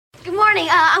morning.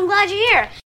 I'm glad you're here.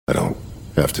 I don't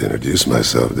have to introduce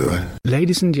myself, do I?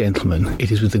 Ladies and gentlemen,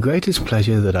 it is with the greatest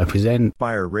pleasure that I present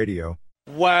Enspire Radio.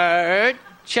 Word.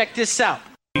 Check this out.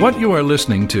 What you are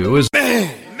listening to is...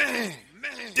 Man,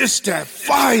 this that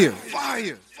fire.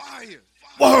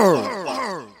 Word.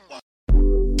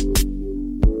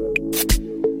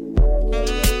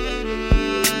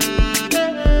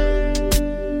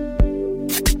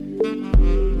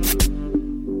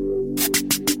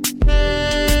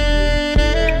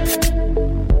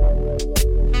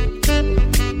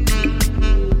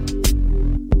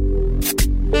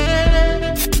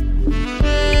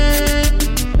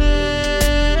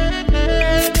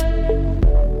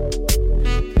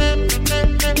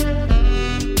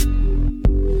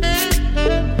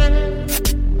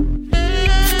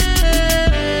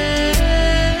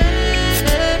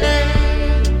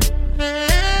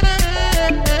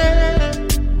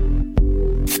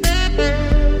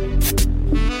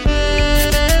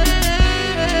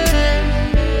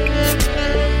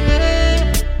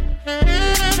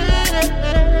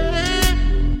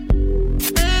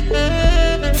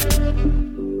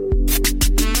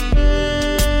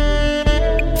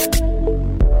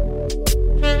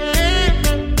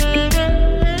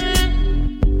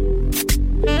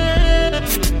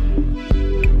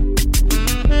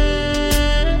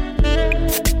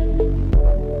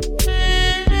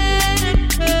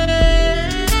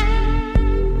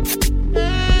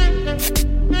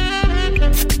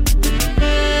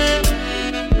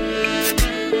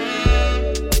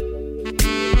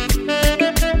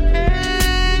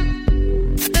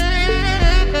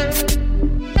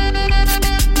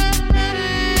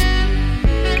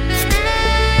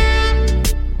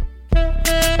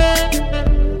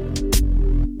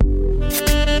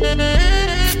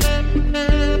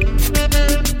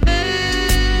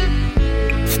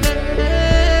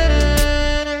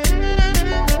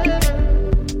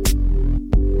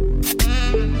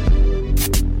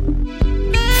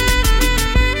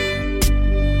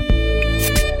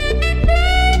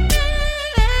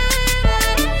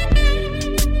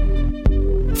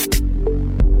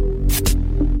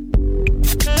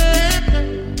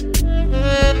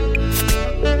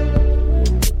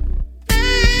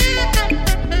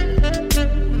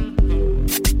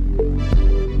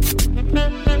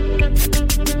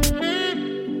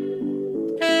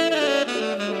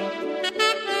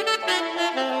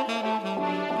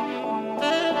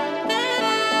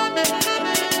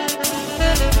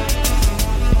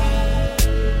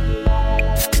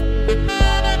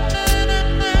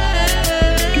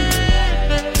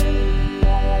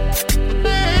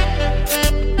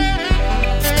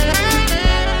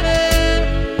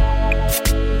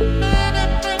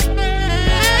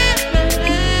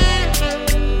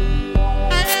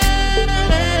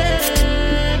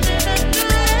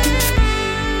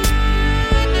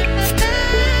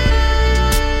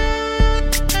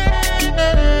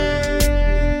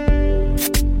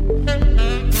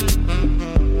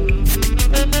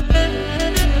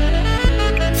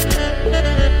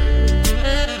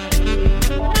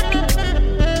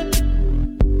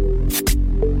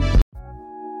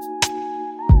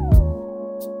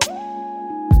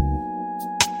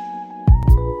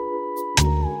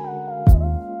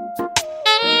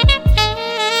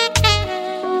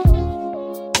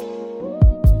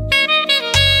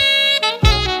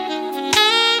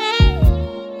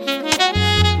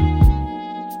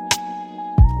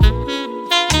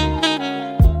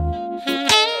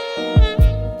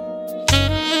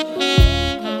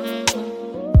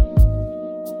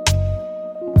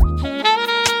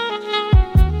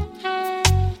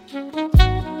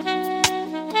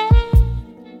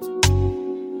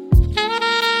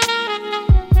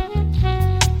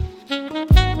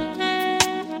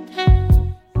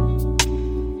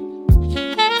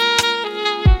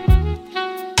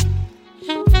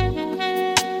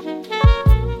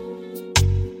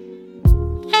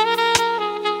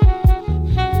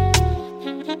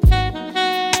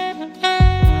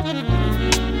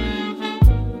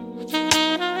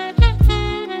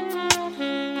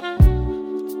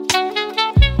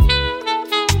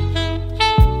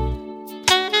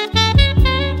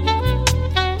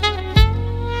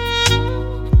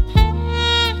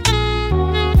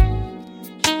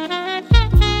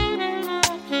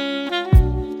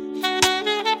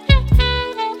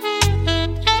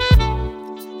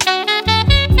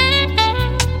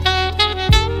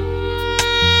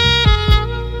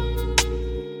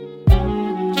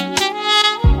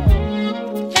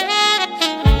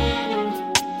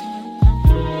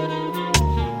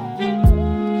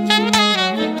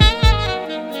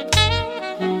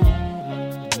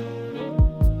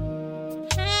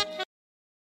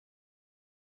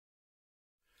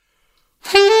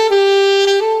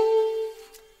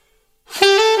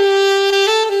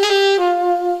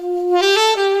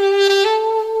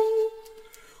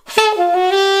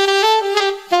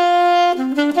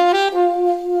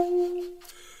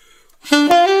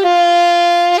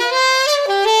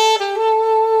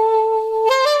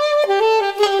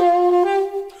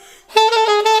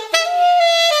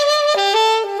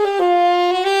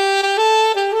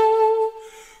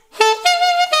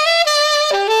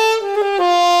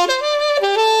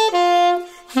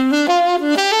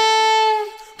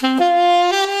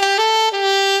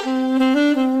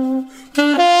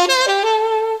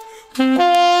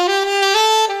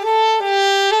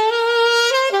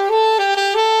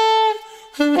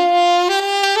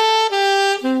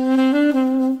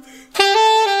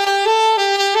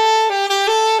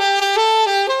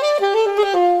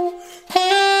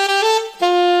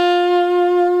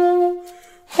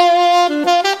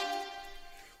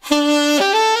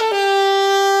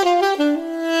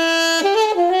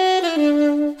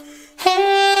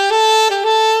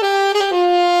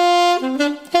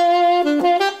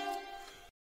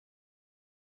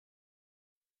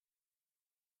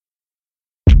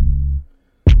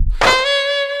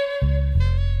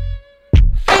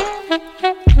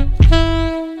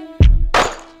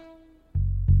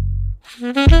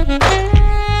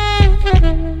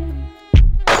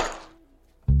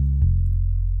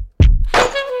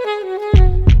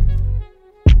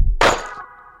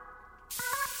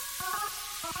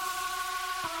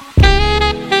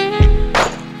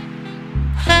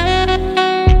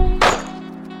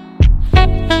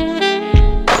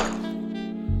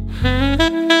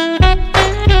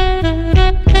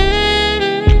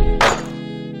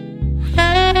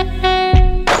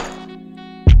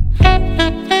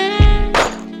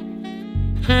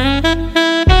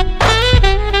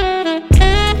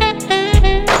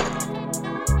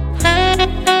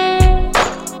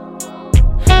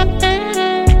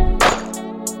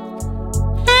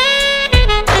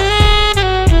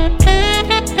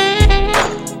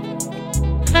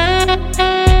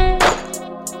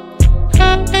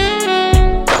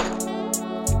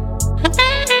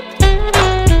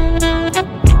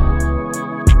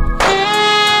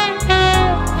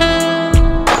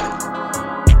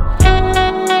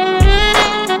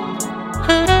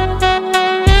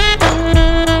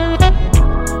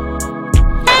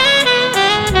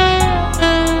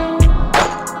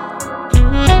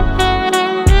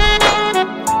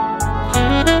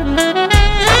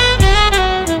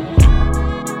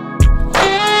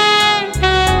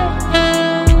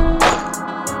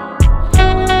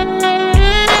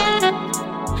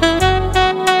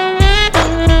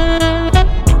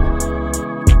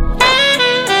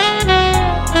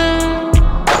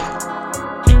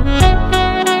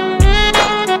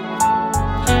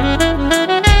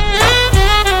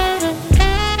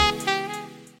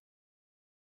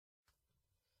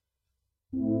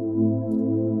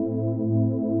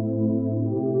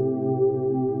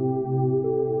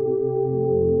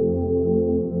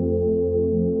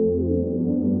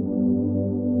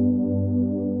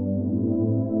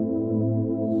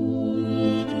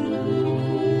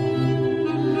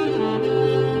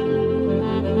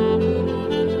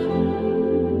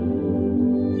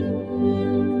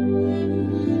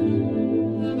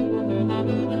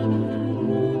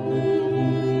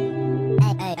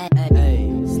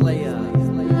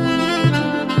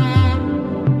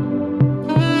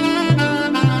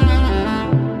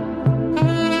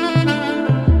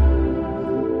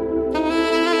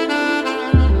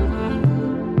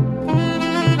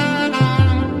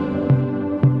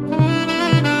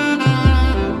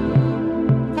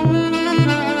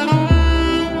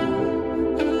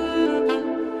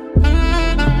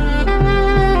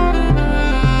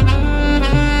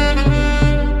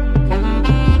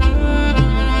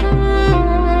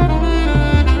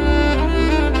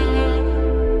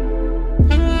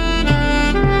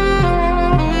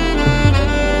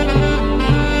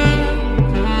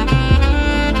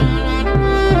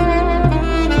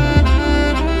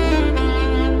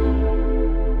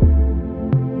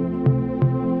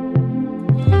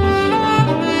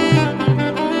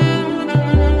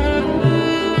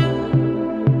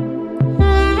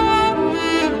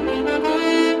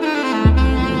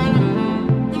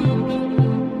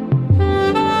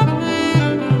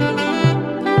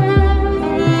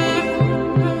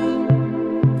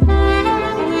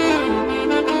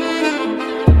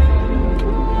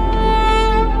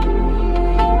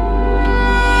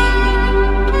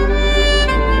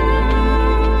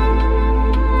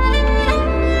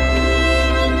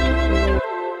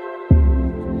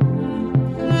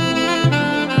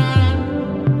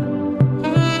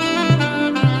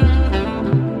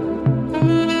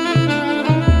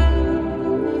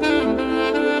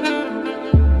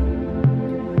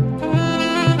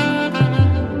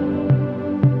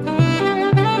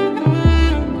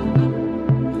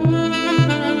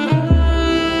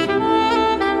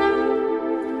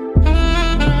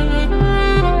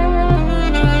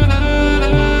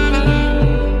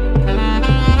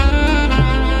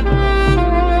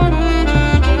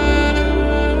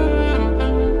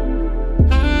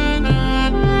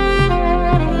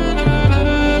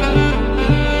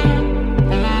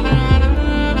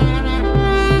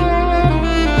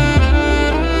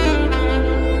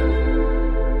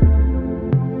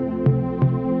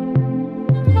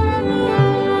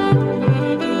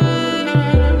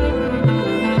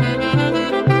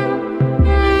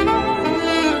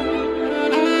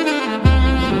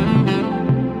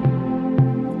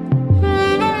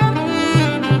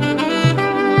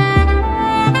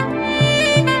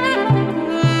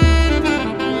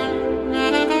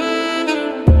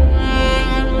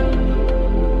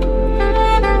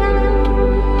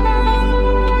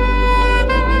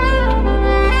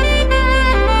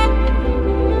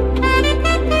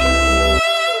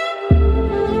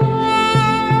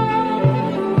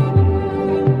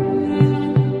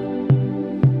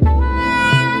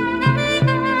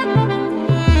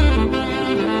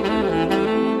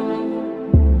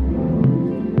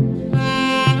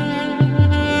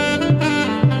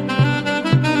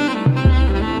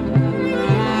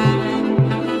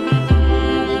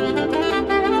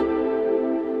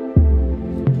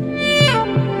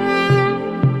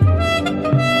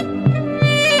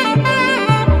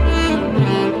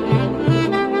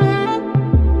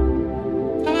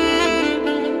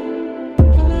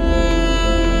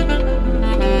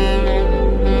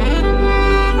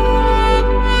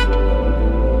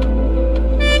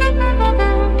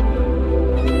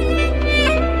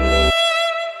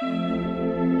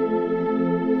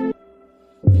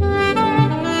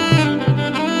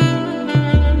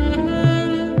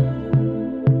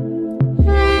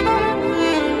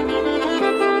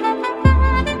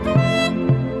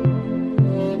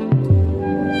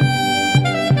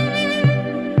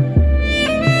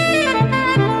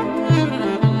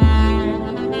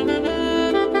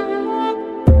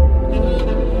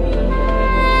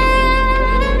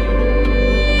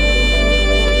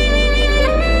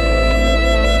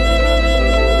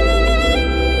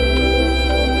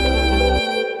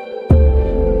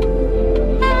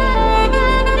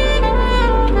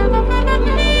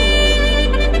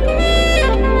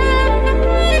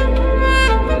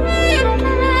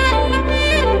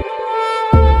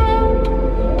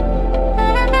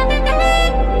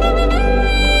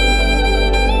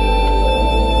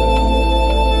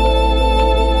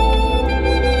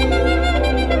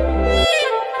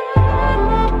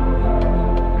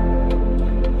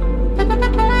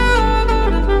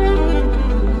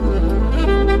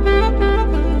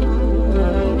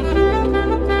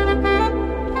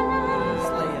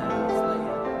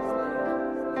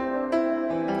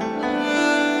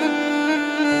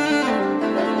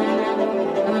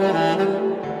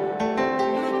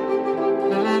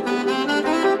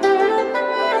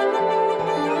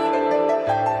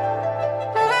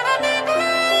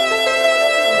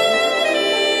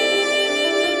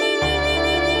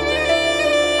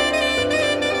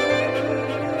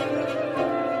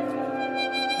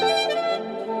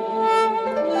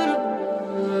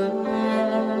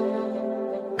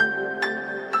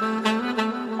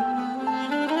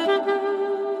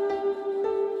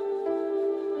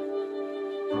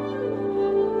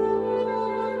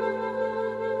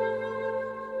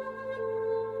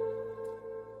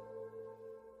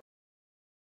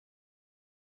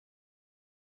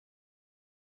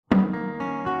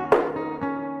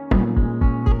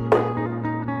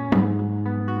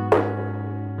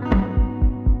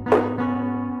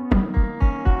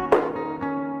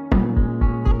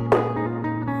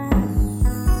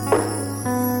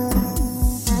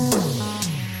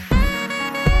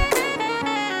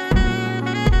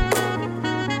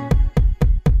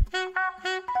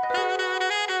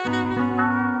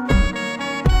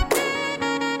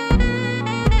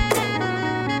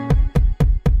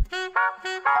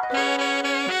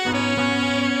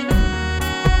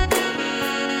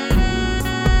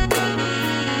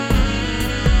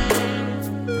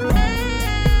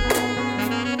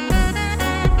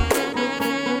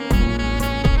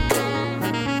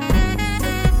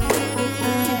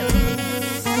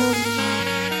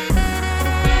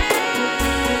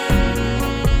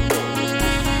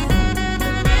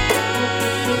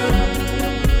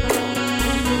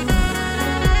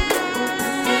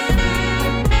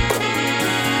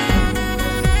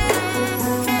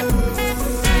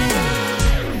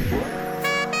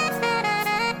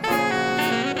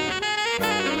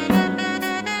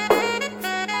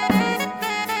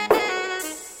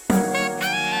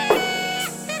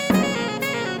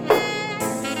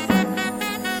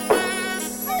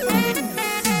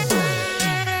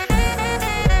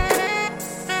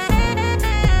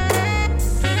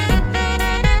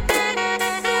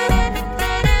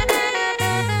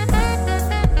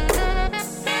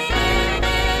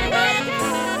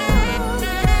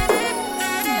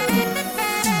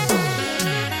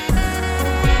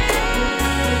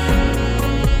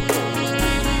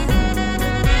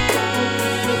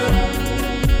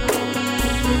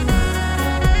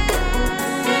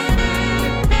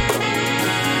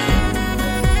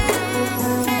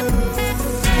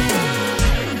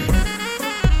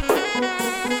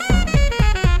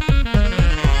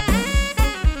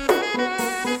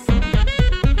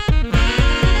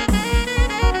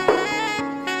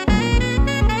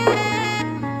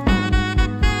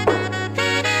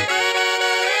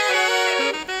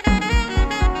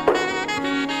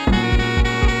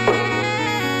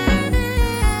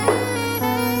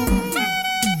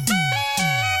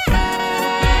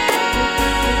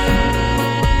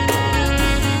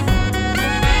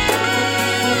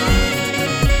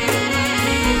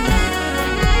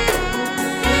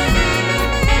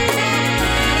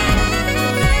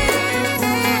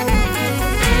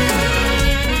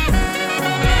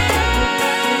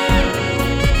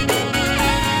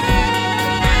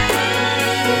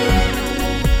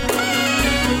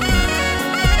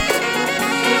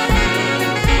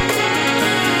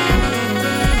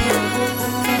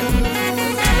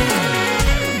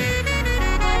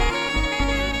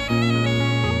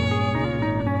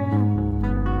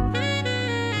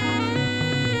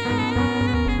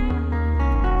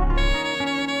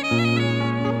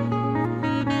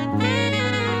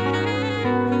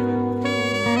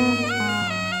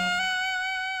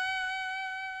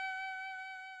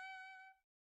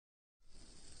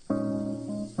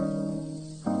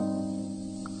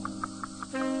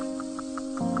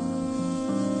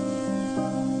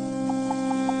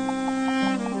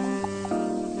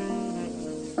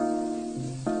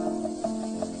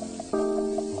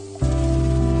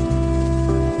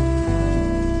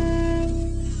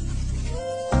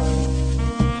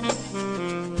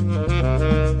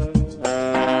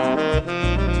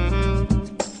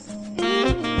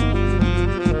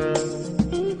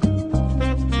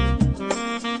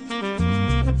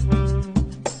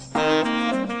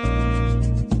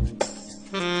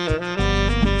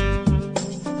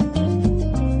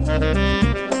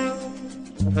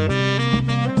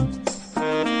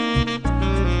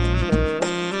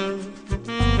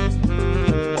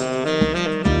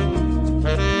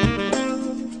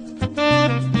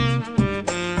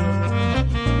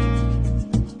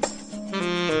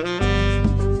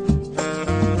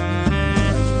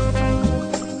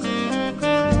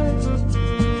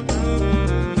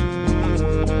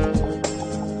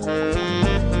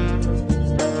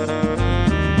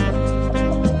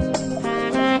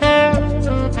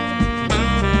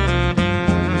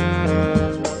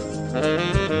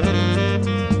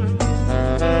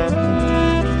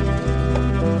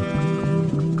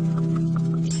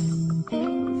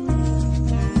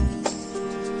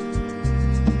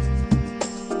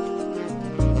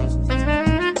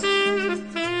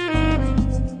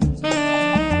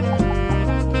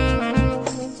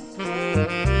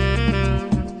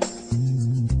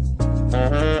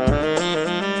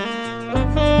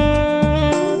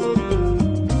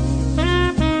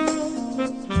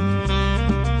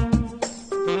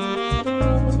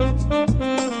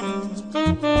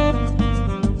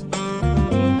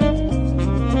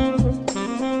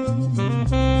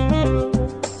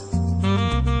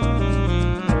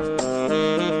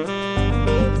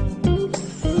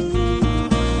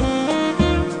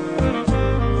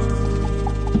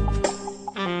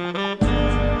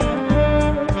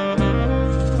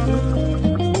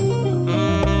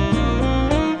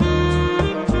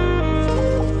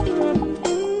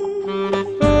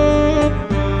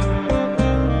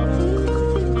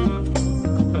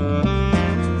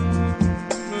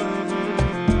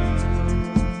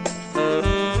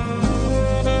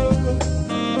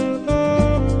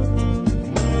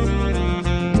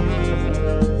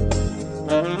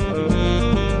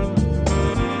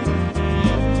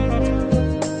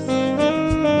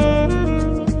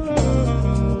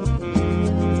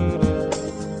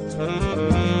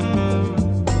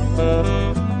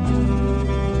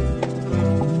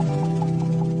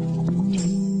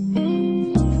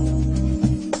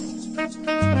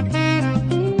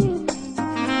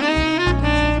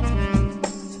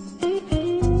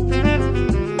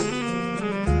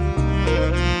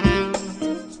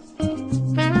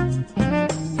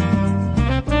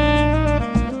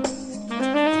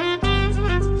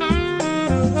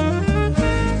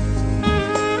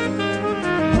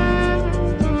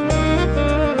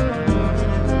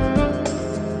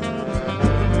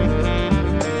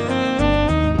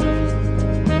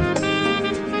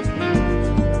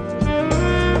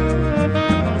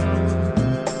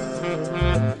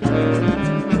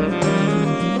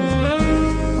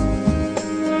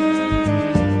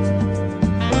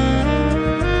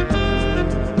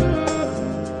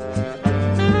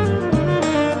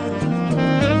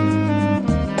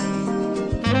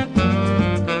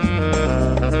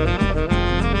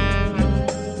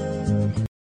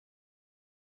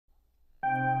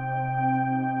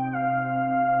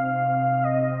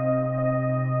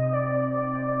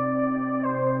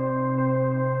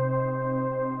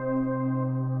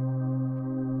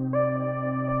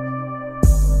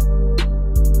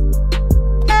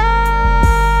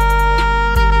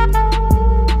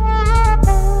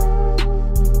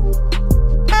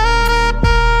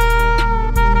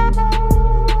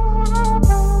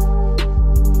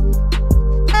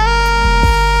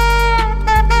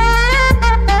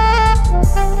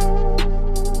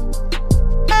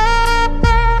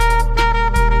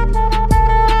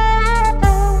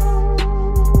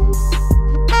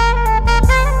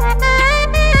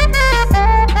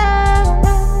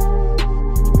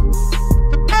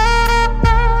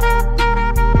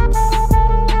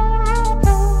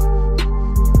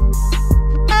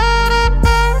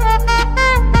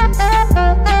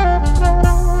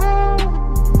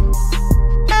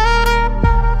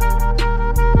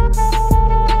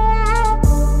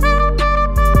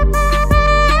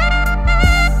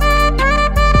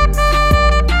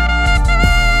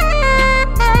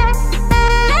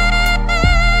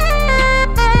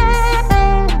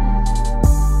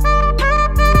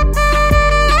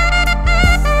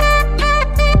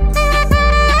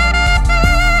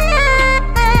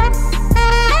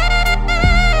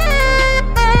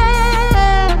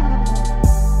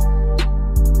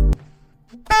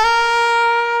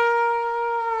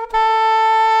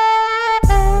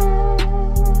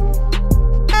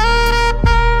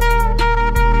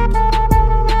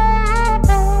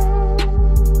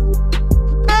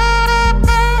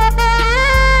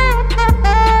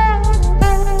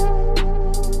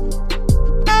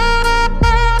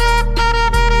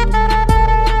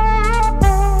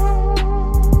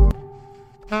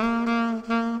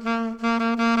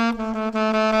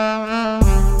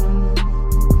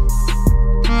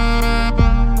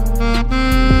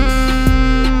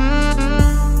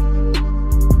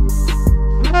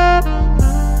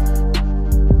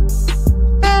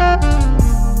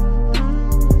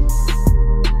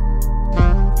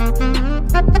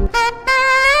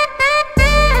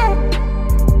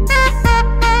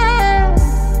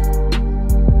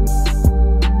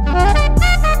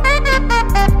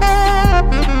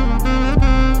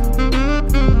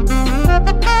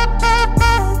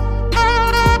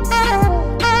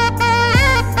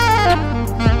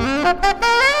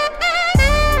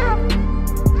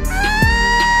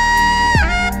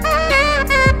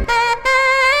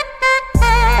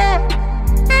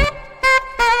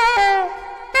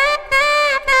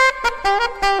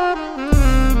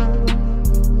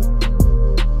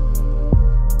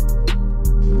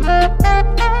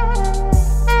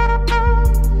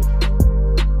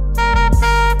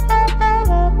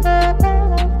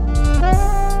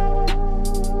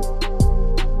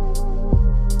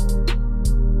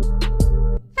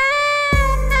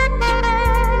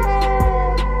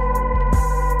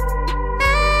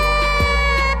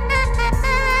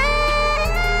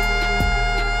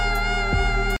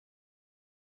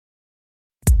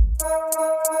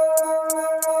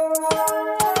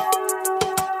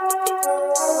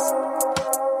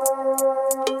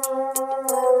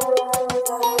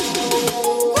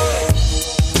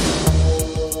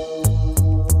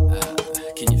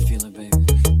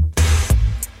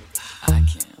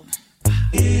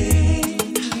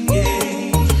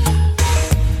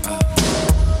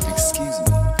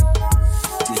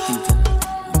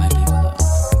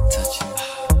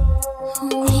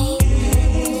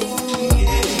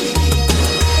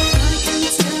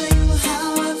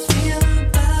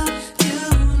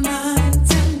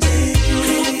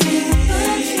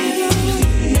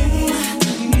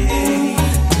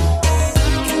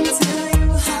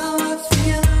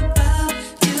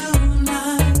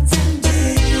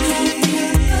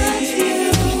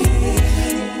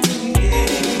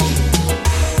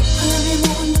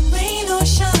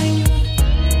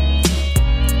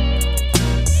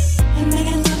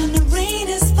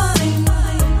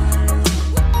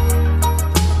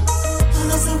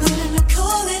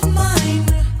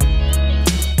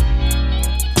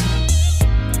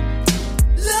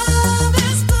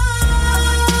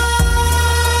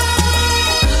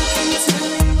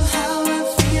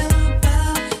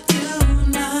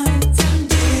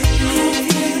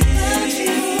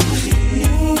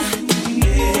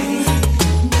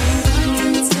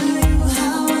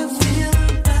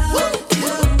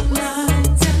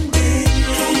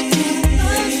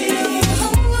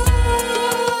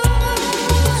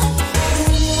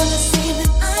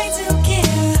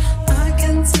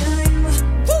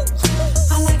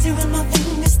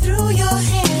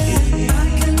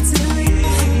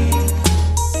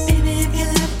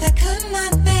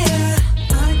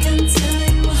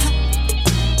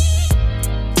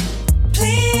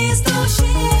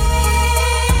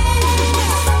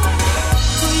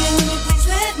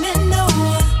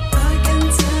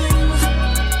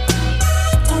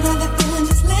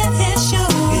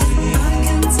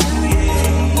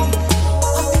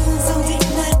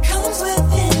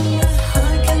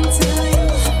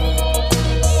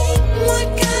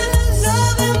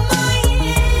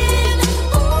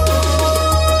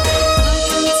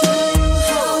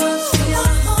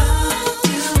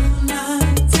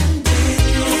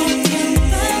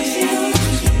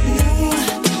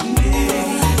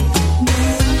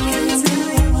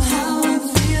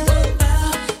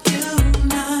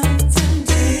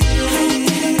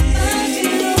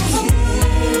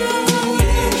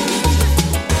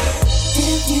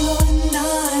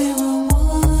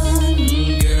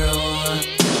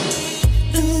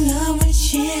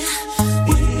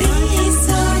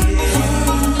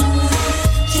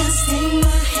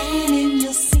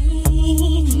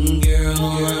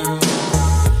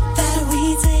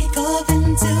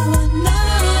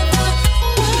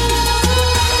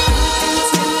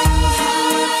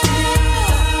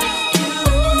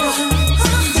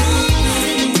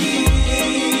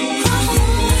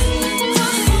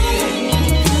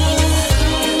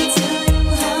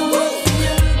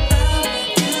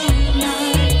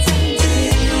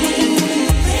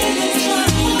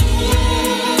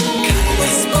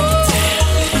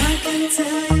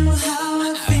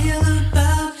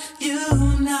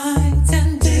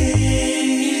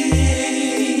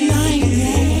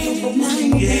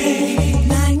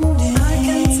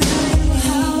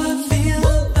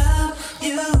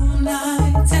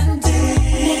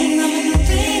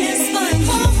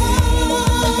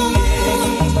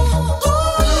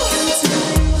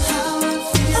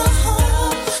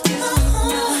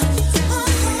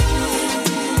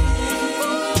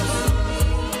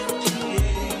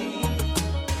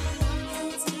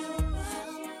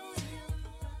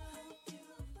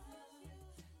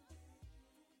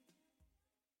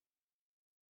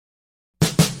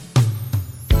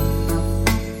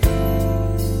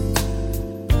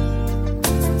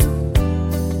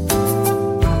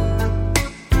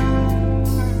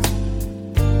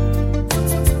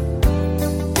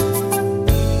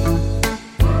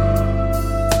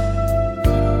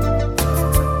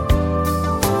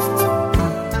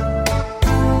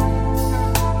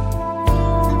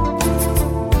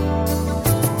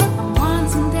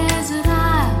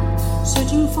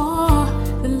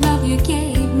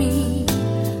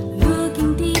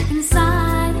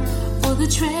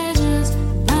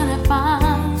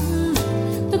 find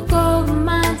the gold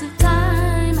mines of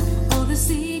time, all the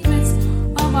secrets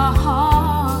of our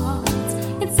hearts.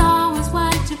 It's always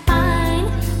what you find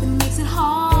that makes it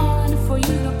hard for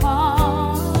you to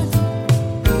part.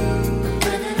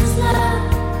 Whether it's love,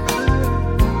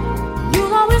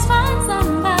 you'll always find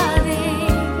somebody.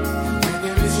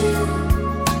 Whether it's you,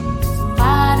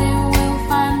 somebody will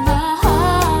find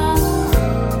love.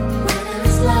 Whether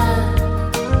it's love,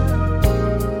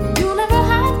 you'll never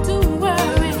have to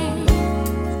worry.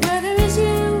 Whether it's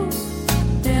you,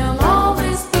 there'll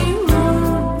always be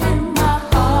room in my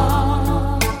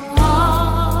heart.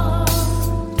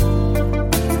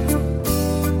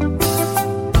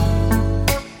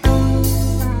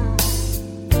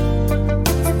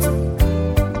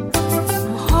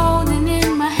 I'm holding in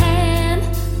my hand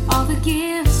all the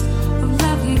gifts of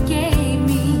love you gave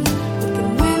me. But the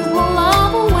winds will blow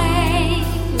away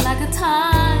like a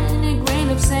tiny grain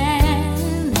of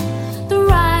sand. The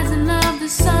rising of the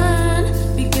sun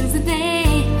begins the day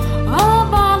of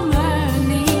our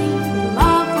learning.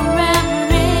 Love forever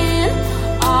in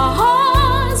our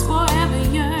hearts, forever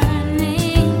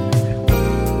yearning.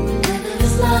 Whether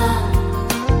it's love,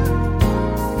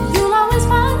 you'll always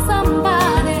find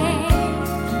somebody.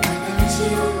 Whether it's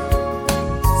you,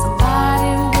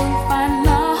 somebody will find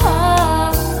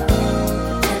love.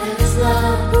 Whether it's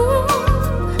love,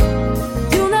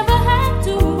 you'll never have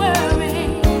to worry.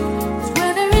 'Cause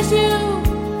whether it's you,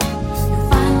 you'll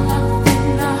find love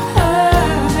in a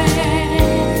hurry.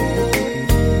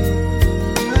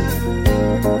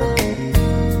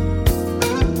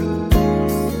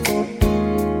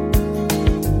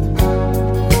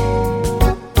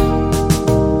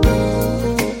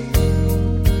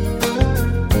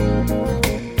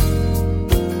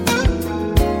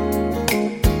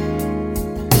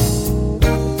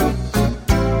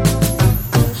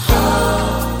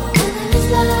 Whether it's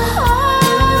love,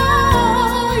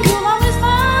 you'll always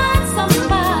find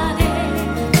somebody.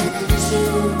 Whether it's you,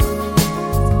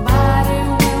 somebody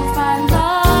will find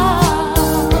love.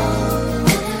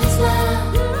 Whether it's love,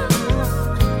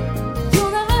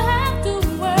 you'll never have to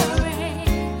worry.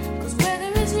 'Cause whether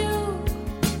it's you,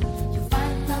 you'll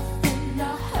find love in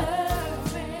a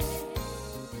hurry.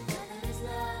 Whether it's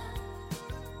love,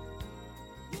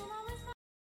 you'll always find.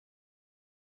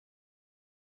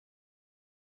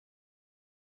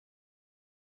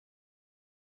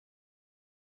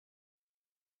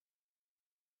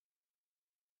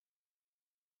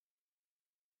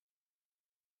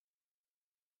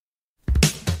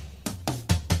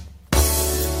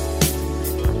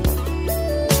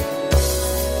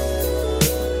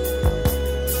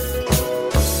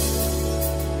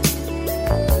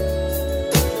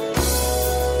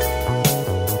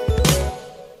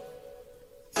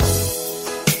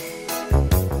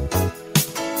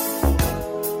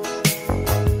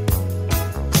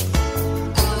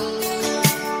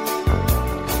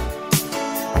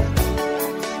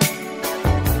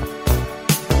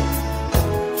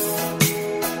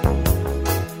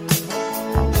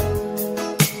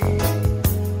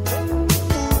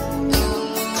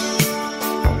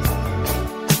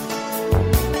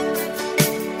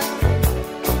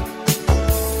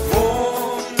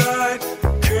 All night,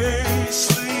 can't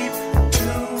sleep,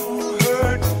 too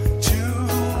hurt, too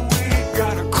weak,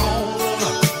 gotta call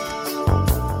up.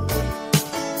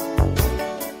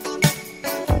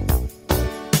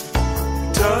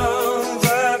 Dial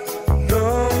that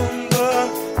number,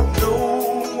 no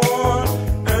one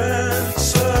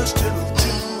answers till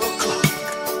 2 o'clock.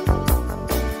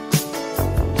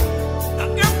 Now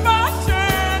if by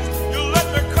chance you let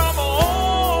me come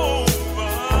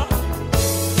over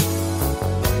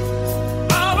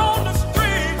out on the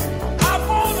street, I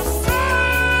wanna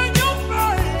see you,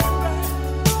 baby.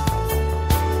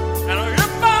 And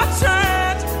if by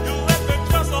chance you let me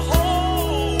just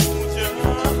hold you,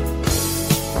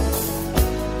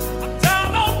 I'm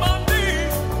down on my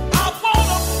knees, I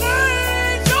wanna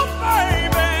please you,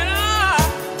 baby.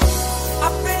 I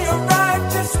be your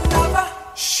righteous lover.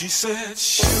 She said,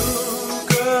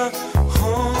 sugar,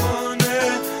 honey,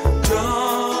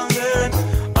 darling,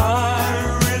 I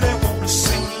really wanna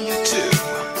see you too.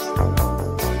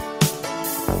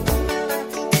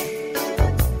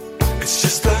 It's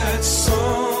just that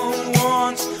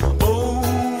someone's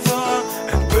over,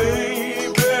 and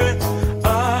baby,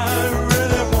 I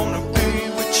really wanna be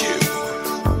with you.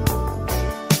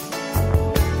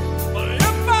 But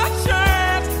if by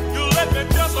chance you let me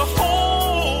just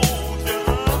hold you,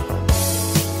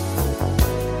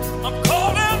 I'm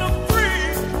calling them free.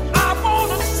 I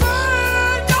wanna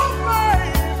see you,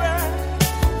 baby.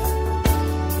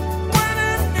 When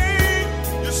in need,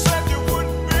 you said you would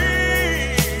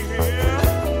be.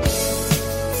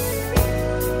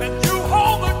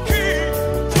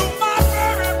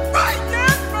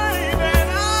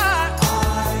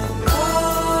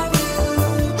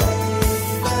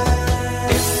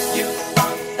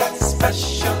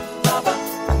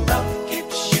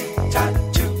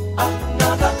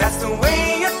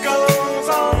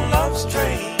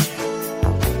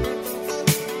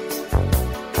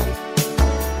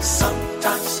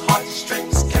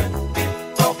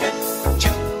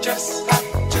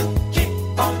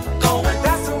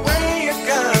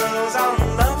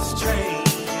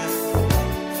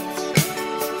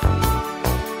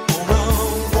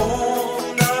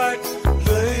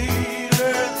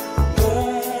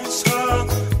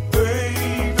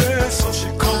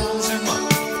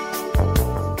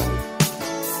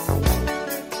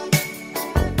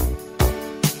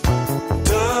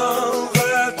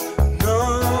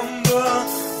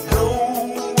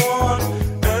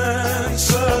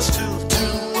 dancers till 2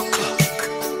 o'clock.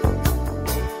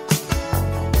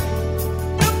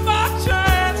 If by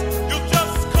chance you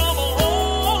just come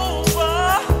over,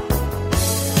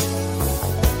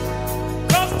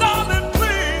 'cause darling,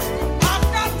 please, I've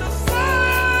got to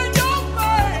see you,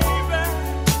 baby.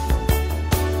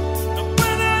 And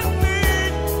when I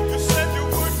need, you said you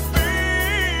would be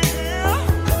here.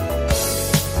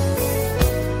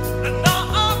 And now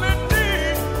I'm in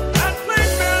need, and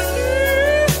please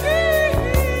believe me.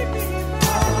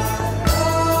 I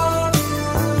love you.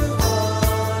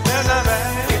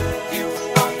 If you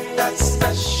are that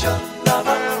special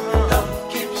lover, love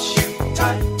keeps you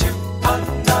tied to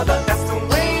another. That's the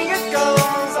way it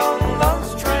goes on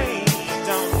love's train.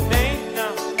 Don't need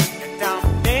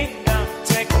no,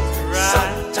 take it to ride.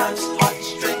 Sometimes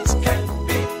heartstrings can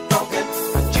be broken,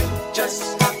 but you just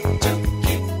have to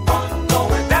keep on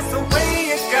going. That's the way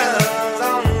it goes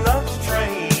on love's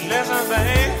train. Listen,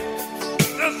 babe.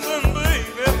 Listen,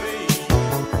 baby.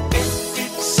 In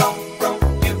deep sorrow,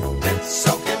 you've been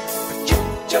soaking, but you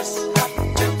just have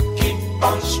to keep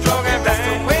on stroking. That's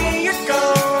the way it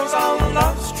goes on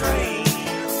love's train.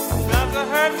 Love's a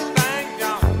hurting thing,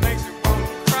 y'all, makes you want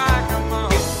to cry. Come on.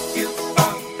 If you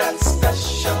found that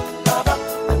special lover,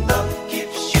 and love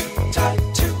keeps you tied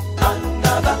to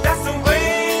another. That's the way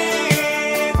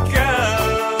it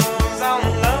goes on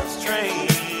love's train.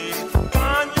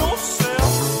 Find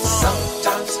yourself.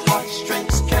 Sometimes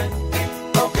heartstrings can be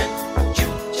broken, but you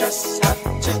just have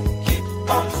to keep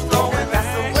on flowing.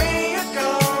 That's the way it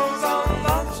goes on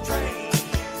love's train.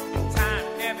 In time,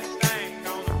 everything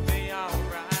gonna be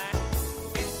alright.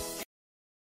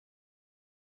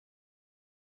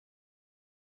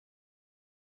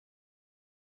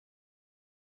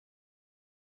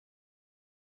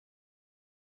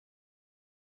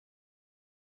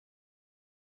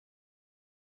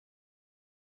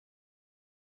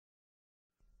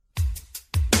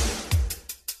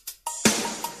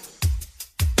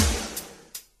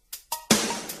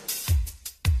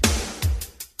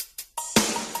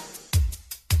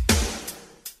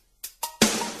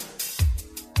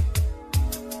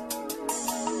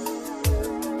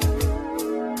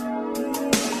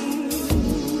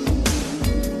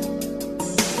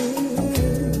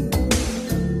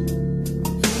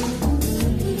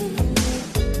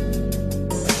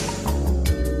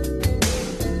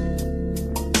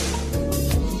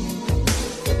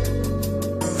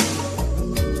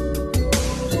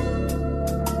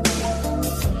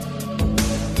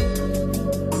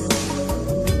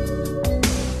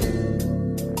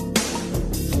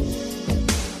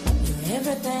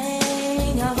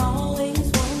 Everything I've always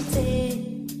wanted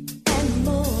and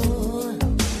more.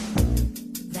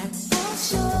 That's for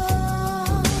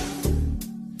sure.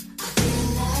 I feel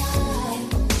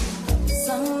like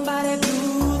somebody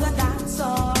blew the dots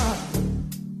off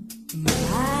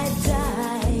my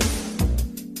die.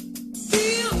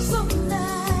 Feels so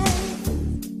nice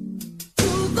to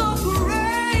go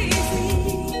crazy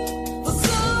for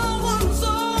someone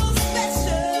so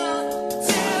special.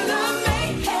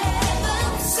 Tailor-made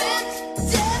heaven sent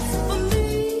just for me.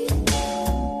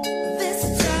 This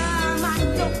time I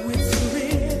know it's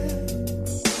real,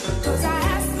 'cause I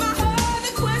asked my heart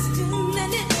a question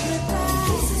and it replied.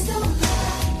 Kisses don't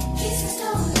lie, kisses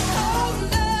don't lie. Oh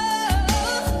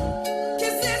love,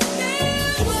 kisses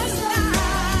never lie.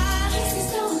 Kisses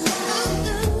don't lie.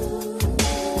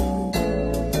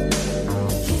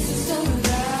 Kisses don't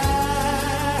lie.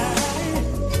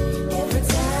 Every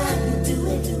time you do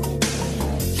it,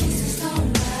 kisses don't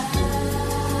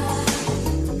lie.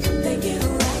 They get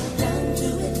right down to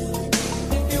it.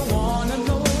 If you wanna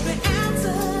know the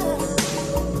answer,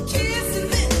 kiss and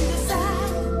then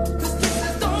decide, 'cause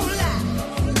kisses don't lie.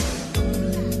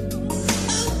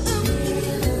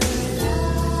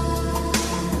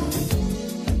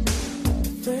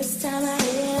 First time I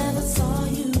ever saw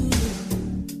you,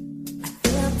 I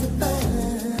felt the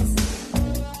buzz.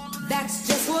 That's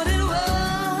just what it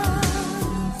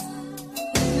was.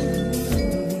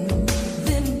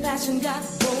 Then passion got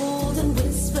bold and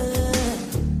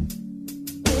whispered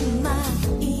in my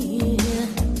ear,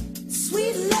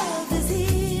 sweet love is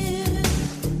here.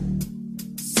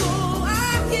 So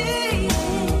I gave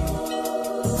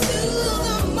to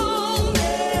the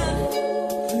moment.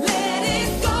 Let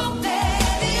it go,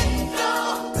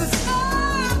 'cause I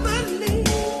believe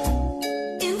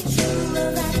in true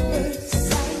love at first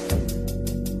sight.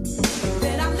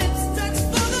 Then our lips touched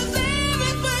for the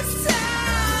very first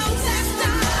time last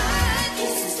night.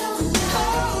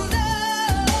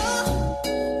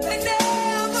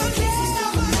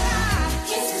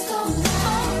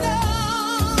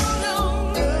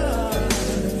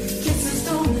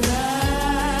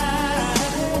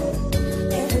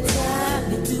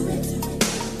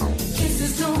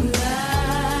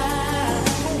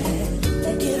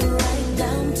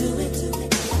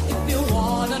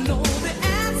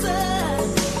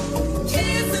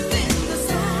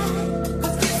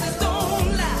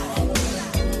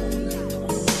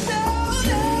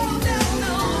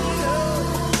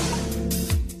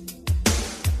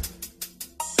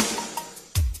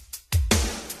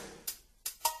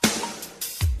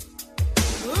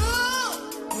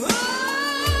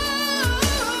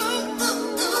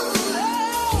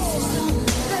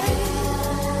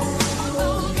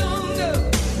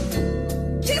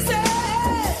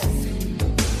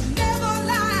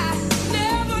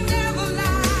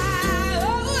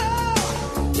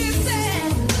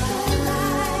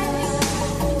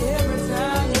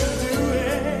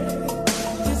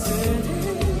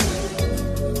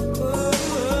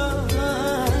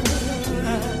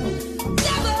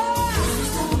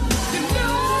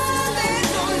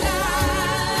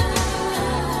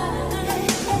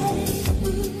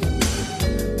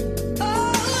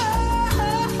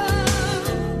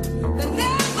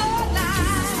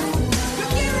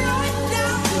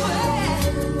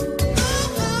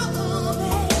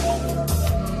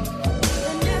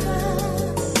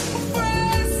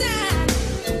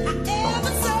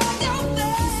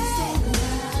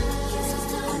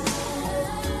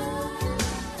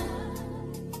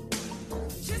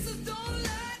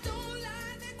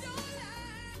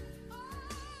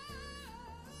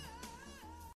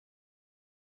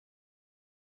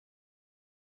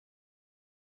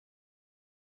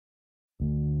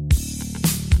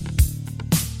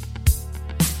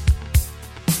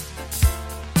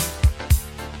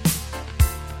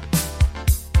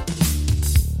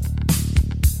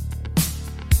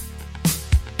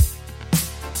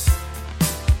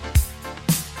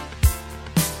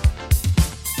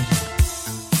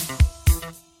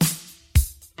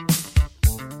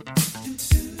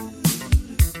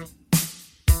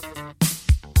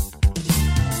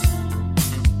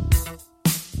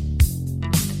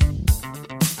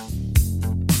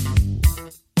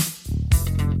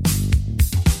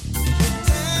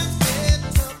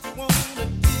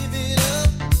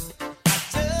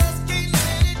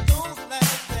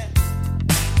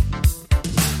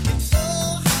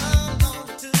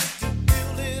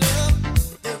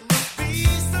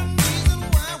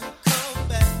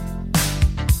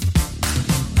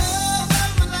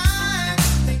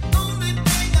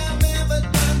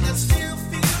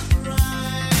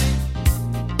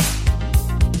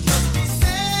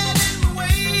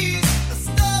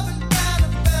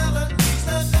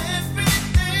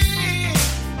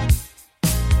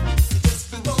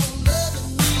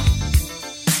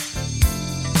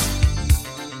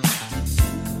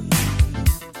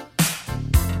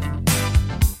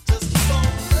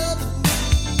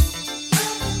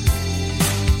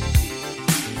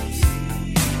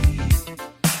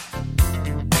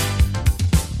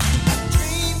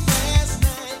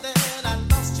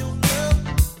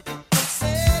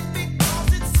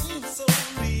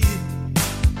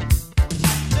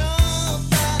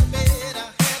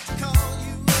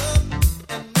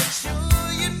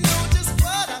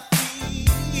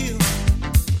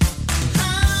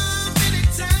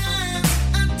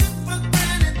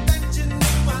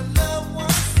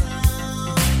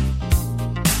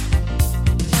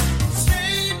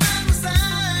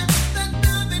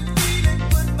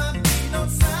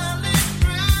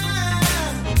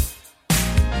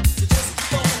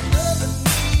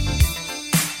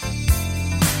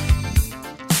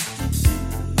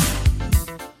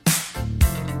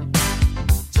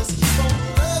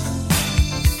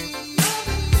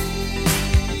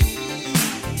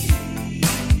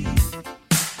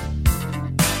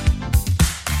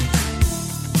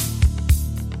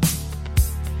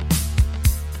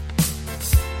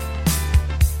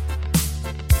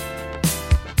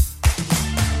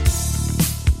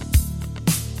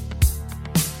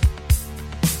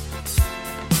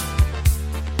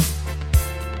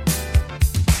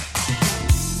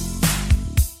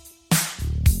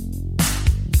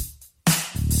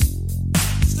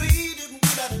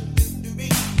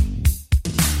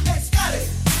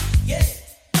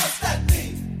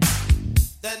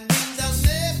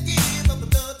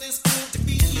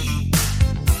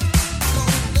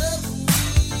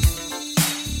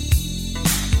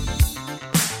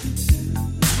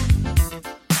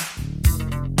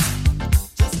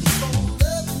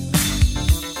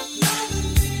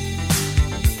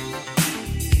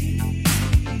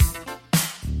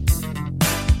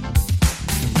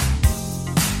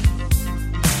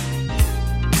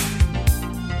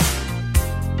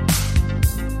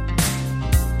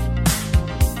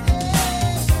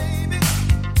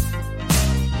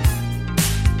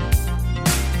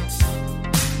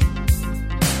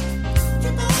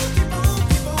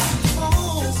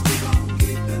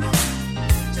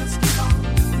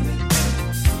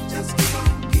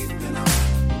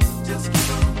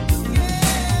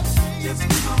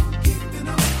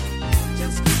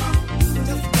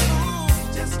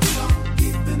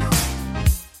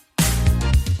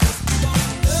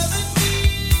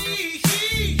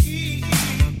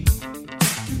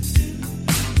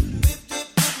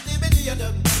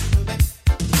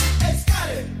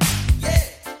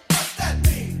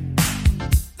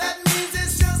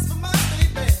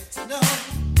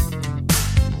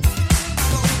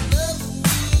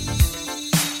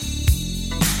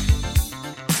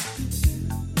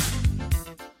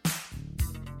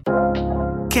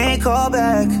 Can't call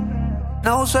back.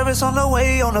 No service on the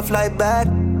way on the flight back.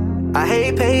 I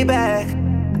hate payback.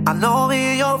 I know me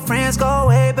and your friends go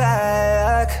way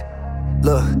back.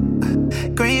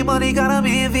 Look, green money got 'em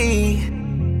envy.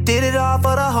 Did it all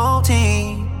for the home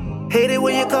team. Hate it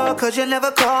when you call cause you never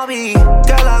call me.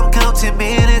 Girl, I'm counting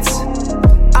minutes.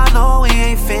 I know we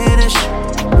ain't finished.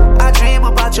 I dream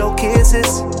about your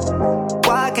kisses.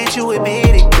 Why can't you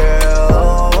admit it, girl?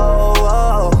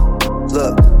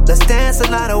 Look, let's dance the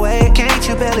night away. Can't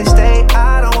you barely stay?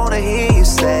 I don't wanna hear you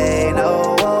say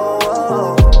no.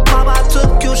 Mama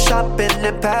took you shopping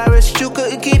in Paris. You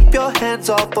couldn't keep your hands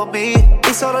off of me.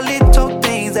 It's all the little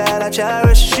things that I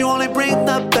cherish. You only bring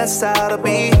the best out of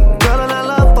me. Girl, and I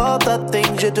love all the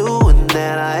things you do. And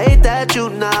I hate that you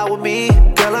not with me.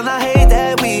 Girl, and I hate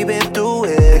that we been through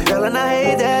it. Girl, and I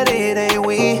hate that it ain't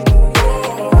we.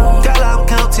 Girl, I'm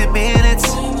counting minutes.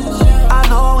 I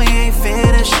know we ain't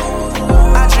finished.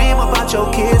 I dream about your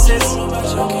kisses.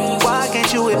 Why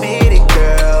can't you admit it,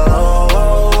 girl?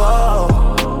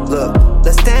 Look,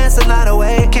 let's dance the night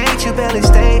away. Can't you barely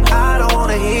stay? I don't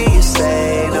wanna hear you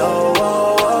say no.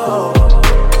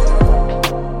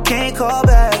 Can't call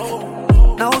back.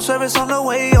 No service on the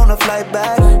way on the flight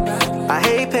back. I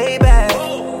hate payback.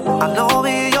 I know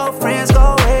me and your friends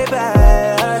go way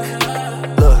back.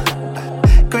 Look,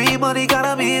 green money got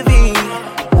 'em envy.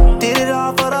 Did it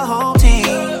all for the home team.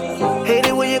 Hate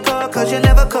it when you call cause you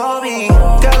never call me.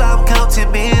 Girl, I'm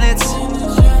counting minutes.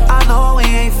 I know we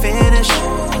ain't finished.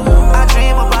 I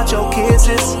dream about your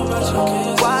kisses.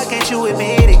 Why can't you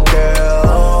admit it,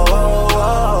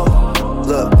 girl?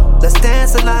 Look, let's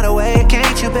dance the night away.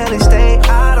 Can't you barely stay?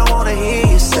 I don't wanna hear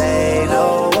you say no.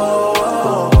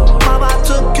 Mama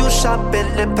took you shopping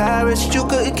in Paris. You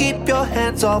couldn't keep your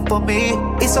hands off of me.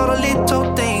 It's all the little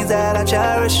things that I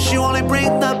cherish. You only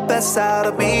bring the best out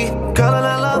of me. Girl, and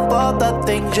I love all the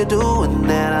things you do.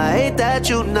 And I hate that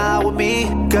you not with me.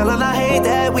 Girl, and I hate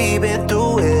that we been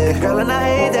through it. Girl, and I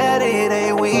hate that it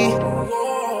ain't we.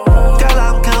 Girl,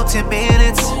 I'm counting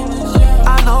minutes.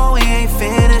 I know we ain't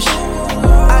finished.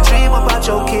 I dream about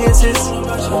your kisses.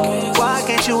 Why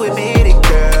can't you admit it,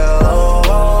 girl?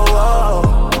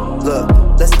 Look,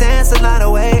 let's dance the night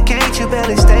away. Can't you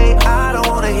barely stay? I don't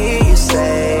wanna hear you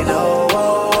say no.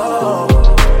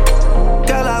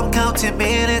 Girl, I'm counting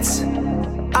minutes.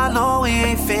 I know we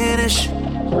ain't finished.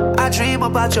 I dream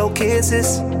about your kisses.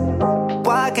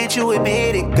 Why can't you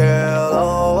admit it, girl?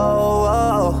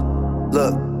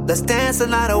 Look, let's dance the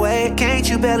night away. Can't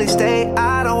you barely stay?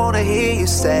 I don't wanna hear you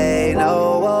say no.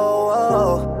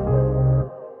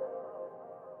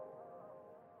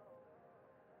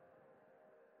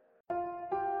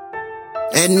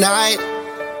 At night,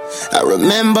 I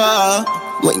remember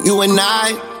when you and I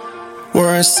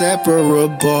were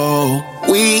inseparable.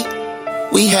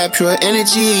 We had pure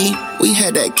energy. We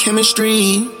had that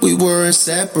chemistry. We were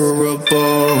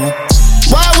inseparable.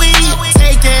 Why we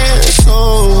taking so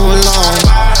long?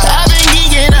 I've been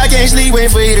geeking, I can't sleep, wait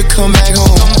for you to come back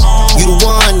home. You the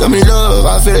one, I'm in love.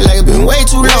 I feel like it's been way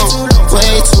too long.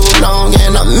 Way too long,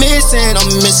 and I'm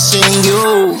missing you.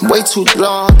 Way too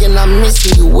long, and I'm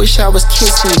missing you. Wish I was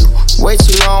kissing you. Way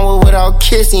too long without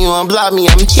kissing you. Unblock me,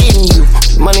 I'm hitting you.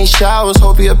 Money showers,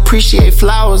 hope you appreciate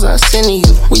flowers I send to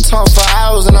you. We talk for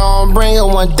hours, and I don't bring up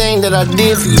one thing that I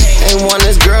did for you. Ain't one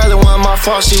this girl, it wasn't my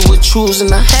fault, she was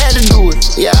choosing, I had to do it.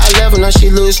 Yeah, I left her, now she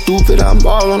look stupid. I'm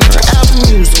all on her Apple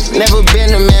Music. Never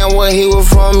been a man where he was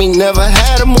from me, never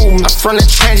had a movement. I'm from the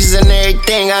trenches, and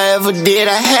everything I ever did,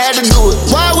 I had to do it.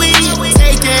 Why we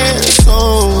taking so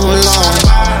long?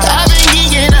 I've been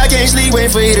geeking, I can't sleep, wait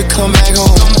for you to come back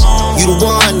home. You the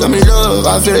one, I'm in love.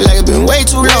 I feel like it's been way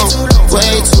too long.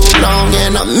 Way too long,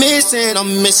 and I'm missing you.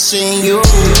 I'm missing you.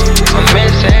 I'm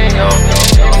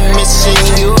missing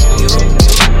you.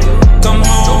 Come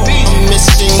home. I'm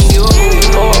missing you.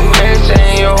 Oh, I'm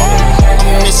missing you.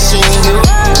 I'm missing you.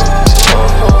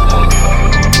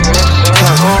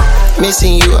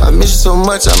 Missing you, I miss you so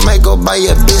much, I might go buy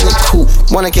you a business coupe.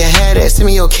 Wanna can have that, send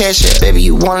me your cash app, baby,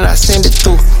 you want it, I send it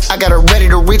through. I got it ready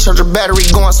to recharge your battery,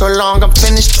 going so long, I'm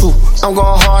finished too. I'm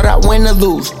going hard, I win or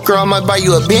lose. Girl, I might buy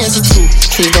you a Benz or two.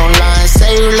 Please don't lie and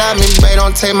say you love me, babe,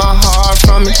 don't take my heart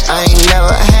from me. I ain't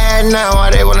never had none,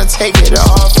 why they wanna take it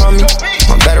all from me?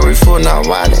 My battery full now,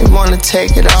 why they wanna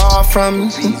take it all from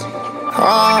me?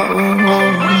 Why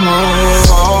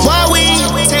we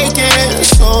taking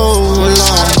so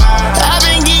long? I've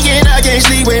been geeking, I can't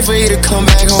sleep, wait for you to come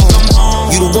back home.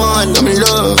 You the one, I'm in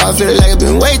love. I feel like it's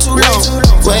been way too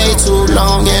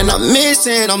long, and I'm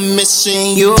missing you. I'm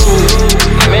missing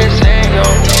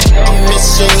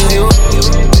you.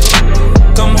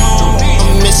 Come home,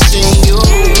 I'm missing you.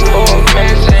 Oh, I'm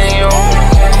missing you.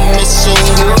 I'm missing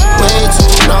you.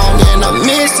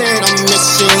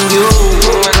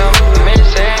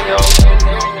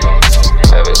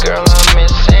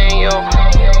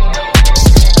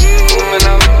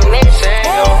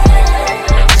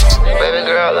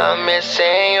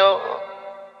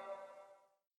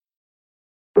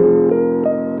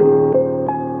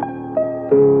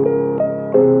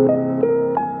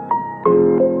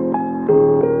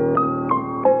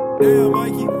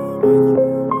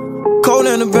 Cold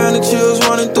and the band of chills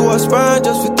running through our spine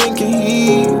just for thinking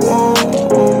he won't.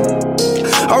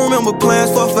 I remember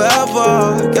plans for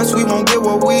forever. Guess we won't get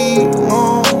what we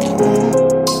want.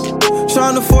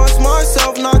 Trying to force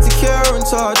myself not to care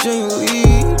until I genuinely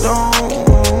don't.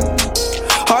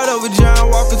 Heart of a giant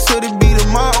walking to the beat of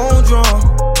my own drum.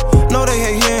 No, they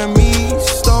hate hearing me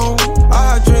stone.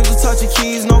 I had dreams of touching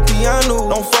keys, no piano.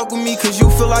 Don't fuck with me cause you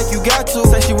feel like you got to.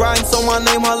 Say she writing so my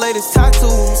name, her latest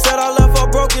tattoo. Said I left her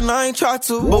broken, I ain't tried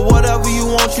to. But whatever you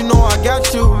want, you know I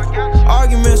got you.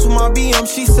 Arguments with my BM,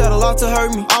 she said a lot to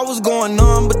hurt me. I was going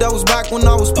numb, but that was back when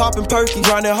I was popping perky.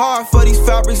 Grinding hard for these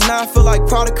fabrics, now I feel like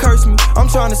product curse me. I'm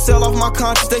trying to sell off my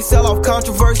conscience, they sell off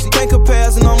controversy. Can't compare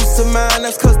as numbers to mine,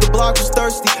 that's cause the block was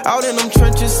thirsty. Out in them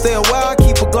trenches, stay a while, I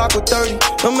keep a Glock with 30.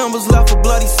 Them members left a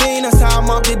bloody scene, that's how I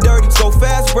mobbed it dirty. So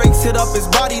fast breaks hit up his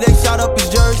body, they shot up his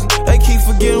jersey. They keep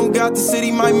forgetting who got the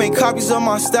city, might make copies of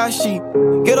my stash sheet.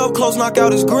 Get up close, knock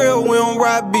out his grill, we don't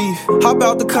ride beef. Hop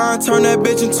out the car and turn that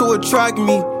bitch into a track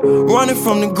meet. Running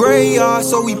from the graveyard,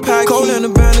 so we pack cold heat. And the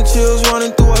band of chills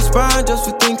running through our spine just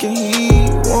for thinking he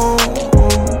won't.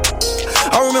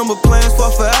 I remember plans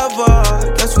for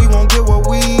forever, guess we won't get what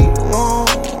we want.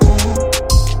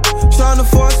 Trying to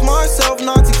force myself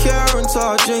not to care until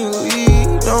I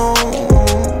genuinely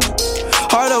don't.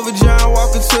 Heart of a giant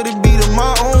walking to the beat of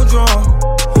my own drum.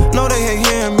 No, they hate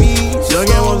hearing me. Young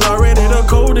and was already the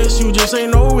coldest, you just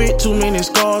ain't know it. Too many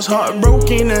scars,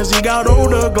 heartbroken as he got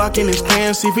older. Glock in his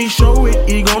pants, if he show it,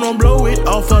 he gonna blow it.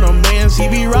 Off of them bands, he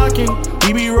be rocking,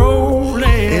 he be rolling.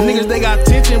 And niggas, they got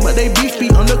tension, but they beef be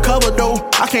undercover though.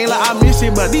 I can't lie, I miss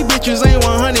it, but these bitches ain't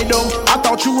 100 though. I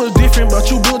thought you was different,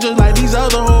 but you built just like these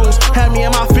other hoes. Had me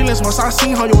in my feelings once I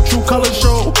seen how your true colors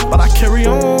show. But I carry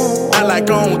on, I like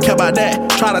I don't care about that.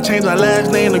 Try to change my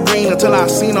last name to green until I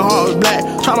seen the heart was black.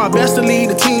 Try my best to lead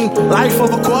the team, life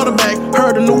of a quarterback.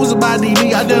 Heard the news about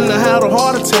DD, I didn't have a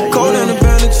heart attack. Cold and the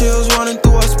band of chills running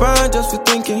through our spine just for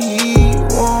thinking he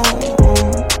won't.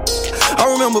 I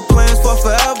remember plans for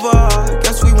forever,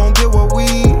 guess we won't get what we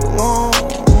want.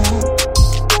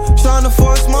 Trying to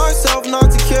force myself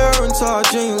not to care until I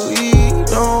genuinely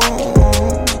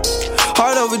don't.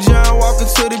 Heart of a giant walking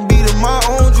to the beat of my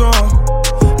own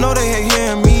drum. No, they hate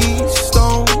hearing me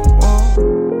stone.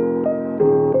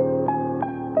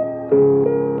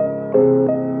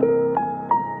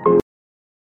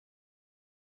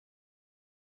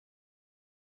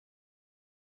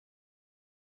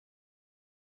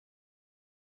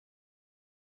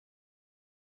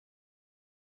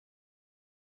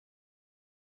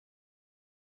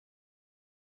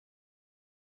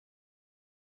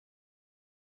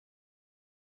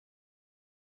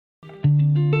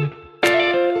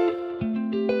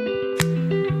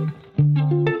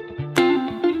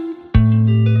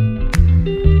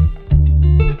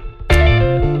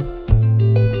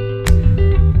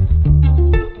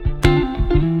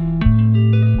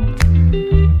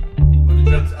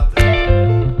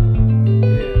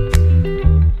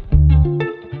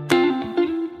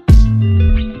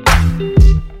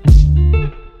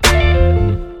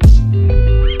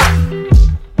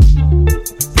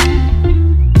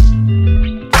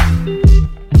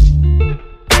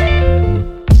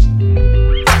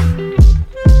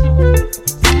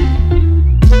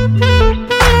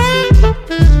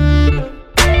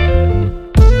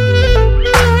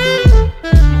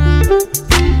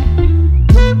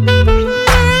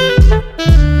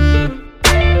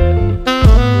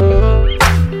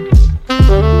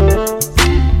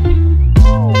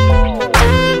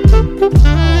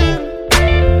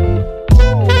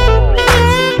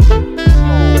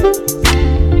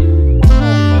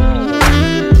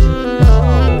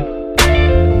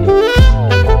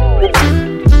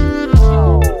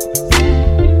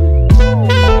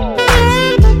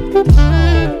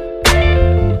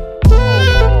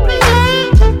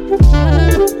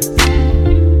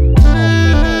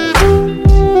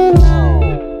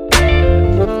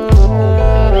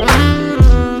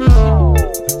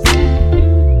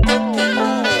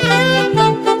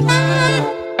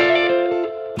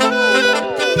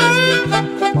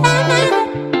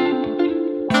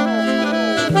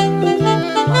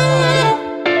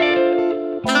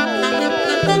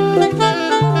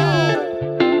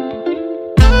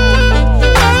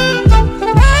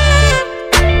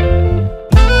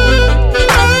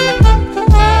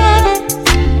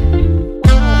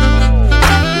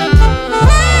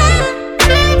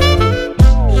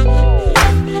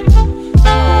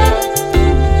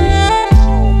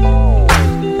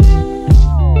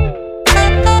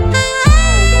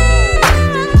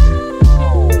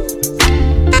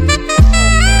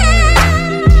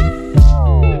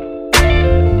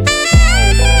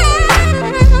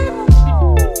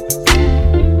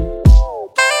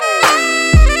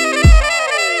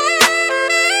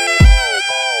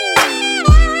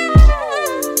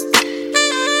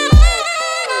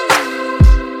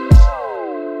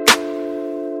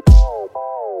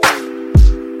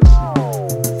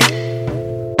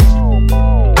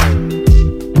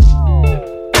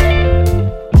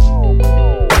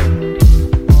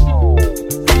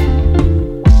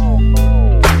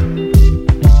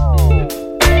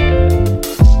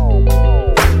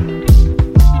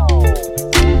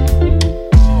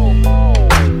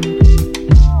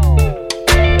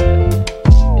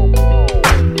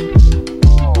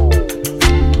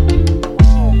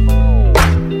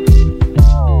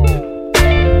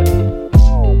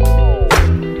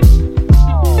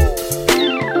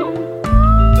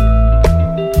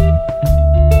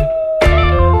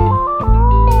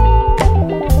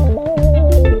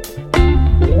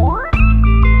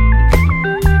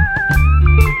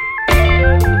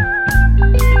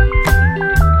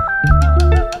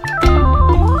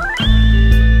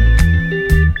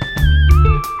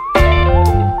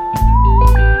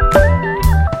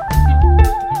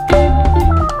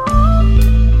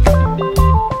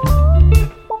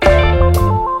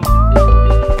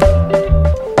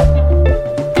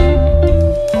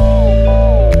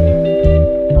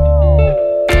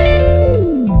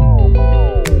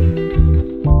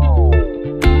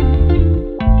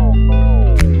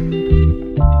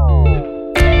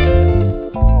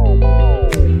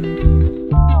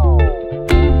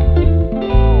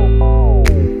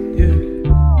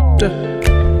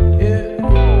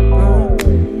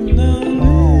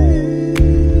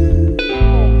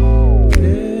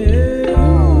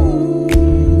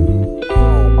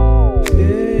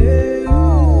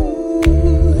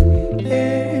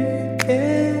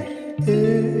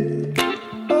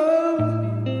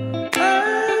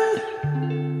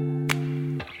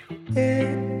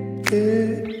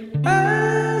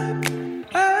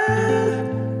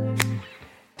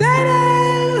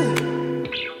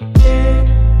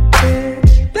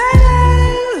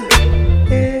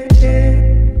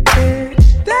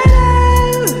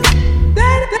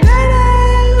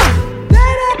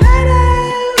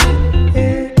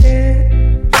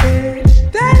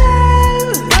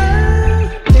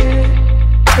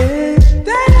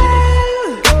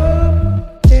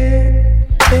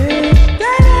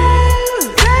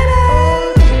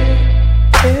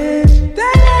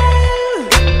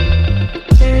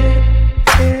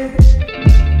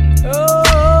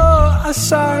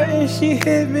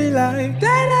 like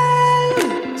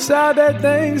that. Saw that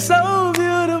thing so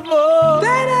beautiful.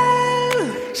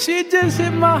 That she just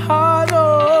hit my heart.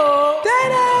 Oh,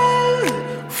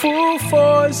 that full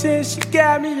force and she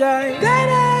got me like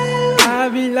that. I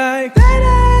be like that.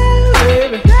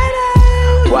 Baby,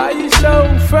 why you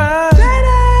so fine?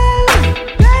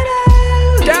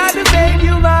 Gotta make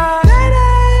you mine.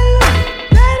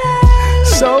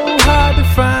 So hard to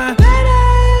find.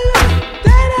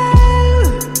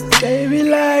 Baby,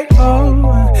 like,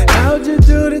 oh, how'd you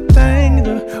do the thing?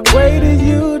 The way that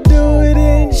you do it,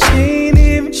 and she ain't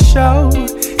even show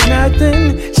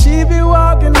nothing. She be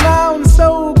walking around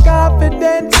so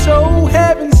confident, so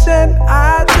heaven sent.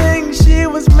 I think she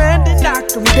was meant to knock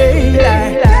them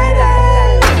daylight.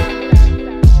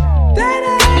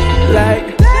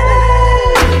 Like,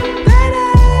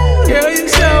 girl, you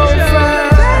so fine.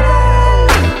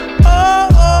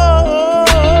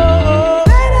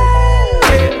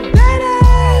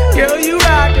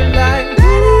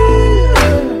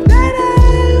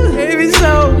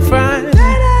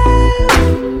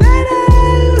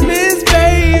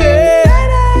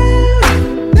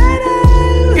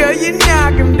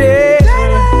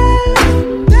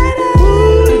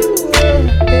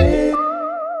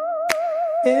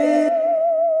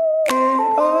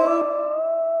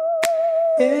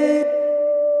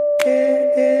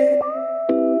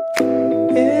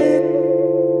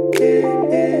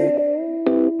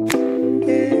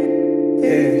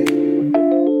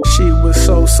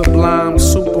 Sublime,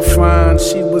 super fine.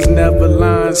 She was never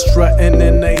lying, strutting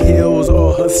in the heels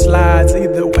or her slides.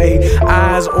 Either way,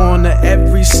 eyes on her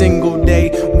every single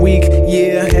day, week,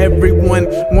 year. Everyone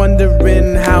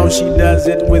wondering how she does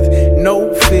it with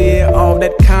no fear. All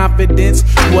that confidence,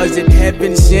 was it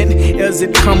heaven sent? Does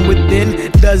it come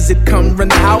within? Does it come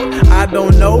run out? I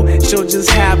don't know. She'll just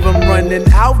have them running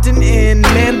out and in.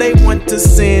 Man, they want to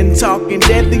sin, talking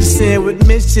deadly sin with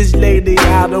Mrs. Lady.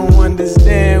 I don't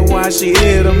understand why she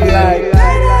hit them like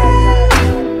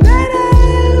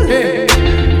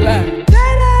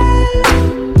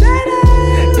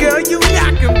girl, you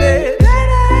knock him dead.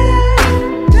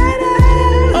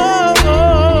 Oh,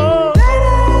 oh,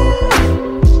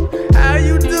 how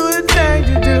you do the thing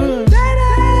you do?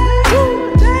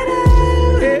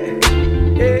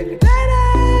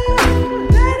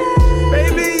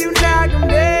 Baby, you knock him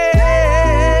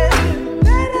dead.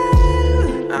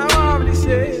 I'm already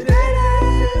saying.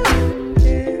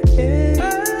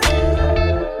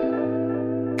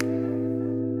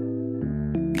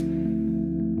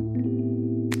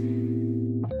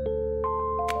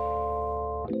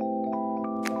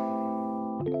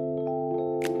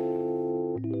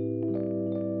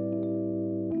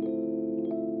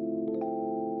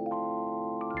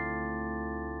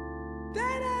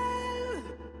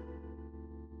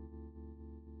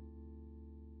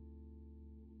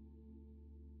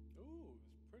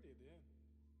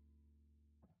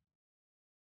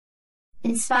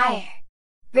 Enspire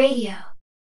Radio.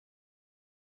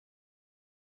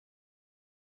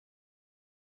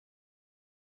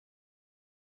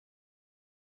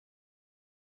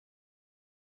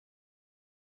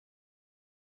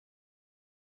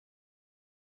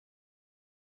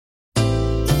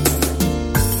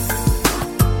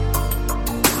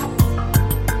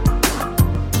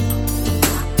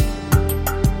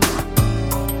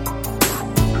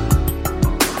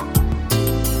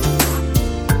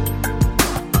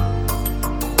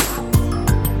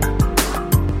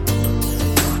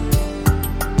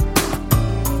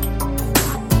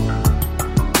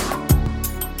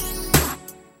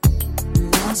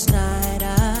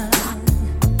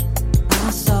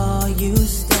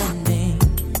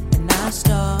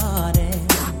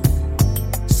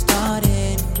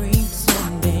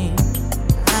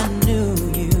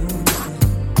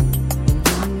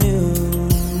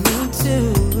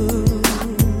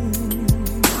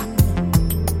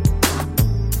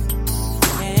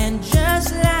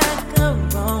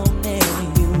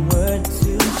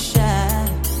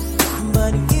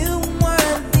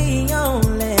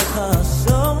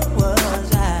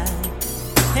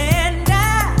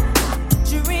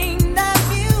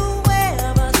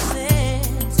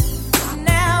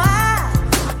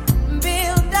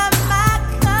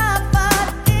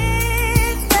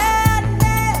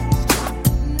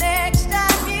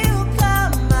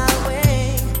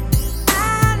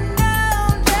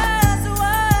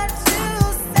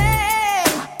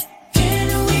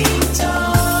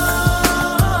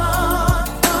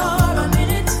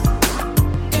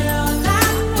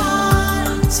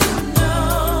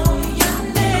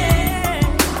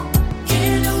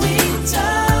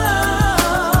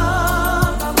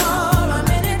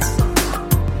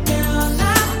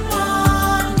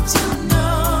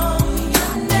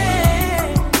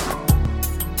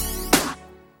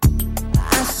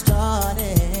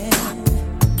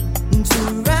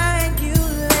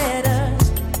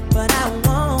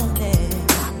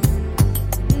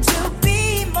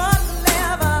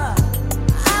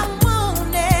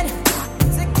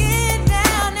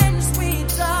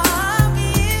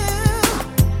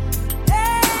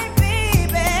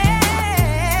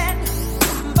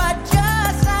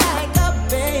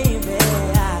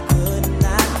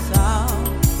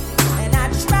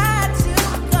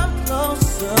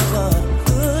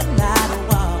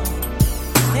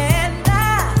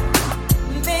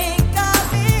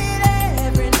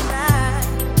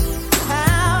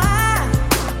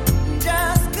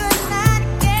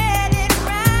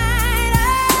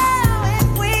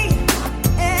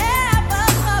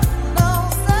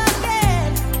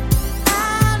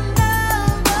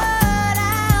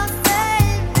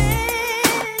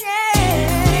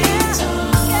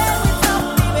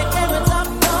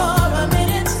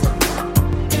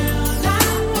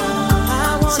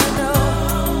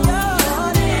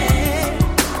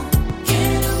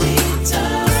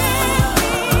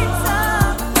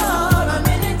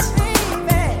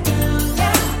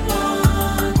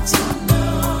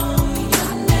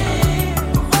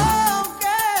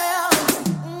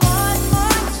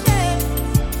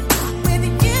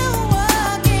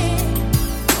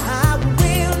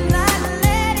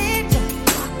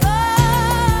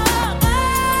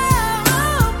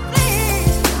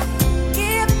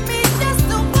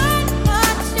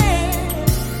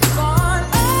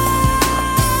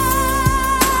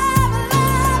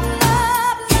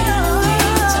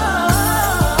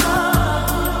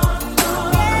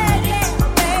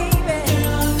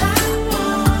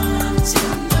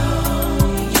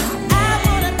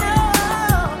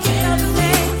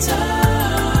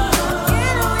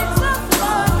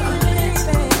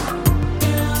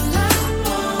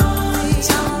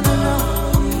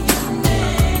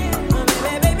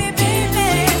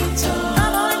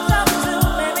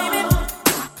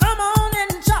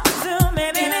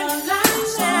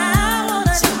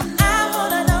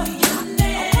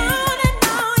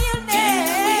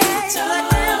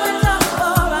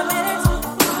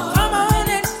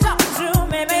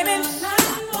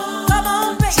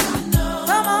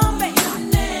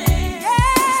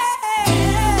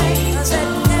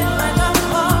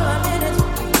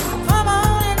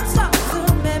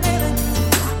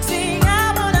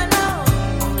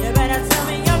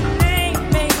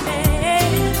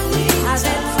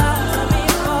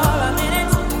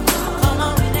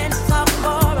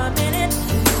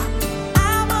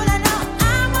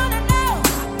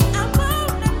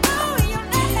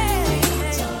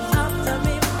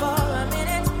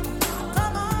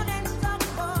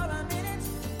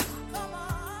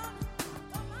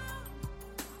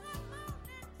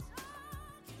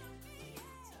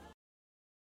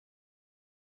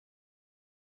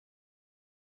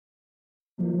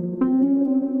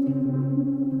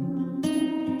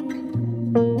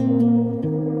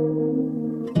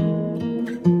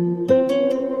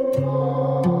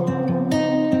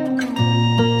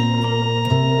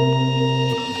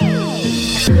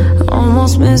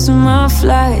 almost missing my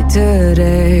flight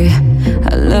today.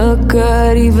 I look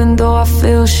good even though I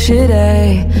feel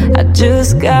shitty. I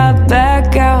just got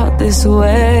back out this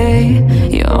way.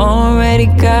 You already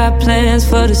got plans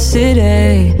for the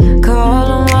city.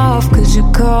 Call them off, cause you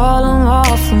call them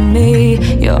off for me.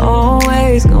 You're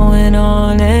always going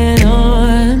on and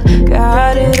on.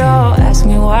 Got it all, ask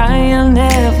me why I'll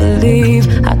never leave.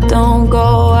 I don't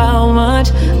go out much,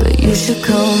 but you should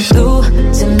come through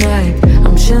tonight.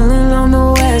 I'm chillin' on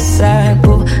the west side,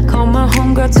 boo. Call my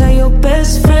homegirl, tell your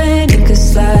best friend you can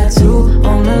slide too.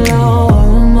 On the low,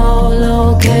 remote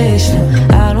location.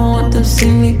 I don't want them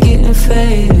see me getting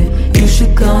faded. You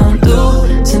should come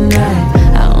through tonight.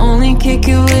 I only kick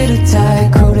it with a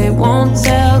tight crew. They won't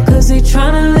tell cause they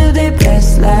tryna live their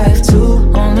best life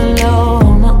too. On the low,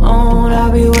 on my own,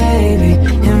 I'll be waiting.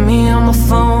 Hit me on my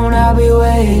phone, I'll be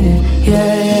waiting.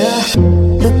 Yeah, yeah.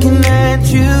 Looking at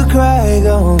you cry,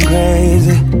 going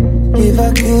crazy. If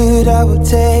I could, I would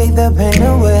take the pain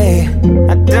away.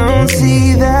 I don't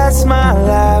see that smile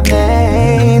I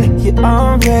made. You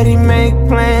already make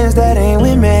plans that ain't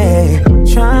with me.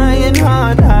 Trying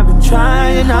hard, I've been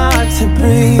trying hard to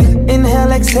breathe.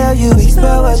 Inhale, exhale, you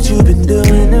expel what you've been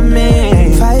doing to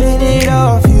me. Fighting it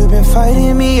off, you've been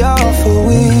fighting me off for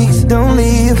weeks. Don't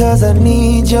leave cause I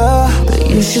need you, but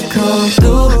you should come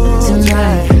through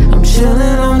tonight. I'm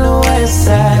chillin' on the west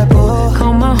side, boo.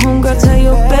 Call my homegirl, tell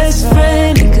your best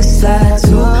friend you can slide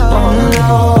too. On the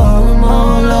low,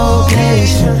 remote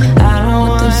location. I don't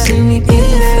want them see me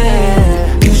getting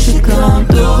fed. You should come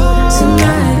through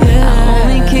tonight. I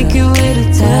only kick you with a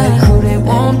tag crew. They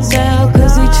won't tell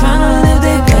cause they tryna live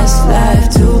their best life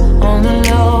too. On the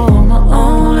low, on my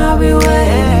own, I'll be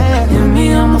waiting. Hit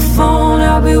me on my phone,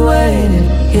 I'll be waiting.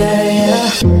 Yeah, yeah.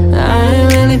 I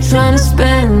ain't really tryna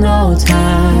spend no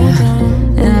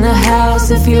time in the house.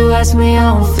 If you ask me,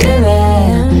 I don't feel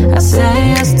it. I say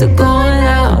yes to going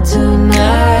out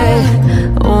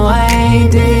tonight. Oh, I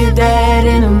ain't did that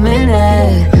in a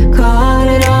minute. Called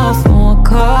it off, won't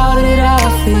call it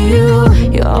off for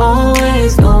you. You're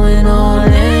always going on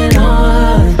and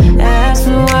on. Ask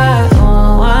me why,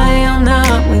 oh, why I'm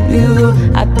not with you.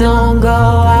 I don't go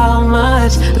out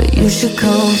much, but you should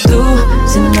come through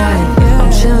tonight.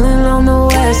 I'm chillin' on the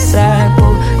west side,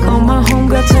 boo. Call my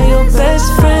homegirl, tell your best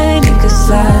friend you can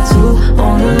slide too.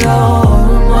 On the low,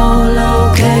 remote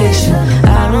location.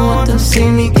 I don't want them see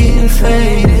me getting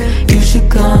faded. You should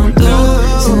come through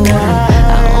tonight.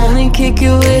 I only kick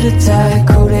you with a tight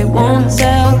crew. They won't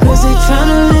tell cause they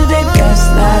tryna live their best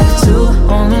life too.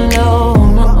 On the low, on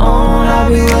my own, I'll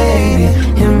be waiting.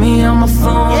 Hit me on my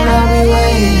phone, I'll be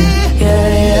waiting. Yeah,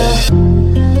 yeah.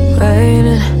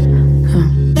 Waiting.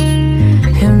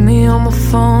 Hit me on my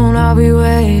phone, I'll be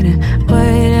waiting.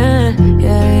 Waiting.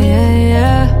 Yeah, yeah,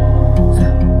 yeah.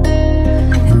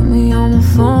 Hit me on my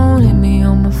phone, hit me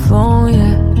on my phone,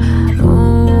 yeah.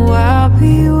 Oh, I'll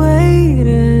be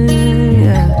waiting.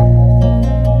 Yeah.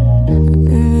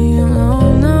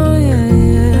 Oh, no, yeah,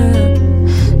 yeah.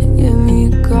 Give me a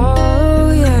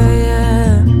call, yeah,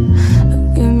 yeah.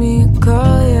 Give me a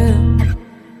call, yeah.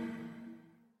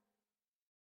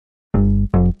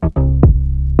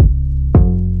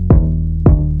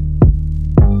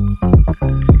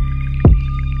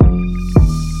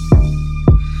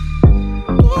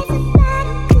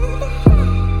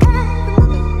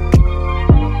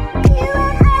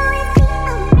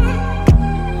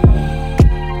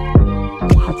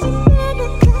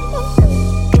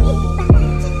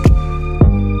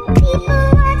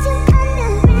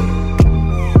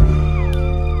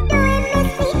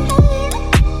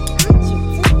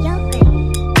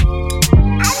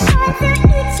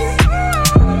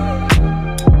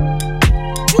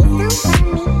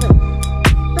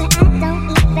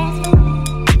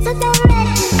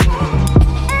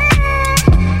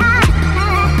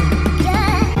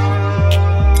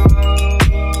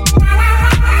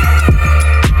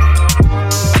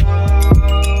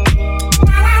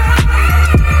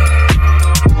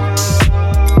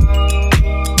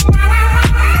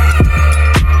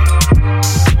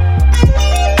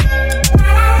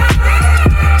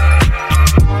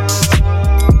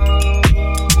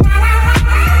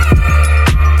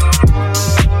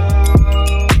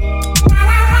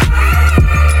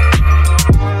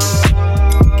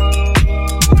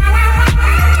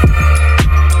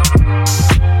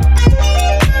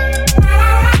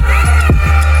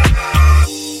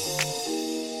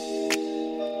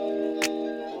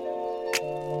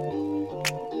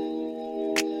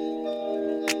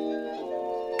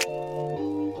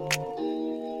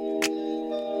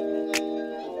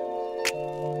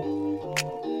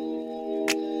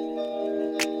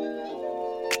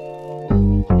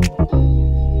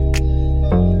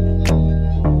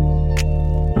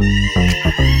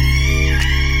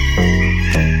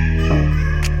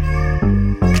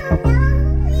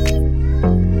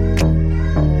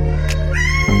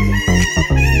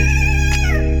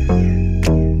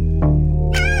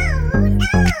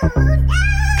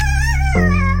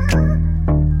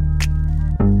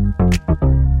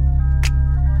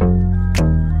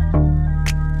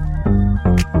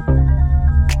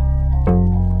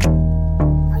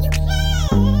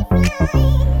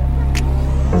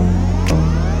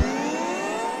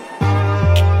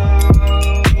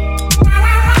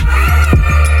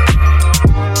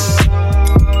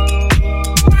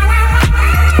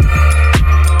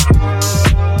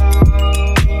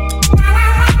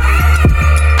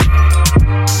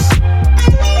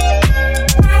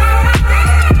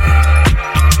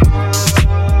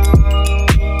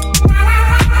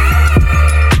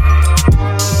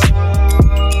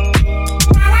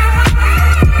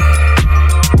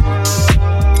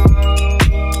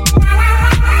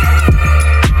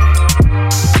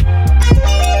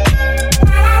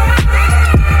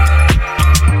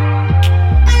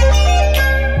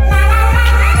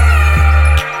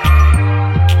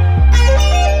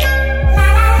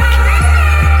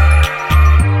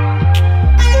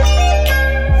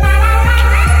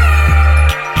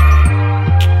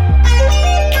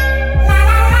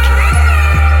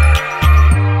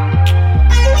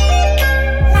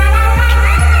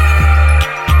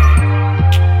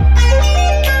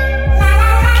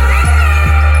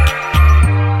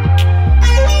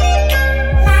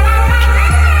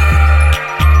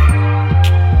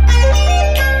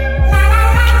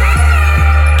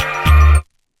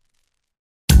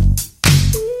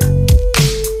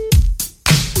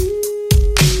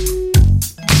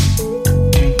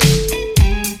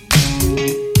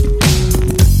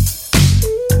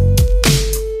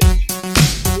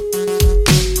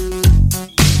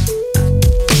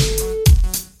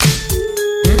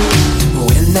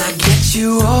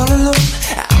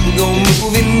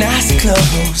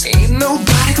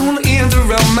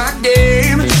 up my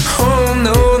game. Oh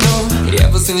no, no.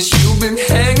 Ever since you've been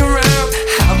hanging around,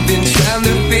 I've been trying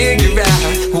to figure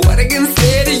out what I can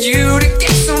say to you to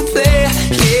get some play.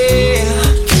 Yeah.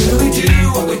 Can we do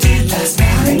what we did last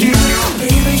night again?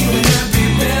 Baby, you and I be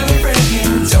better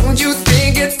friends. Don't you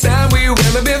think it's time we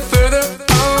went a bit further?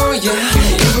 Oh yeah.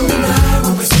 Every night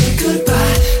when we say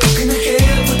goodbye, looking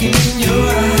ahead, looking in your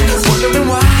eyes, wondering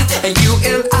why you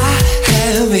and I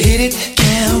have hit it.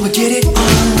 Can we get it on?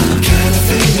 I'm kinda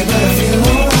feeling, but I feel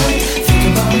alright. Think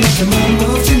about making my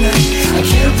move tonight. I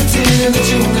can't pretend that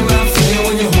you're in my flame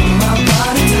when you're holding my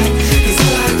body tight. 'Cause I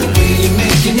like the way you're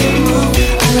making it move.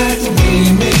 I like the way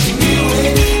you're making me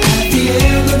wait. At the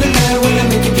end of the night when I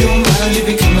make up your mind, you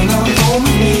be coming on home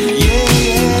with me.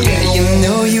 Yeah, yeah, you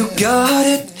know you got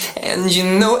it, and you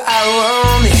know I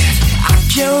want it. I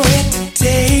can't wait to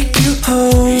take you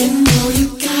home. You know you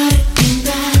got it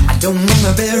tonight. I don't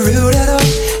wanna be rude at all.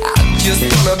 I just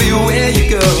wanna be where you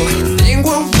go. Think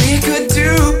what we could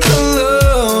do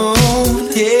alone.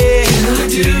 Yeah. Can we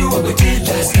do what we did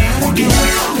last night again?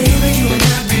 Maybe you and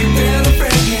I be better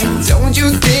friends. Don't you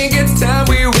think it's time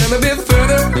we went a bit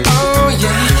further? Oh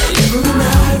yeah. Every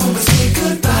night when we say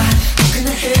goodbye, looking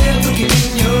ahead, looking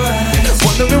in your eyes,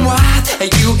 wondering why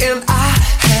you and I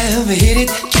have hit it.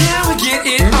 Can we get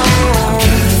it on? I'm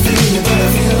kinda feeling, but I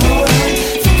feel alright.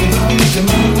 Thinking about making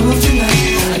my move tonight.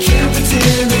 I can't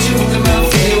pretend that you're in my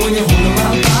face when you're holding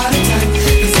my body tight.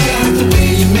 'Cause I like the way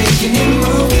you're making it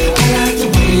move. I like the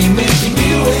way you're making me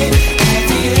wait. At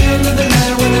the end of the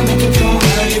night when I make up your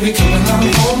mind, you be coming on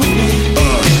home with me.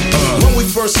 When we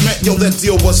first met, yo, that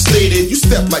deal was stated. You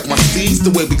stepped like my steeds,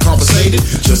 the way we conversated.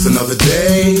 Just another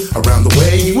day, around the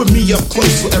way. You and me up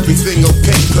close, so everything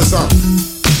okay. 'Cause I'm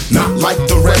not like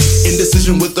the rest.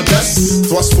 Indecision with the best.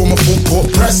 Thrust from a full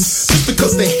court press. Just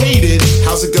because they hate it,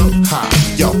 how's it go? Hi,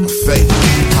 yo, fake.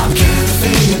 I'm kinda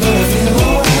feeling, but I feel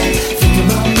alright. Thinking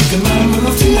about making my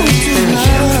move tonight. I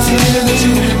can't pretend that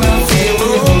you're in my face when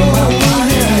you're holding my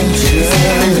body tight. 'Cause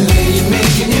I like the way you're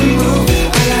making it move.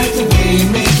 I like the way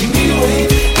you're making me wait.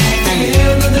 At the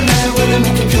end of the night when I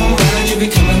make up your mind, you be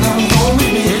coming on home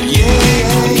with me. Yeah.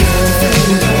 I'm kinda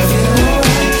feeling, but I feel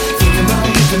alright. Thinking about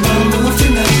making my move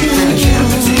tonight. I can't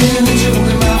pretend that you're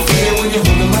in my face when you're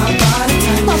holding my body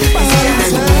tight. 'Cause I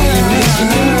like the way you're making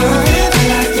it move. I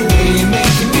like the way you're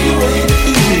making me wait.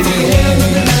 At the end of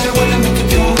the night when I make up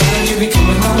your mind, you be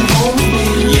coming on home with me.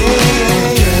 Yeah. I'm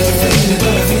kinda feeling,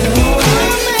 but I feel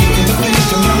alright. Thinking about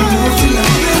making my move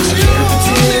tonight. I can't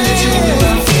pretend that you're in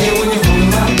my face when you're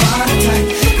holding my body tight.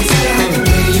 'Cause I like the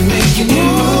way you're making it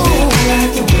move. I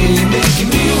like the way you're making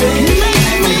me wait.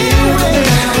 At the end of the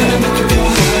night when I make up your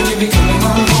mind, you be coming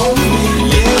on home with me.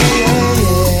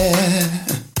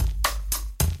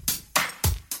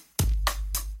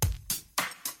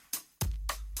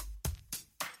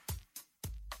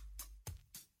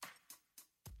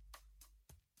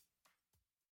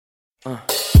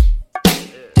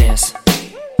 Dance.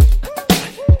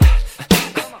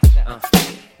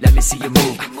 Let me see you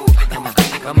move. Come on,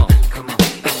 come on, come on.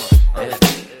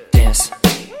 Dance.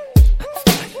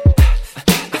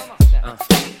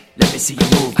 Let me see you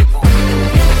move.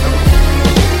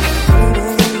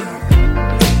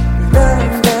 Love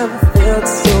never felt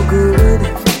so good.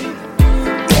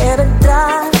 And I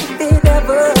died if it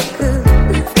ever could.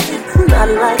 Not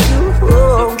like you,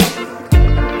 oh.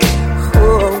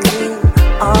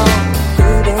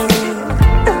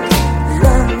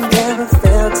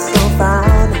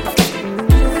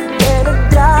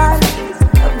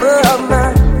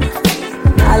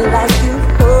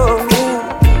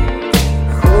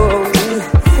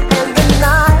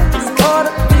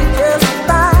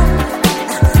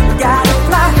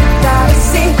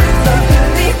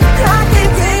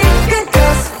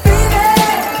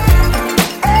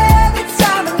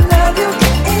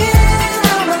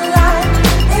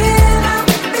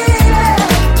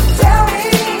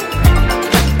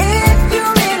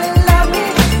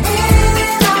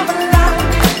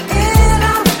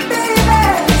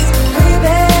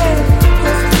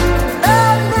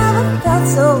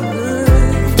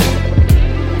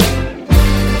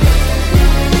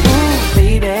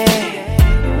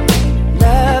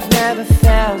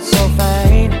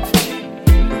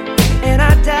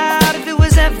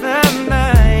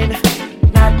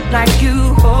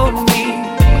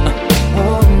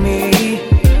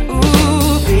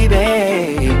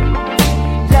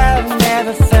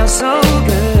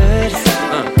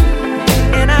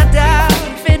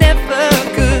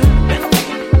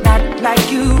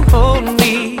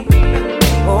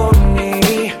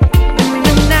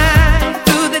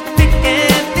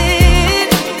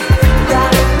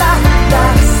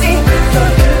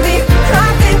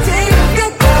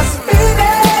 Baby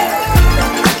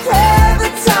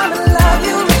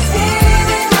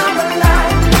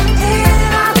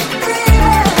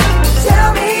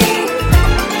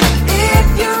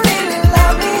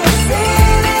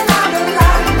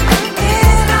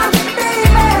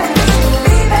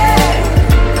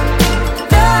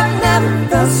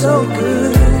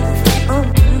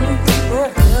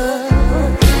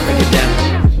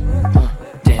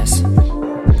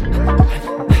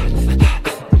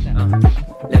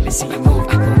me see you move.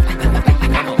 Come on.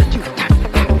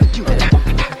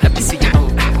 Let me see you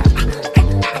move.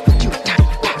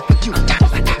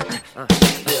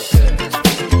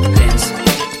 Dance.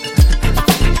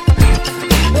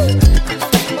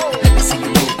 Let me see you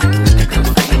move. Come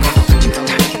on.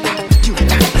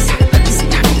 Let me see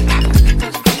you move.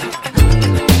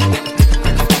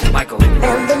 Michael.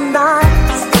 And the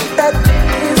night that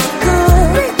is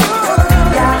good.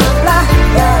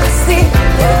 Gotta see,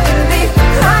 believe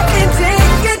I can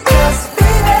take it, 'cause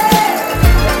baby,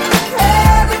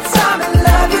 every time I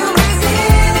love you, it's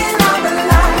in and out the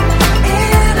light,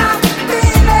 in and out,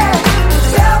 baby.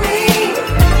 Tell me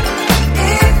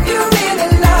if you really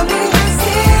love me, it's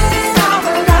in and out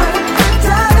the light,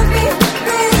 driving me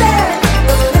crazy,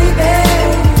 but baby,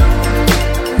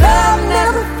 love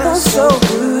never felt so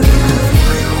good.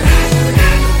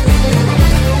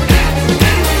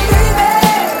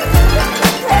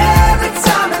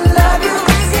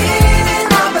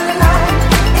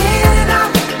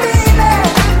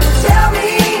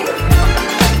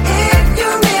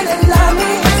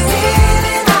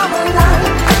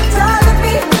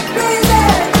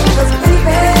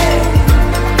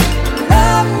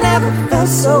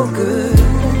 So good,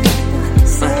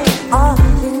 say all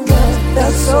you just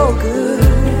felt so good,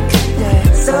 yeah.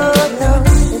 So no,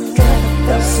 it never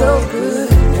felt so good,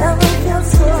 never felt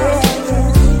so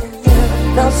good,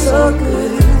 felt so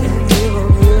good,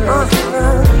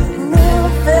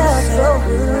 never felt so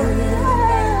good.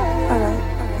 Alright,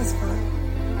 that's fine.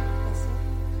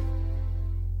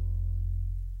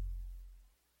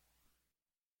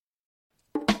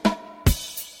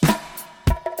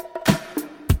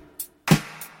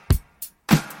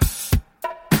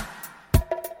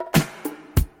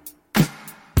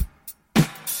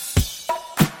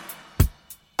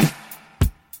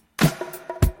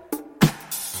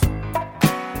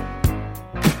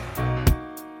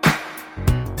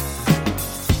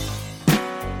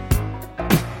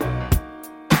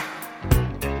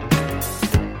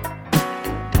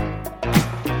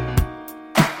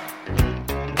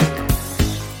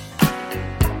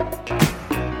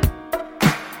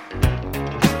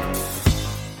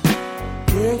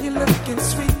 Girl, you're looking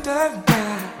sweeter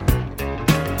now.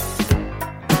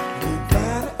 You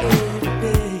got it every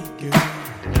day, girl.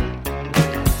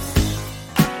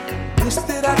 Wish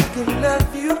that I could love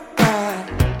you right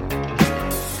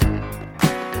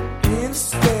in a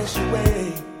special way.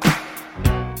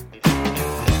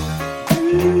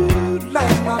 You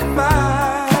light my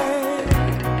fire.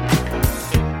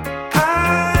 I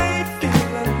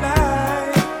feel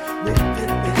alive with you,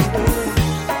 baby.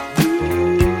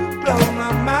 Blow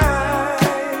my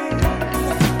mind.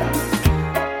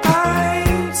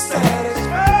 I'm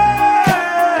satisfied.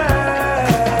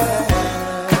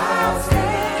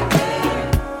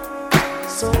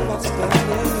 So much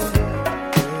loving.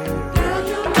 Girl,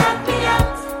 you knock me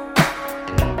out.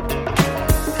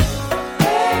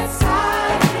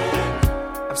 Excited.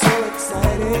 I'm so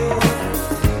excited.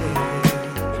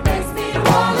 It makes me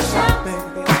wanna shout.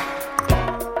 Baby.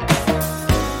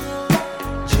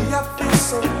 Gee, I feel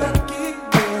so lucky,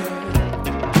 girl,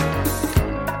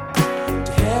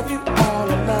 to have you all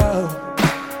alone.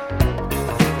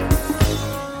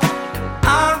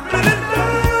 I really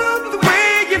love the way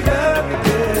you love me,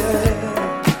 girl.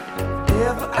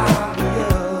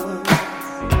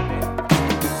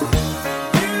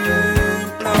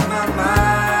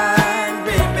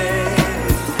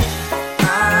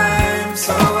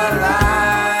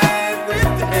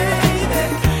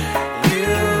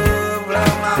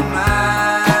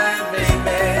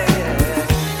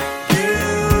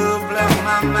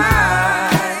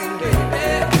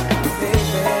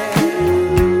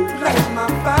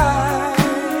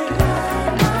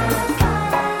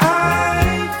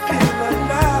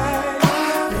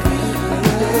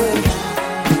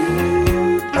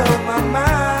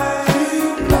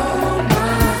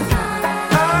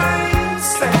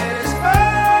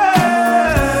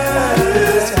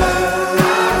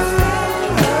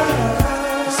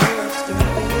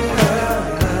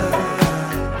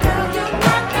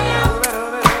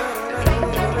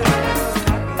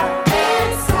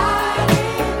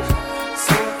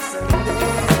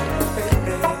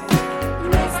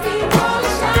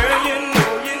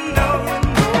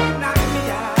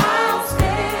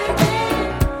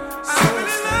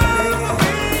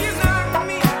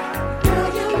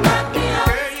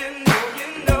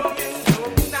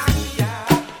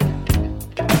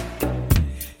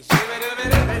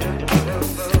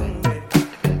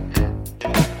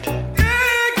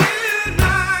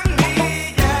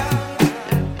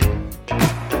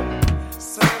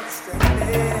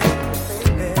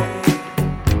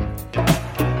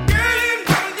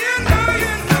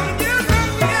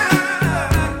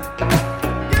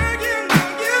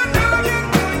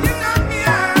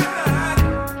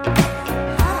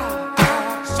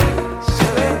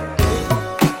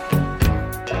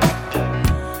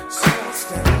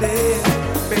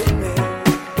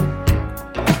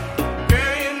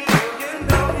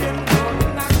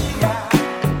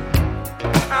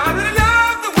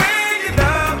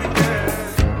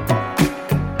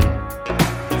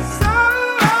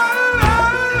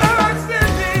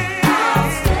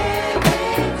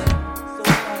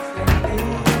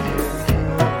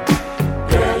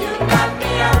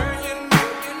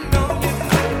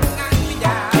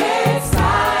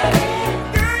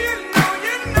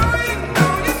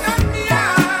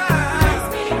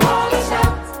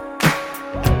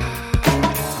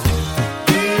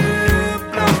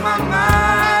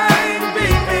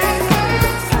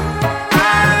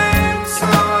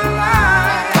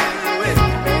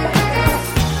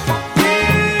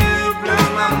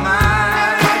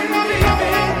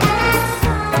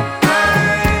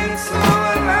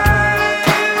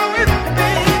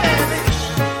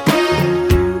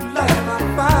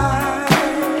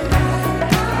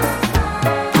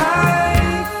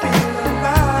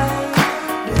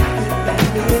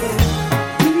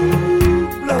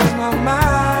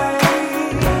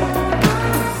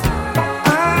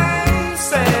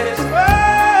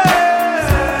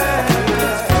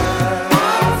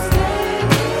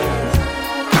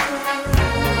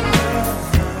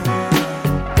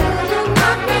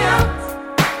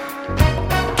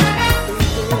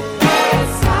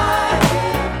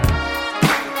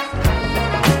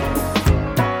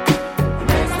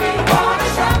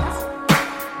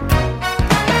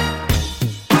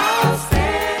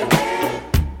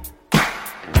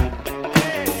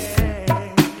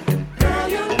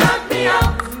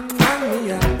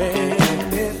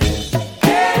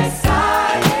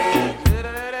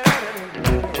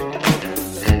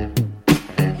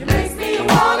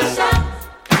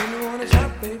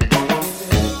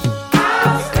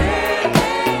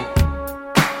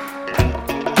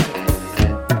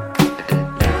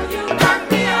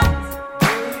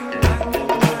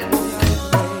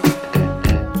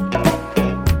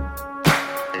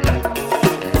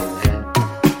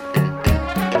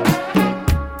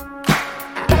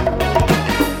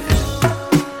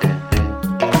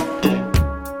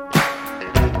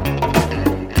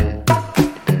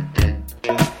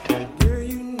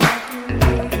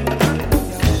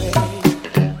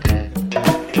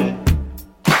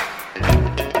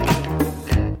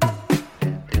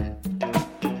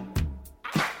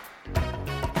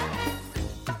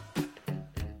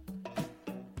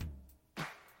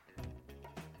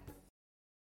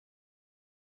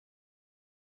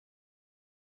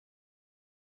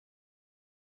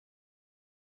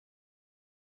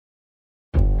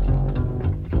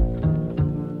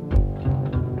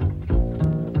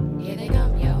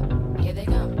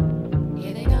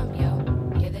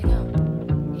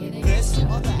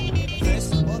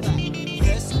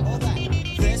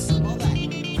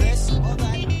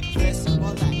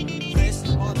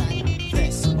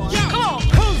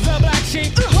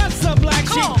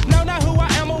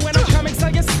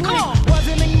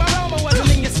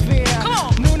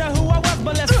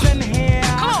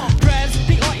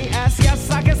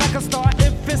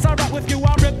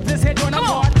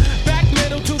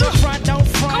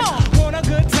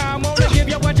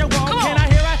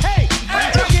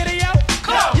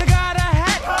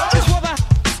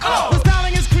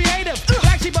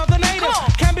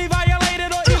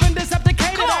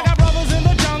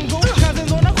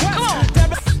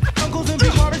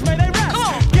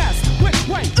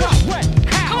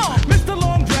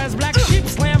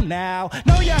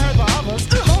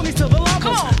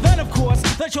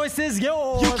 choice is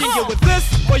yours. You can get with this,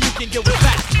 or you can get with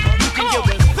that. You can get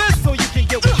with this, or you can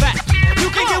get with that. You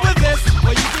can get with this,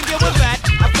 or you can get with that.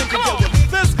 I think you get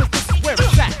with this, cause this is where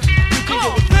it's at. You can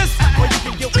get with this, or you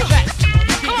can get with that.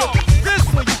 You can get with this,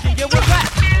 or you can get with that.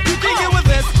 You can get with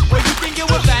this, or you can get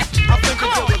with that. I think you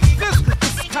get with this, cause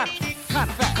this is kind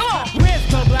of fat. Where's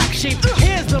the black sheep?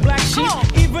 Here's the black sheep.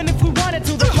 Even if we wanted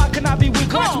to, the flock cannot be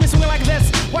weak. Watch me swing like this.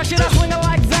 Why should I swing it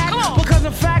like that? Because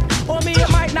in fact, on me it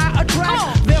might not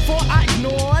attract. Therefore I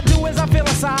ignore, do as I feel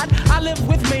inside. I live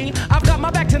with me, I've got my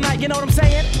back tonight, you know what I'm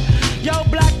saying? Yo,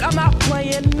 black, I'm not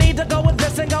playing. Need to go with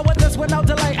this and go with this with no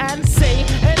delay and see.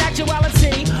 In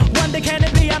actuality, one day can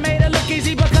it be? I made it look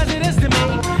easy because it is to me.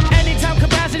 Anytime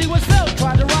capacity was filled,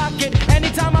 tried to rock it.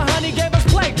 Anytime my honey gave us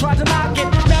play, tried to knock it.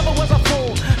 Never was a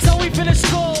fool, so we finished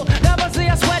school. Never see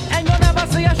us sweat and you'll never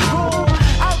see us drool.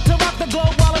 Out to rock the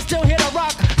globe while it's still here to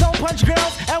rock. Don't punch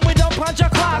girls and we don't punch a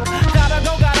clock.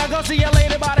 Gotta go see you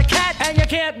later by the cat. And you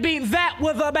can't beat that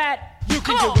with a bat. You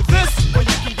can get with this, or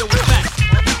you can get with that.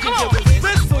 You can get with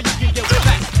this, or you can get with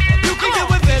that. You can get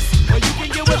with this, or you can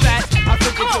get with that. I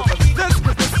think you get with this,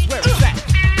 cause this is where it's at.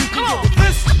 You can get with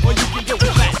this, or you can get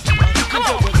with that. You can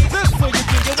get with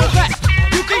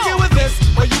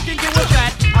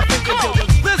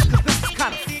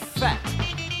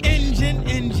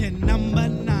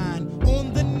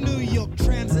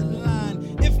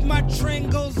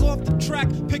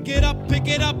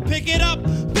pick it up,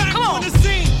 back on the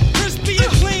scene, crispy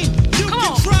and clean. You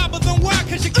can try, but then why?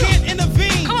 Cause you can't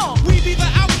intervene. We be the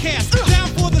outcast, down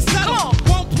for the settle.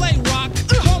 Won't play rock,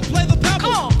 won't play the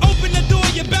pebble. Open the door,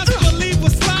 you best believe we're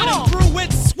sliding through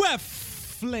it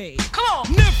swiftly.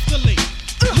 Niftily,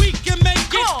 we can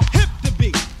make it hip to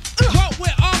be. What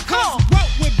with our cause, what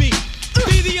with be.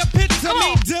 Be the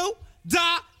epitome, do,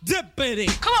 die, dippity.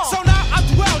 So now I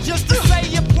dwell just to say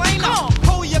it plainer.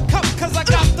 Hold your cup, cause I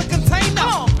got the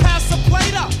container. Pass the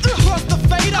plate up, cross the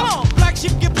fader. Black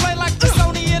sheep can play like the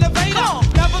Sony Innovator.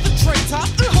 Never the traitor,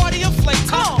 party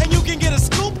inflator. And you can get a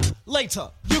scoop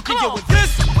later. You can get with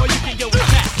this, or you can get with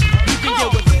that. You can get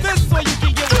with this, or you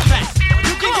can get with that.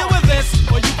 You can get with this,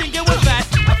 or you can get with that.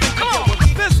 I think you get with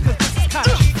this, cause this is kind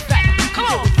of that. You can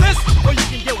get with this, or you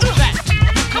can get with that.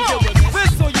 You can get with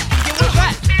this, or you can get with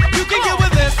that. You can get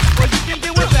with this, or you can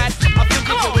get with that. I think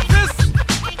you get with this,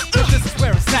 cause this is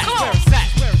where it's at. Where it's at.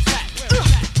 Where it's at. Where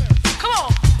it's at. Come on.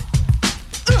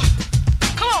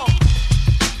 Come on.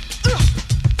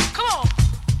 Come on.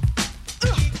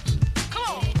 Come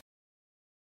on.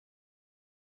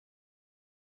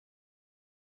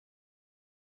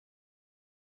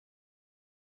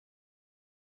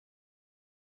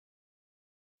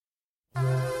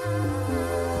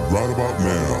 Right about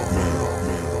now,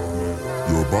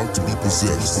 you're about to be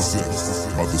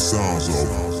possessed by the sounds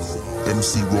of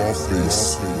MC Raw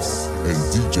Face and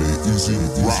DJ Easy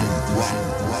Rock.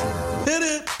 Hit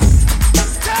it.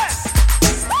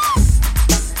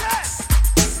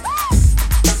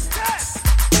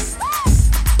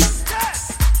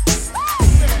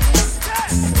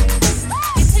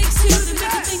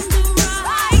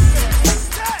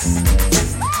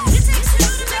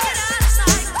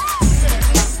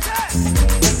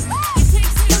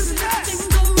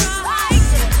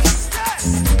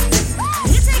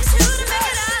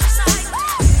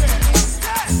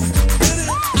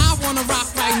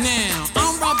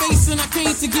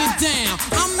 To get down,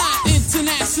 I'm not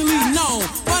internationally known,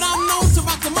 but I'm known to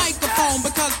rock the microphone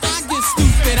because I get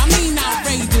stupid, I mean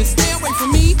outrageous. Stay away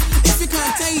from me if you're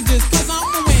contagious, cause I'm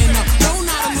the winner, no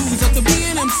not a loser. To be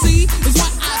an MC is what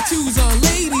I choose.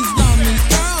 Ladies love me,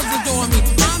 girls adore me,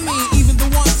 I mean even the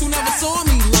ones who never saw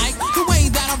me, like the way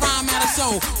that I rhyme at a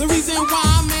show. The reason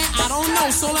why, man, I don't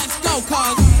know, so let's go,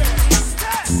 cause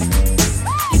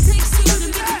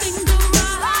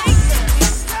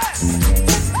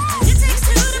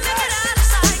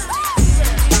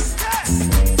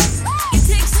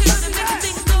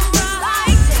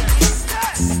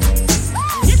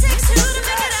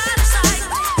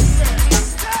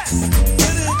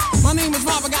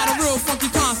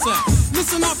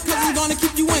listen up, cause I'm gonna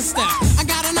keep you in step. I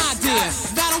got an idea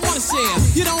that I wanna share.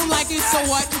 You don't like it, so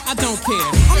what? I don't care.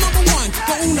 I'm number one,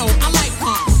 the uno, I like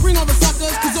calm. Bring over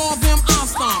suckers, cause all of them I'll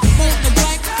stomp. Won't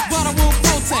neglect, but I will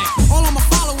protect all of my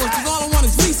followers, cause all I want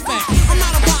is respect. I'm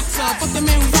not a boxer, but the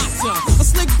man who rocks ya. A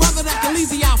slick brother that can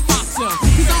easy out fox ya.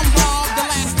 Cause I'm Rob, the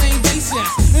last name Basis.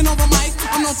 And over mic,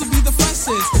 I'm known to be the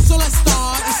freshest. So let's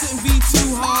start, it shouldn't be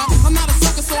too hard. I'm not a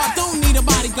sucker, so I don't need a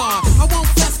bodyguard. I won't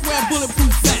flex, wear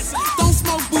bulletproof vests. Don't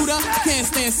smoke Buddha, can't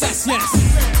stand sex, yes.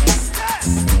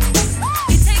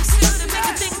 It takes two to make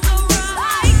a thing go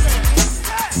right.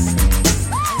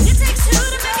 It takes two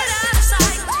to make it out of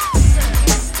sight.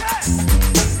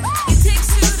 It takes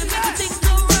two to make a thing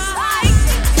go right.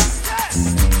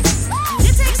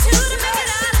 It takes two to make it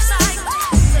out of sight.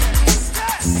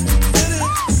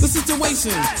 The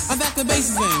situation that the bass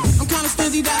is in, I'm kinda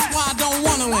stingy, that's why I don't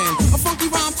wanna win. A funky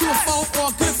rhyme to a foe or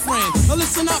a good friend. Now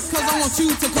listen up, cause I want you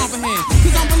to comprehend.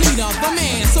 Cause I'm the leader, the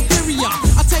man, superior.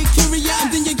 I take curia and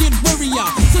then you get worrier.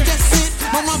 So just sit,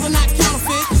 my rhymes are not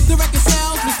counterfeit. The record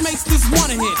sells, which makes this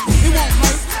one a hit. It won't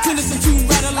hurt to listen to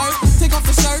Red Alert. Take off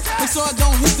the shirt, make sure it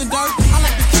don't hit the dirt. I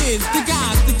like the kids, the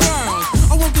guys, the girls.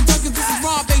 I won't get done cause this is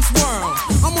raw-based world.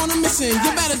 I'm on a mission,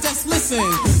 you better just listen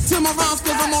to my rhymes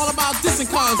cause I'm all about dissing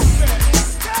cause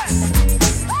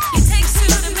it takes two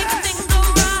to make a thing go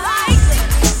right.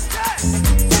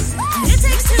 It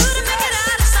takes two to make it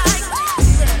out of sight.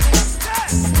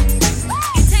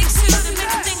 It takes two to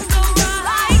make a thing go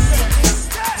right.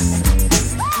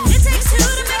 It takes two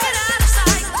to make it out of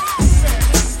sight.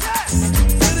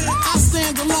 I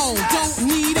stand alone, don't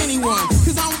need anyone.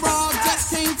 Cause I'm raw, just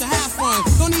came to have fun.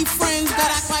 Don't need friends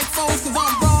that act like foes. Cause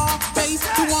I'm raw, based,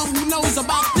 the one who knows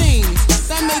about things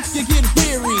that make you get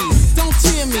weary. Don't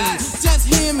cheer me,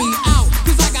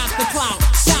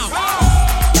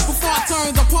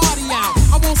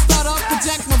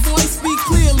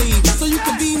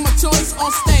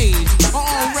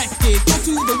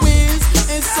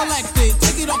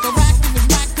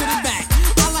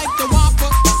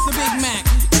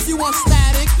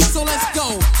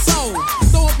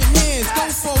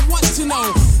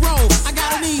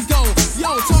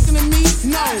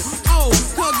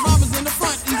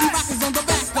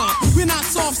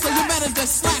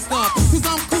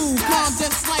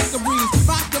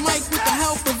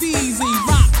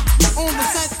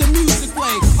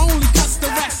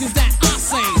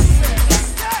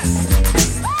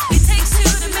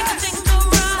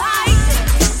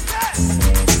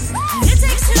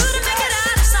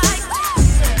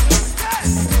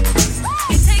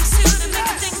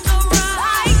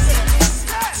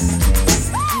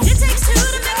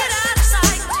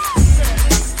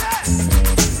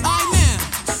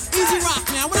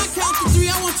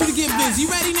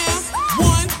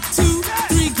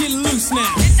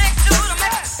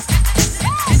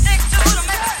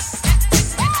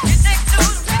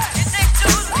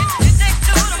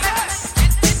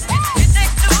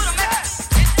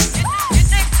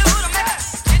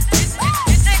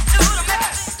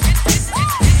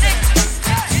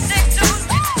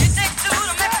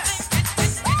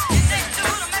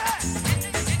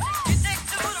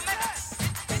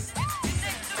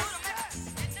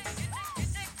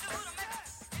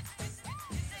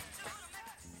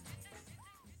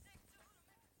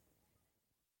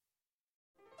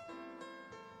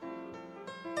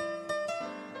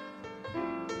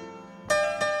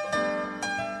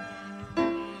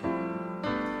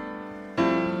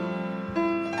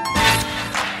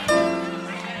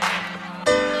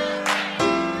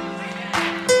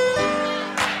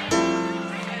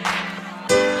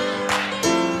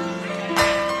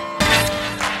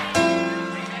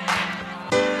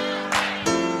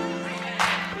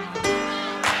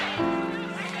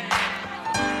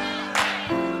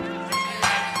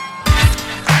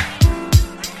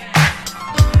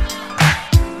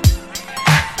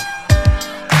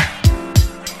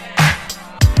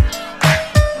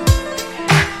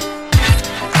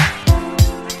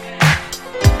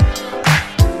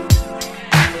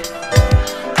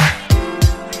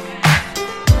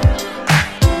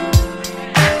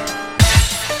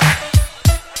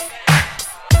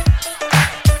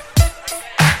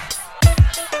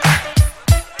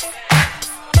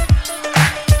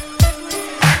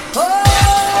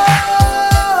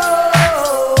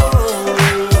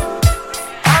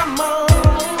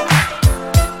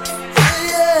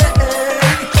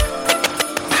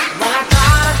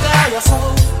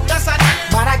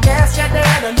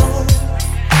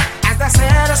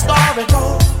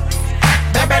 before.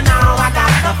 Baby, now I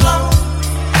got the flow.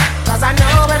 Cause I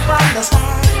know it from the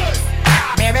start.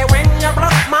 Baby, when you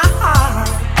broke my heart,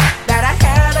 that I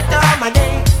had to come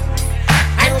again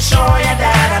and show you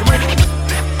that I'd win.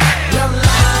 Your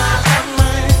love to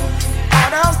mine. All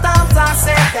those times I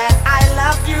said that I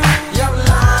loved you. Your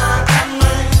love to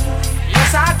mine.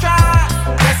 Yes, I tried.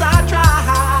 Yes, I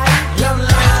tried. Your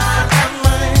love to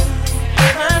mine.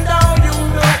 Even though you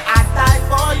know I died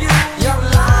for you. Your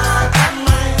love to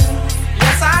mine.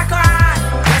 Yes, I cried.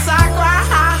 Yes, I cried.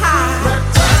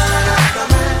 Return of the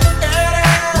man.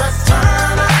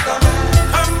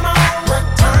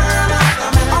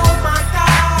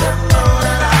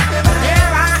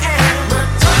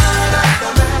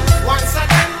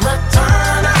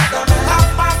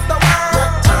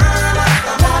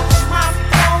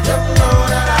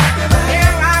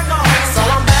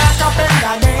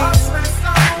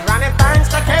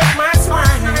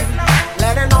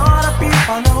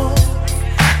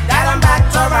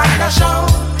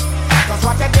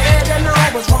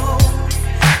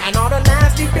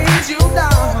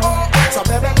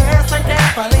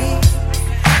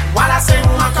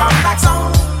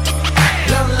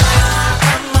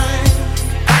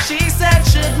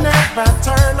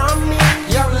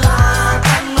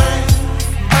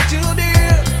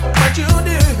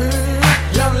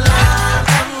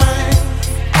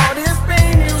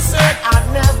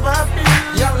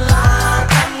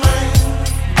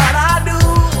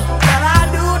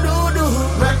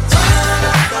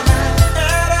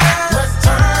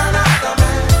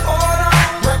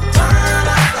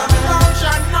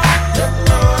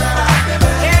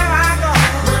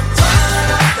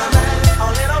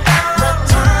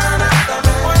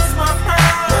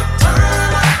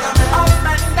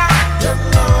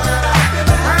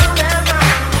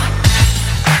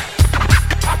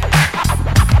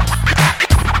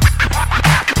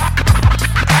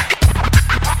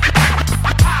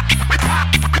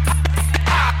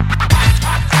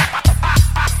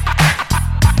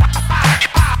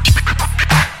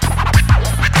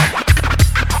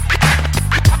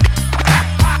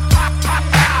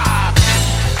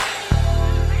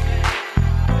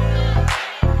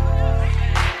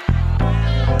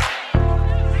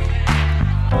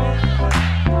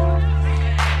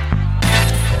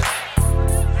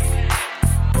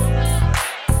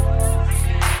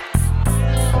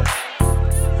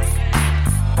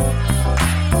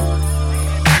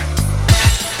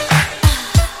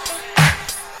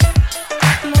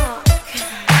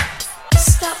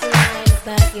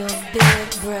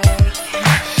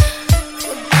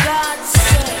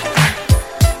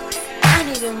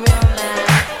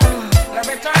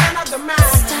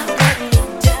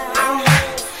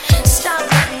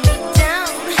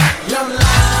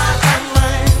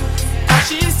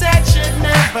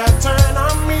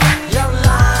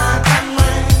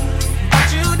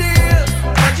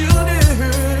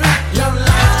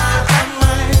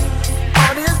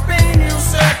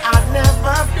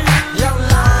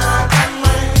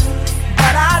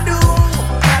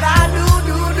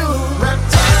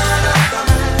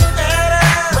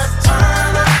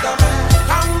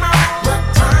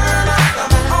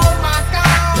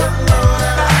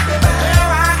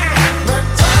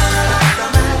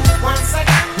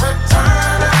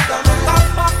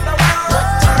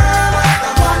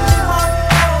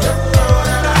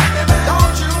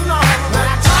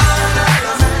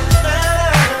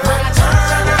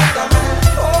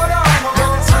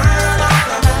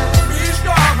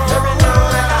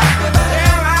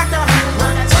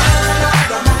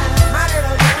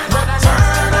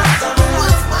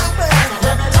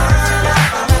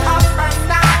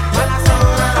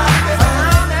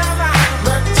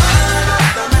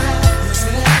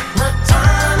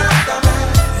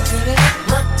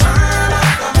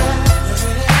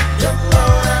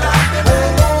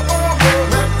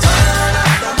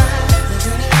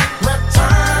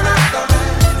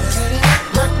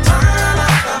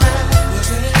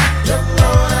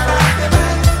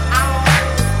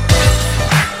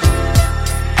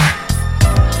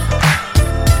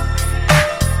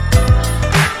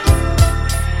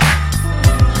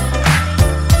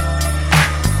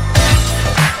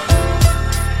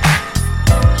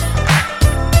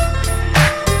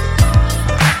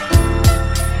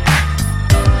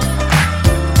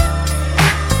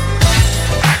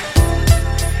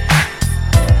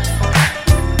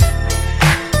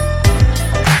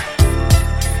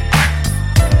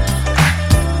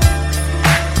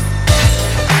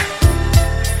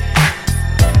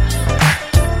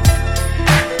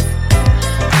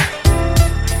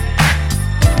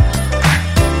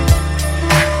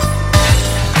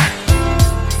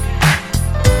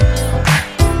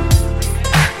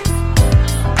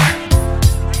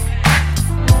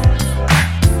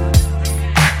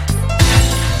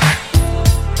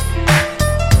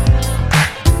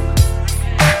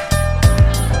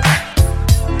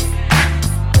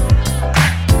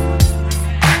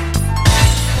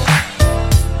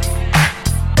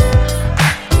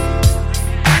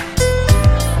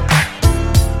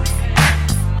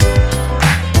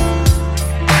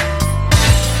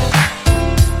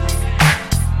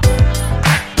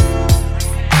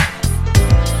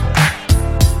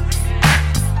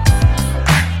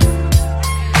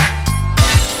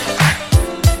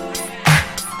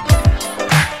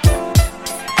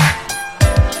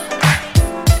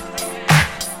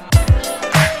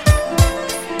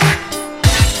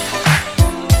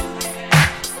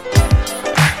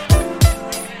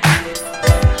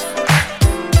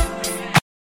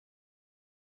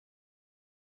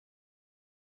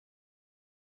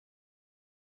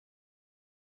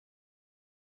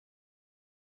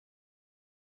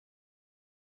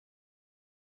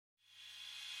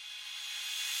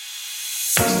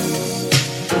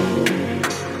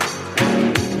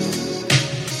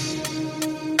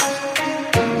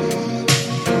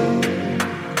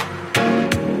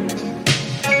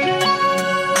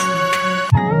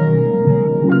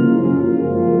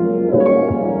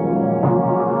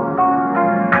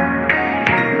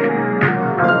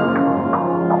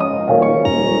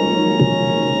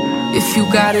 If you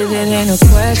got it, it ain't a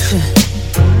question.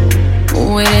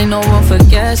 Oh, it ain't no room for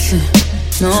guessing.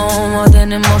 No more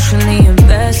than emotionally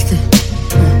invested.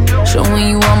 Showing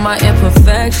you all my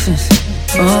imperfections.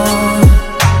 Oh,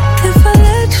 if I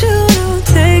let you, don't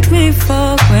take me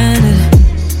for granted.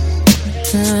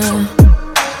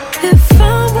 If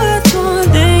I'm worth more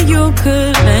than you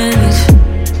could manage,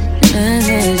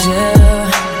 yeah.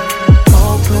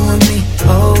 Open with me,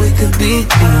 oh, we could be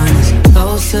honest.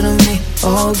 Closer to me,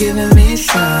 oh, giving me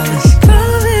silence.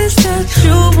 Promise that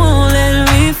you won't let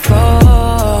me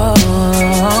fall.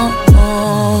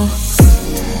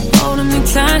 Holding me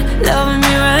tight, loving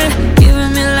me right,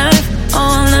 giving me life,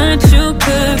 all that you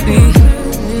could be.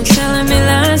 Telling me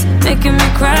lies, making me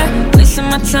cry, wasting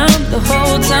my time the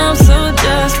whole time. So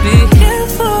just be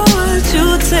careful what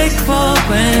you take for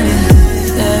granted,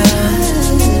 yeah.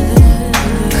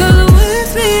 Cause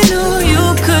with me, no, you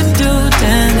could do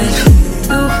damage.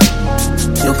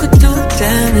 You could do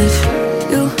damage.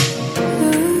 You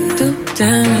do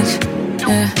damage,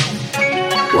 yeah.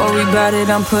 Worry about it,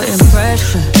 I'm putting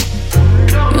pressure.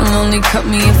 You'll only cut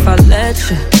me if I let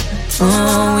you.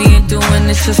 Oh, we ain't doing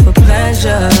this just for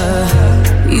pleasure.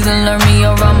 Either learn me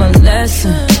or I'm a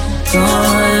lesson. If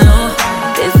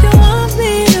you want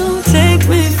me, don't take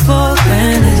me for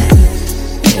granted.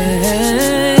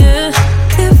 Yeah.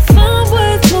 If I'm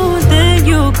worth more than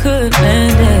you could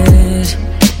manage,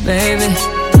 baby.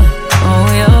 Oh,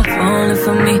 you're falling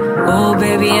for me. Oh,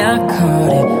 baby, I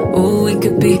caught it. Oh, we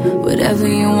could be whatever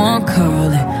you want,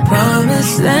 call it.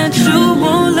 Promise that you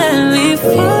won't let me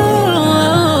fall.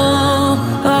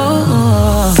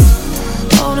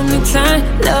 Holding me tight,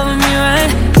 loving me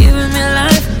right, giving me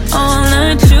life, all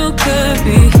that you could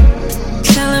be.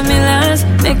 Telling me lies,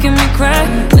 making me cry,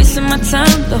 wasting my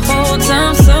time the whole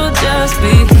time. So just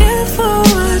be careful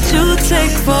what you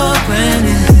take for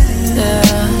granted,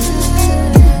 yeah.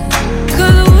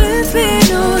 Cause with me,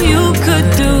 no, you could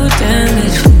do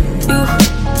damage.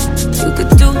 You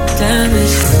could do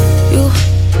damage. You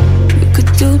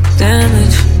could do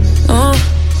damage. Oh,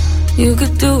 you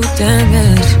could do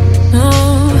damage.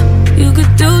 Oh, you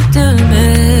could do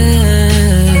damage.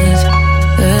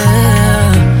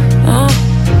 Yeah. Oh,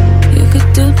 you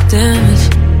could do damage.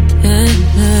 Yeah.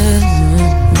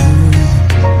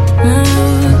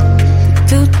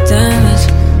 Do damage.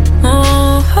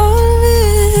 Oh, hold it.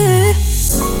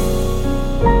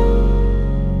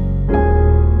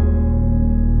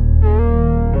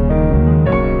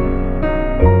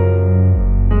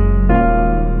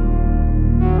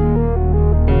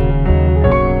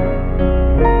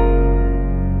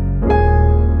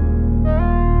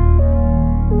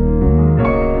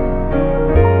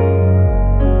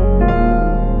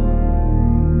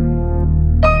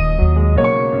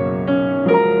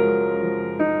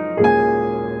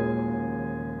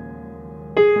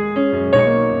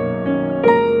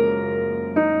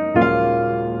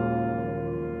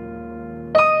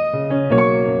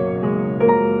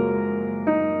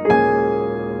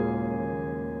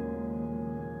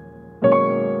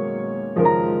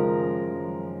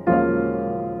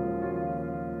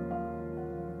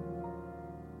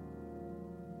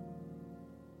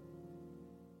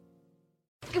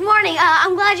 Good morning.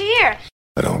 I'm glad you're here.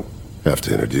 I don't have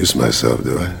to introduce myself,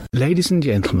 do I? Ladies and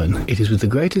gentlemen, it is with the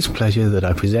greatest pleasure that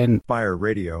I present Enspire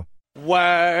Radio.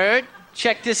 Word.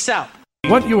 Check this out.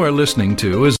 What you are listening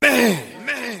to is Man,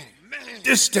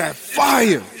 this that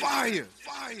fire.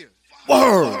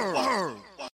 Word.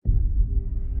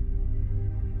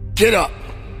 Get up.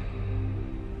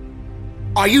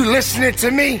 Are you listening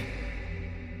to me?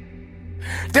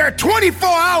 There are 24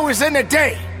 hours in a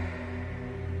day.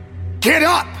 Get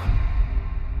up.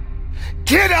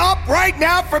 Get up right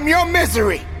now from your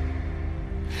misery.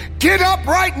 Get up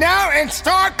right now and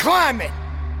start climbing.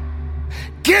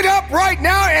 Get up right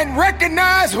now and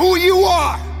recognize who you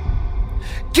are.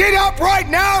 Get up right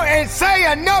now and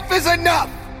say enough is enough.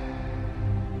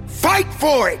 Fight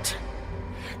for it.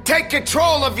 Take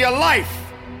control of your life.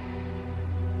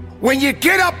 When you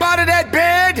get up out of that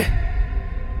bed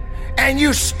and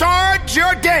you start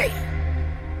your day,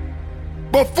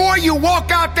 before you walk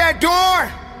out that door,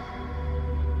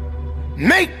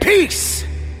 make peace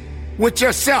with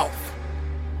yourself.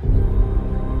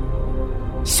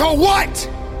 So what?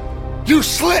 You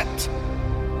slipped.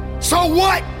 So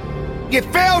what? You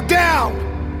fell down.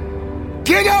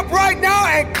 Get up right now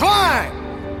and climb.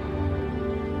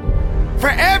 For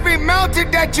every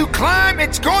mountain that you climb,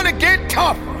 it's gonna get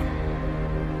tougher.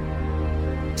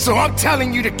 So I'm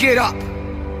telling you to get up.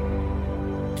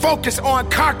 Focus on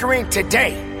conquering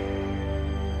today.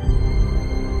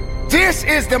 This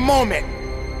is the moment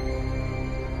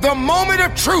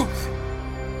of truth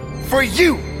for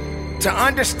you to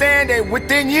understand that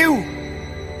within you,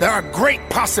 there are great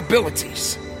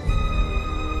possibilities.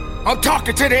 I'm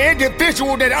talking to the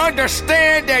individual that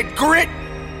understand that grit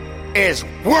is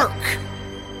work.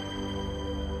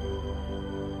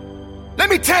 Let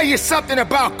me tell you something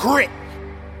about grit.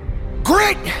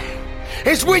 Grit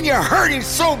is when you're hurting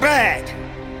so bad.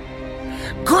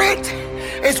 Grit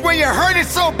is when you're hurting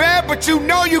so bad, but you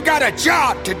know you got a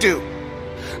job to do.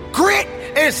 Grit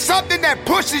is something that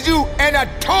pushes you in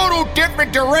a total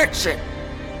different direction.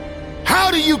 How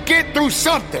do you get through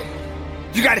something?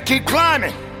 You got to keep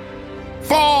climbing.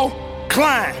 Fall,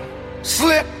 climb.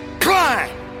 Slip, climb.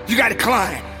 You got to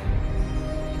climb.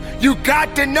 You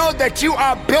got to know that you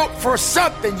are built for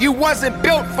something. You wasn't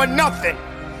built for nothing.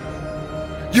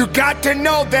 You got to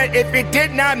know that if it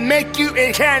did not make you,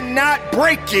 it cannot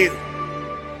break you.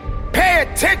 Pay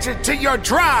attention to your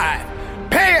drive.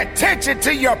 Pay attention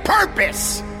to your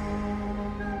purpose.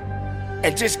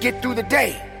 And just get through the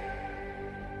day.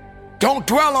 Don't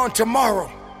dwell on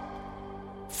tomorrow.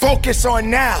 Focus on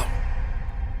now.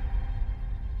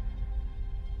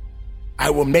 I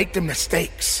will make the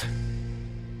mistakes.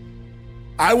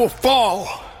 I will fall,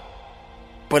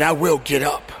 but I will get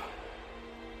up.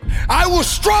 I will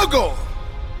struggle,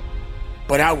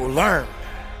 but I will learn.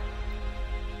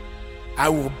 I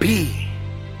will be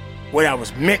what I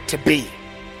was meant to be,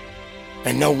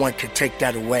 and no one can take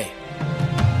that away.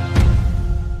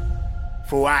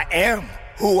 For I am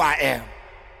who I am.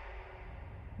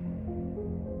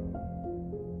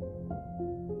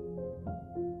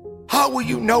 How will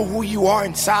you know who you are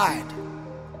inside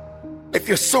if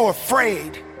you're so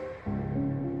afraid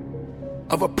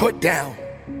of a put down,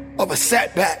 of a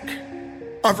setback,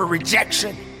 of a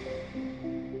rejection?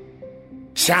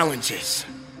 Challenges.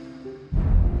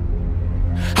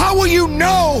 How will you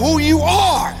know who you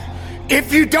are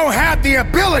if you don't have the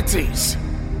abilities?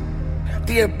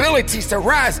 The abilities to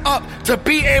rise up, to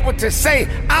be able to say,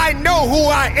 I know who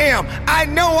I am. I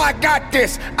know I got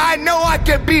this. I know I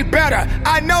can be better.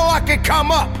 I know I can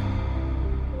come up.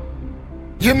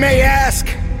 You may ask,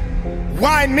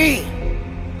 why me?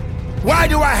 Why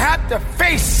do I have to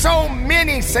face so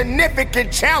many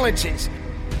significant challenges?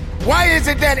 Why is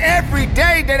it that every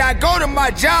day that I go to my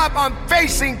job, I'm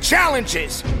facing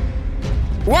challenges?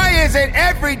 Why is it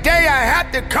every day I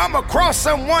have to come across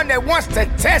someone that wants to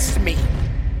test me?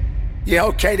 Yeah,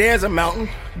 okay, there's a mountain.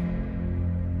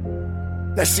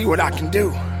 Let's see what I can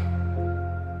do.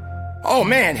 Oh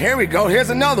man, here we go. Here's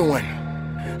another one.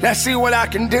 Let's see what I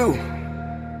can do.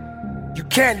 You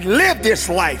can't live this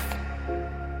life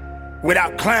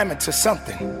without climbing to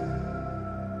something.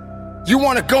 You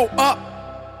want to go up,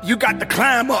 you got to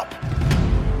climb up.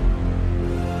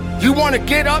 You want to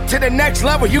get up to the next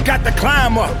level, you got to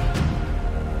climb up.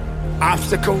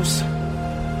 Obstacles,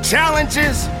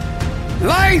 challenges,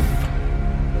 life.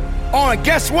 Oh, and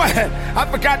guess what? I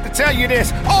forgot to tell you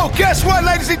this. Oh, guess what,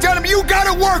 ladies and gentlemen? You got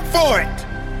to work for it.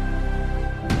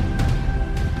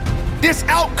 This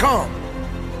outcome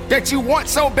that you want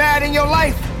so bad in your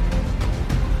life,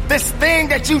 this thing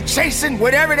that you chasing,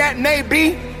 whatever that may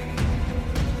be,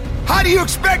 how do you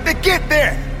expect to get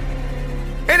there?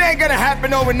 It ain't gonna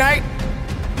happen overnight.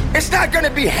 It's not gonna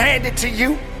be handed to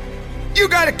you. You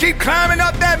gotta keep climbing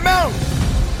up that mountain.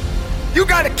 You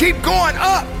gotta keep going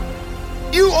up.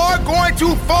 You are going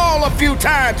to fall a few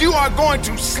times. You are going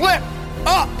to slip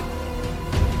up.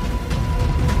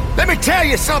 Let me tell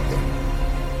you something.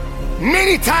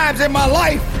 Many times in my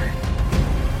life,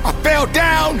 I fell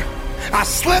down, I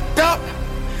slipped up.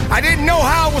 I didn't know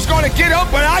how I was going to get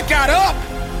up, but I got up.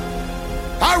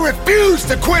 I refused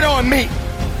to quit on me.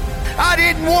 I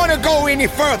didn't want to go any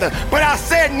further, but I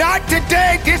said, not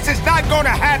today. This is not going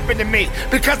to happen to me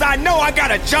because I know I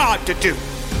got a job to do.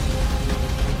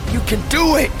 You can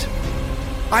do it.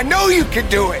 I know you can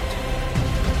do it.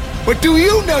 But do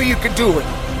you know you can do it?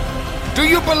 Do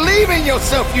you believe in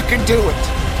yourself you can do it?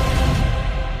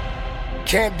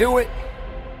 Can't do it?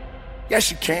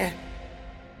 Yes, you can.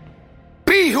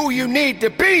 Be who you need to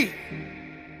be.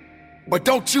 But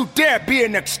don't you dare be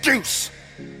an excuse.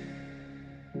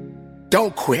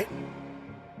 Don't quit.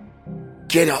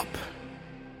 Get up.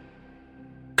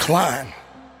 Climb.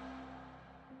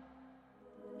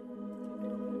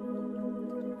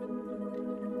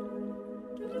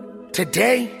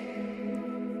 Today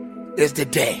is the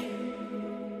day.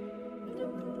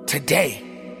 Today,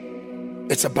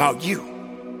 it's about you.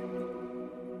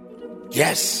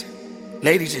 Yes,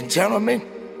 ladies and gentlemen,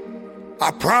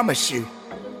 I promise you,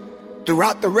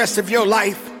 throughout the rest of your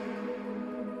life,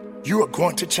 you are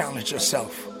going to challenge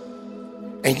yourself.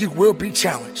 And you will be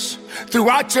challenged.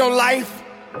 Throughout your life,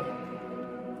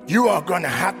 you are going to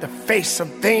have to face some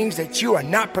things that you are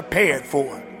not prepared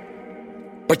for.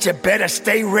 But you better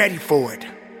stay ready for it.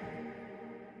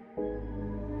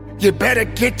 You better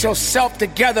get yourself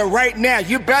together right now.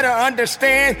 You better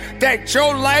understand that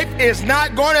your life is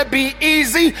not going to be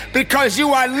easy because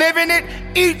you are living it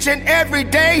each and every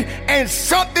day, and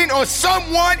something or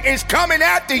someone is coming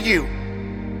after you.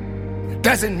 It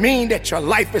doesn't mean that your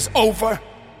life is over.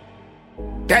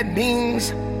 That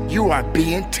means you are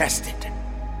being tested.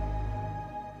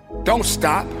 Don't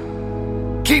stop.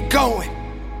 Keep going.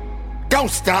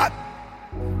 Don't stop.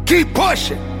 Keep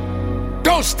pushing.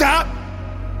 Don't stop.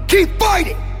 Keep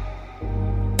fighting.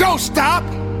 Don't stop.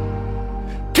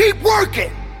 Keep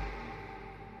working.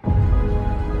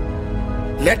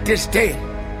 Let this day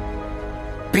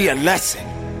be a lesson,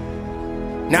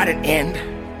 not an end.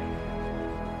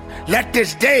 Let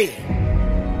this day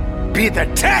be the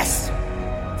test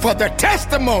for the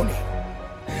testimony.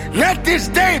 Let this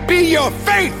day be your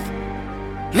faith.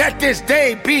 Let this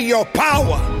day be your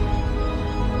power.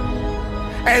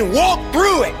 And walk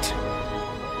through it.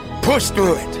 Push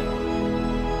through it.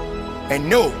 And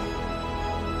know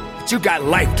that you got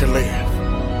life to live.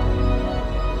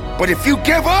 But if you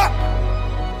give up,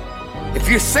 if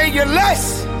you say you're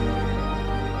less,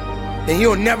 then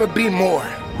you'll never be more.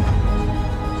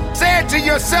 Say it to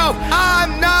yourself,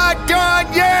 I'm not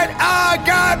done yet. I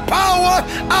got power.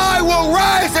 I will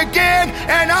rise again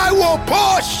and I will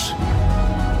push.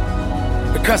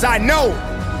 Because I know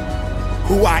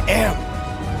who I am.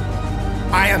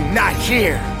 I am not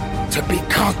here to be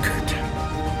conquered.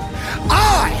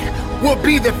 I will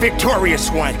be the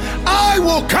victorious one. I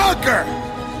will conquer.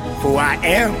 For I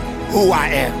am who I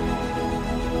am.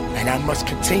 And I must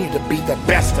continue to be the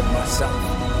best of myself.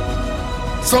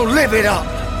 So live it up.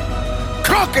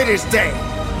 Conquer this day.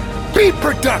 Be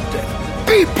productive.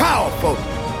 Be powerful.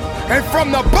 And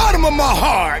from the bottom of my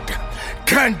heart,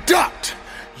 conduct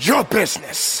your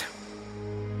business.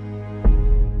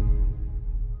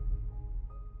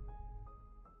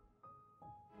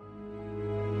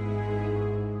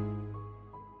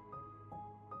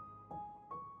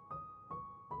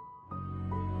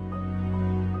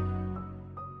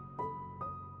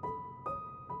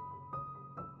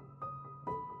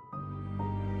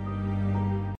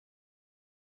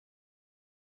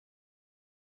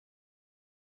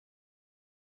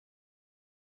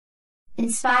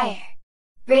 Enspire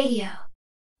Radio.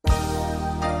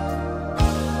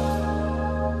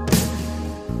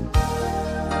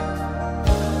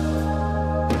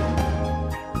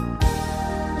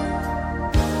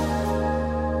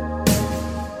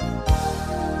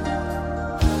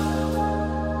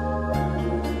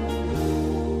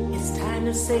 It's time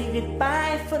to say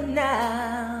goodbye for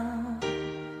now.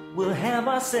 We'll have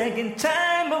our second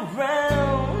time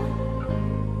around.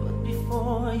 But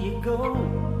before you go,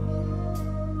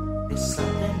 there's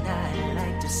something I'd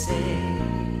like to say.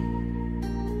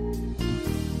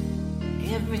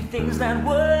 Everything's not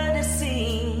what it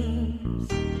seems.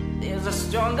 There's a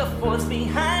stronger force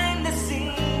behind the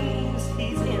scenes.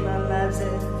 He's in our lives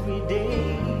every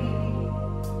day.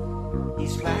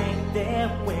 He's right there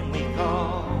when we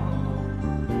call.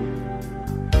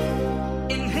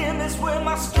 In him is where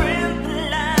my strength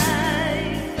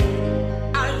lies.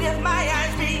 I lift my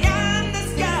eyes beyond the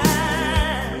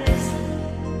skies.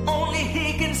 Only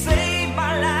he can save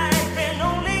my life, and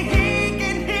only he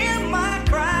can hear my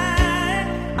cry.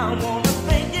 I wanna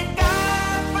thank you,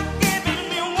 God, for giving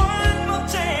me one more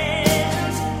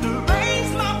chance to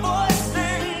raise my voice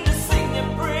and to sing your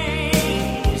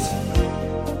praise.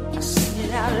 I sing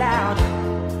it out loud,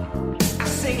 I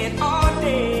sing it all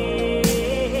day.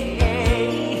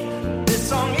 This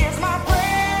song is my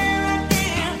prayer, I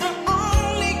give to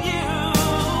only you.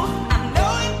 I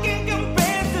know it can't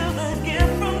compare to the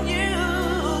gift from you.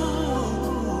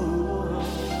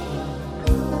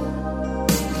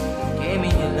 Gave me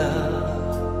your love,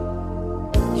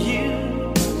 you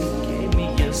gave me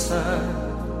your son.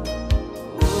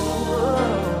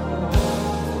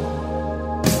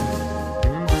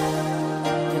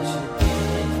 Yes, you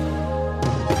did.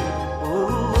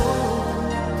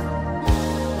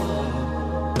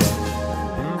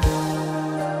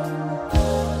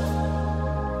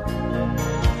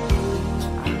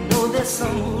 I know there's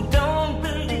some who don't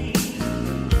believe.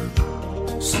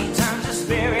 Sometimes it's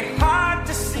very hard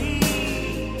to see.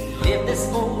 Live this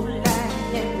whole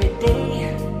life every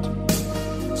day.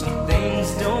 Some things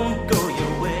don't go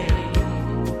your way.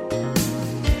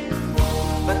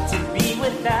 But to be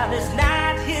without is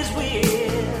not his will.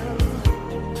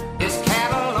 There's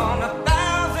cattle on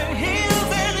 1,000 hills,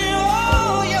 and you're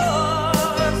all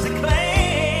yours to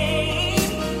claim.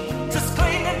 Just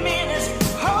claim him in his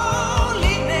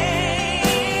holiness.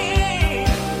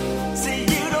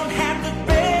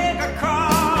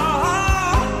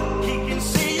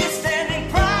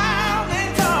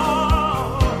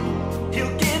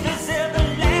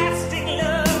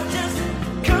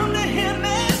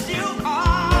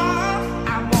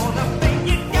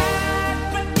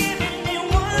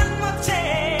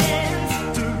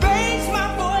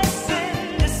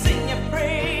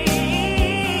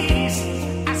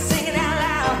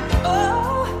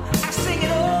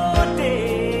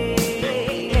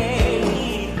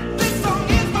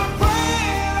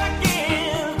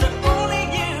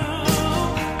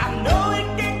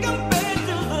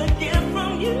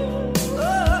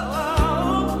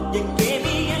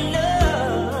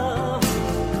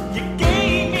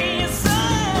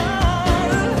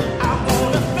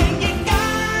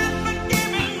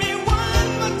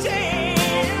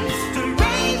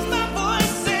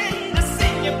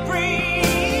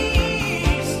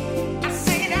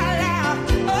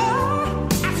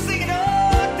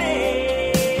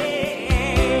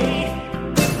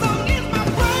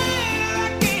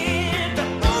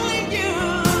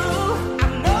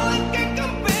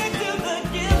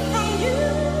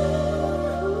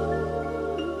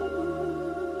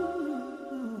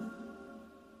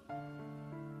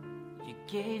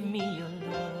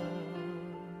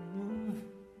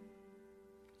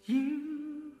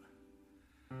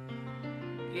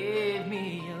 gave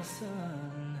me your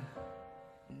son.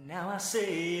 Now I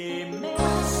say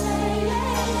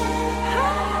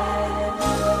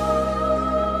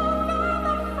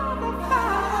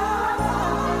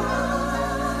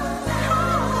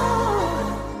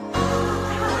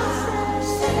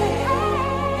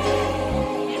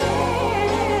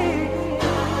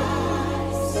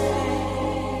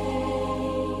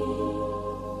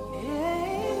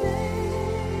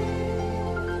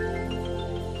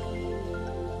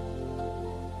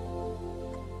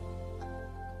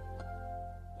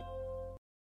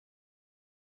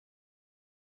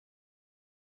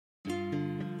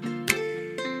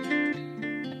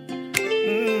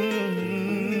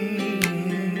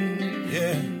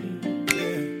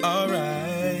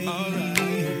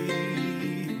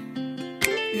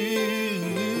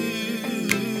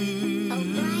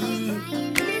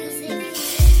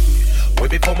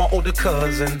before my older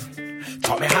cousin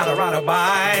taught me how to ride a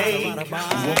bike.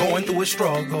 We were going through a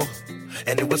struggle,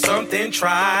 and it was something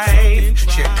tried.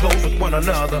 Shared clothes with one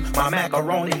another, my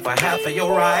macaroni for half of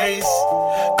your rice.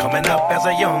 Coming up as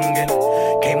a youngin',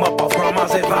 came up off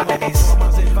grandma's advice,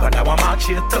 but now I'm out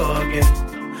here thuggin',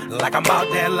 like I'm about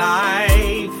that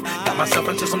life. Got myself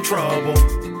into some trouble,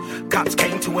 cops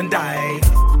came to indict,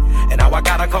 and now I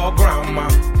gotta call grandma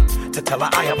to tell her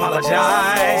I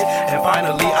apologize. And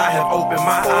finally I have opened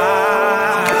my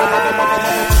eyes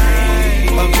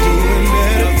of doing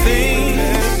better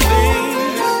things,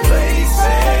 places.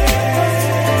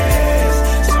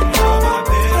 Somehow I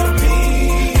better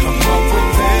me, come up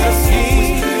with better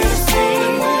schemes,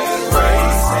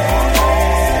 races.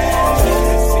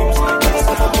 It seems like it's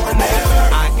now or never.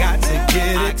 I got to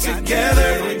get it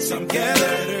together, some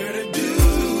together.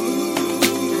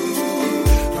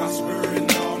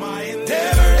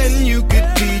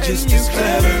 Just as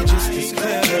clever, just as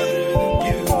clever than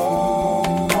you.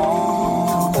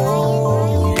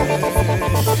 Yeah.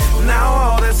 Now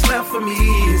all that's left for me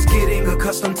is getting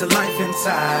accustomed to life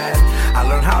inside. I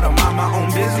learned how to mind my own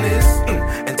business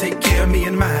and take care of me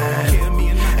and mine.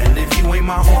 And if you ain't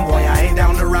my homeboy, I ain't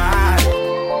down to ride.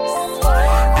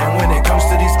 And when it comes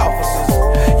to these officers,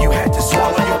 you had to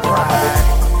swallow your pride.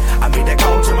 I made that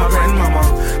call to my grandmama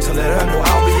to let her know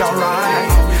I'll be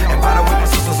alright. And by the way, my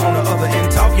sisters on the other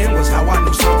end talking was how I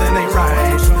knew something ain't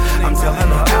right. I'm telling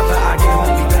her after I get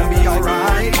home we gonna be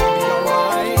alright.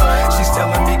 She's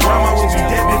telling me grandma will be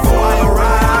dead before I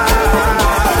arrive.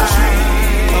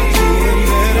 I'm doing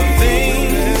better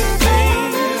things,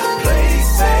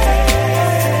 places.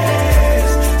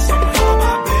 Somehow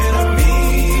I better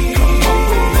me, come up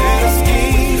with better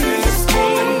schemes,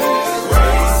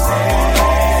 races.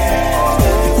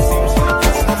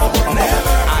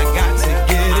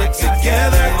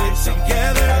 Together,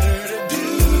 together to do,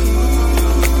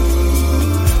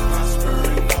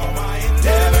 prospering all my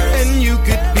endeavors. And you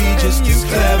could be just as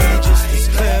clever, just as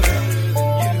clever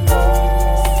than you.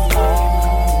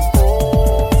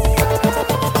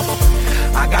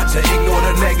 I got to ignore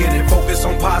the negative, focus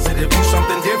on positive, do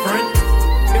something different.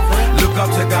 Look up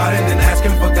to God and then ask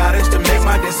Him for guidance to make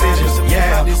my decisions.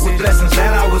 Yeah, with blessings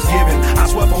that I was given, I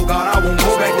swear for God I won't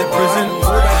go back to prison.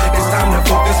 It's time to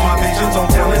focus my visions on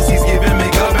talents He's given,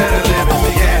 make a better living.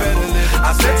 Yeah,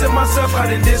 I said to myself I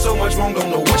done did so much wrong,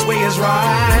 don't know which way is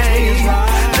right.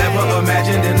 Never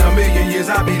imagined in a million years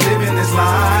I'd be living this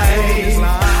life.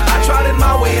 I tried it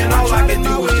my way and all I could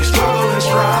do was just struggle and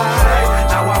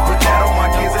strive. Now I put that on my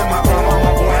kids and my grandma,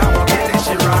 my boy, I'ma get this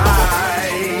shit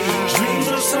right. Dreams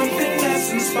are something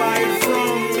that's inspired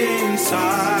from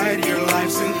inside. Your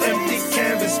life's an empty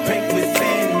canvas, paint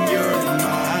within your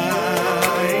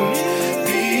mind.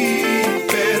 Be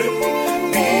better,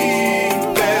 be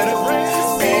better,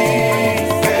 be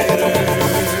better.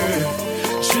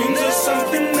 Dreams are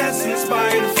something that's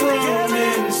inspired from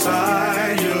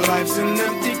inside. Your life's an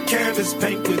empty canvas,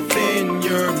 paint within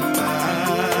your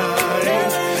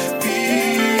mind.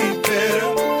 Be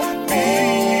better, be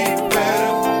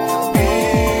better,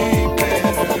 be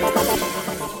better.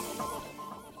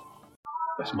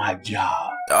 That's my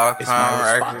job. Dark It's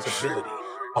my Records. responsibility.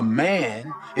 A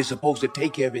man is supposed to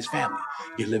take care of his family.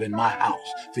 You live in my house,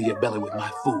 fill your belly with my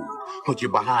food, put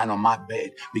your behind on my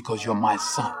bed because you're my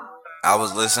son. I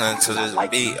was listening to this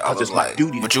beat. I was it's my like,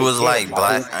 duty to but you take was care like, of my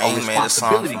Black, own I ain't made a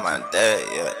song for responsibility. my dad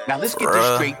yet. Now let's get this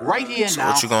Bruh. straight right here So now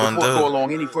what you gonna before I do? go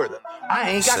along any further. I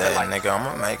ain't got Said, that like nigga, I'm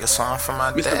gonna make a song for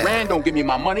my Mr. dad. Rand don't give me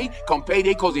my money, come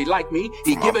payday cause he like me.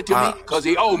 He give it to me cause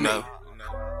he owe me.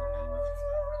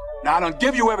 Now I done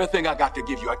give you everything I got to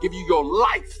give you. I give you your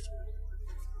life.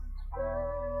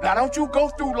 Now don't you go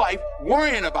through life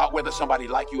worrying about whether somebody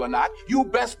like you or not. You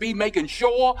best be making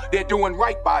sure they're doing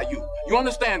right by you. You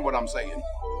understand what I'm saying?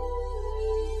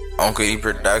 Uncle E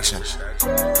Productions.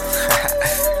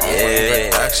 Yeah.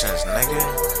 Productions, nigga.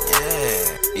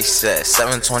 Yeah. He said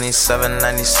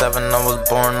 7/27/97 I was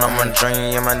born, I'm a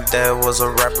dream. Yeah, my dad was a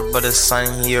rapper, but his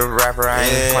son, he a rapper. I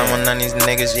ain't playing with none of these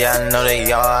niggas, yeah, I know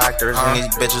they all actors. And these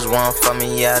bitches want for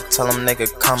me, yeah, I tell them they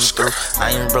could come through.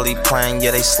 I ain't really playing,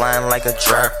 yeah, they sliding like a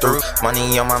drive-through.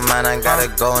 Money on my mind, I gotta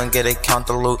go and get it, count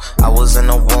the loot. I was in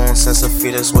the womb since a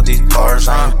fetus with these bars.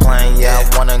 I ain't playing, yeah,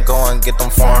 I wanna go and get them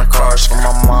foreign cars from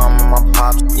my mom and my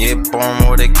pops. Yeah, born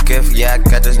with a gift, yeah, I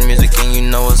got this music and you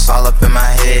know it's all up in my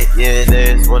head. Yeah, it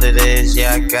is what it is,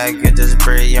 yeah, I gotta get this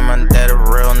bread. Yeah, my dad a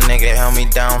real nigga, held me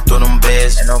down through them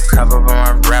beds. Ain't no cover on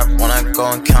my rap, when I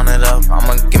go and count it up,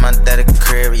 I'ma get my dad a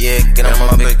crib, yeah, get him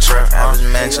a big trip. Have his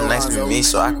mansion next to me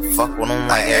so I can fuck with him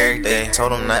like every day.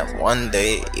 Told him that one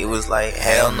day, he was like,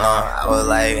 hell no. I was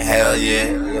like, hell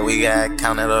yeah, yeah, we gotta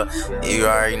count it up. You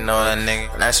already know that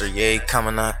nigga, Nasser, yeah, he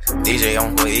coming up. DJ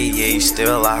Uncle E, yeah, he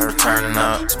still out here turning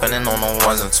up. Spinning on the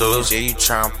ones and twos, yeah, you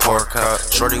tryna pour a cup.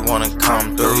 Shorty wanna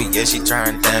come through, yeah, she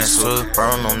tryna dance too.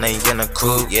 Burn on they in the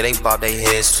coupe, yeah, they bob they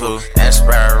heads too.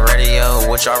 Enspire Radio,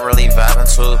 what y'all really vibing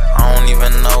to? I don't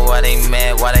even know why they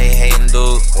mad, why they hating,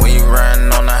 dude. When you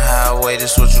riding on the highway,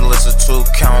 this what you listen to.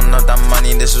 Counting up that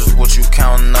money, this is what you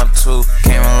counting up to.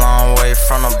 Came a long way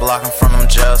from the block and from them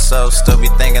jail cells. Still be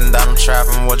thinking that I'm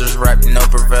trapping, what just rap, no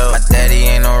prevail. My daddy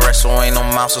ain't no wrestle, ain't no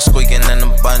mouse or squeaking in the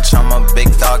bunch. I'm a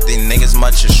big dog, these niggas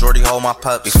much, and shorty hold my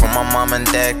pup. Before my mom and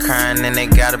dad crying, and they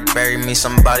gotta bury me.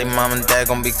 Somebody, mom and dad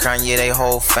gon' be crying, yeah, they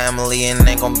whole family. And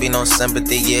ain't gon' be no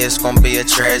sympathy, yeah, it's gon' be a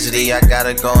tragedy. I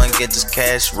gotta go and get this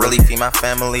cash, really feed my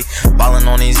family. Ballin'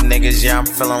 on these niggas, yeah, I'm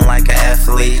feeling like an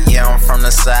athlete. Yeah, I'm from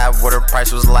the side where the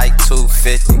price was like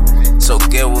 $250. So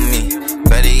get with me,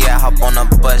 better yeah, hop on a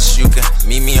bus. You can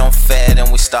meet me on Fed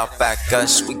and we stop at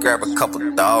Gus. We grab a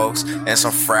couple dogs and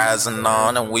some fries and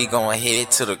all, and we gon'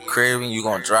 head to the crib and you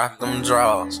gon' drop them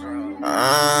draws.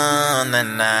 Nah,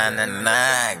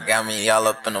 got me all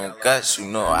up in them guts. You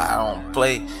know I don't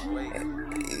play.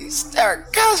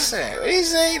 Start cussing. What you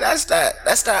say? That's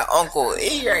that Uncle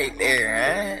E right there,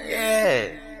 man. Yeah,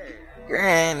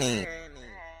 Granny.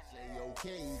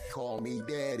 Call me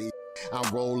daddy. I'm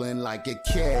rolling like a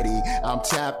caddy. I'm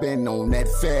tapping on that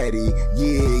fatty.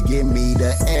 Yeah, give me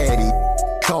the addy.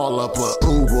 Call up a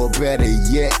Uber, better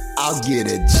yet, I'll get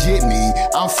a jitney.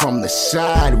 I'm from the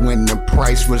side when the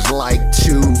price was like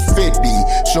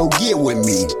 $250. So get with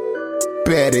me.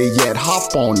 Better yet,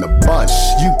 hop on the bus.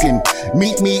 You can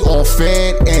meet me on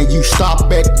Fed and you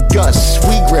stop at Gus.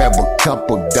 We grab a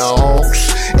couple dogs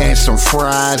and some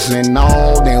fries and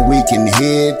all, then we can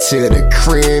head to the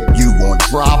crib. You gon'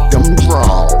 drop them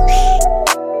draws.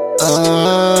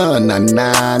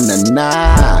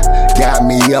 Nah. Got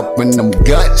me up in them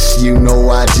guts. You know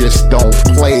I just don't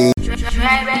play. This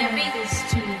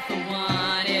 2 for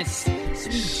 1. It's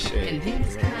sweet and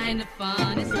it's kind of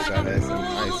fun. It's like a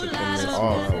whole lot of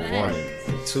all for 1,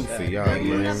 2 for y'all.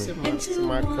 You hear me?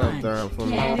 My cup down for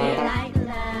me. Come on.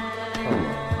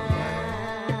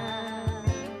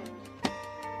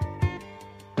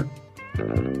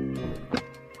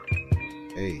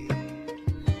 Hey.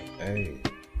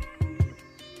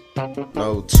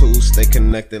 No 2, stay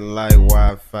connected like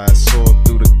Wi-Fi. Soar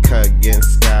through the cut, getting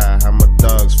sky. How my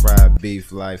dogs fry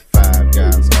beef like 5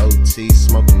 guys. OT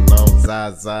smoking on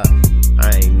Zaza.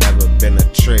 I ain't never been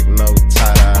a trick, no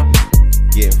tie-dye.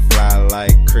 Getting fly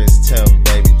like Chris, tell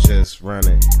baby just run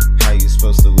it. How you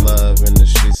supposed to love in the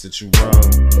streets that you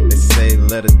wrong? They say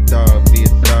let a dog be a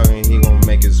dog and he gon'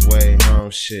 make his way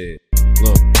home. Shit,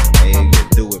 look, hey, you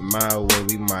do it my way,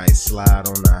 we might slide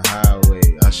on the highway.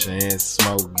 Usher in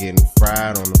smoke, getting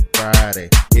fried on a Friday.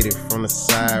 Hit it from the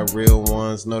side, real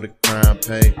ones know the crime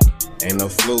pay. Ain't no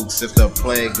flukes if the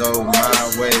play go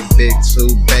my way. Big 2,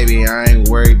 baby, I ain't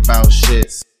worried about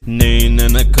shit. Lean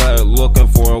in the cut, looking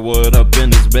for a wood up in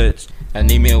this bitch. I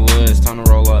need me a wood, it's time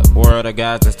to roll up. Where are the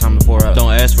guys, it's time to pour up.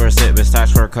 Don't ask for a sip, it's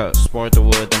tax for a cut. Sport the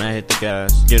wood, then I hit the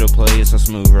gas. Get a play, it's a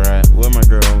smooth ride. With my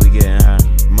girl, we getting high.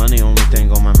 Money only thing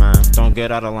on my mind. Don't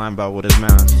get out of line about what is mine.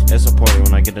 It's a party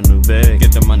when I get a new bag.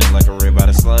 Get the money like a rib by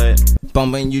the sled.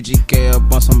 Bumpin' UGK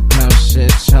up on some pimp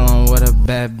shit. Chillin' with a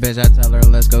bad bitch. I tell her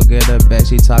let's go get a bag.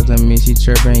 She talk to me, she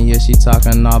trippin'. Yeah, she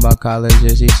talkin' all about college.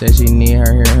 Yeah, she said she need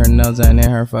her hair, her nails, and in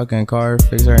her fucking car.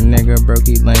 Fix her nigga broke,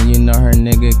 he lame. You know her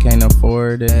nigga can't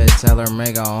afford it. Tell her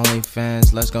make her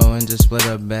OnlyFans. Let's go and just split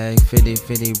a bag.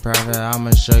 50-50 profit.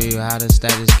 I'ma show you how to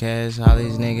stack this cash. All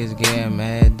these niggas getting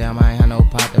mad. Damn, I ain't had no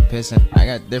pot to pissin'. I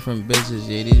got different bitches.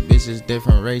 Yeah, these bitches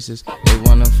different races. They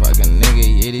want a fucking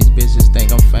nigga. Yeah, these bitches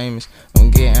think I'm famous.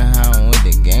 I'm getting high with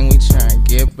the gang, we tryna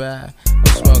get by.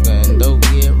 Smoking dope,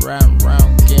 yeah, round,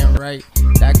 getting right.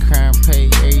 That crime pay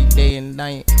every day and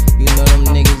night. You know them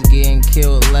niggas getting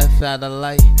killed, left out of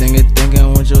light.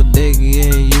 Thinking with your dick,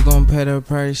 yeah, you gon' pay the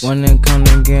price. When it come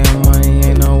to getting money,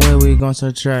 ain't no way we gon'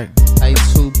 subtract. Like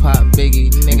Tupac, Biggie,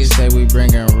 niggas say we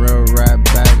bringin' real rap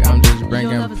back. I'm just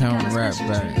bringin' pimp rap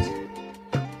back.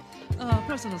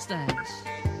 Personal stash.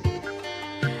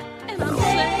 And I'm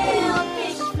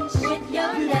selfish with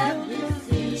your love,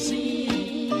 you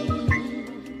see.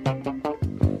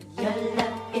 Your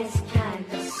love is kind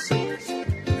of sweet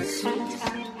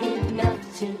enough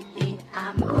to eat.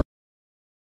 I'm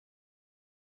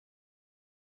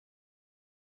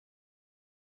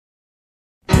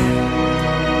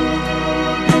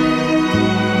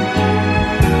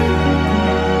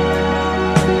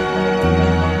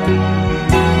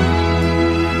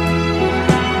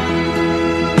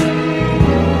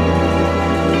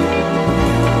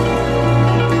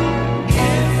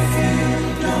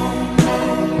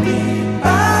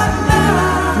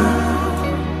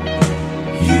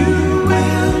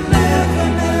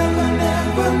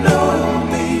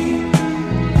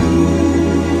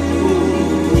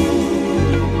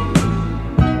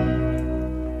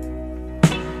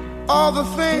all the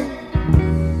things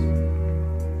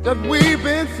that we've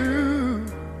been through.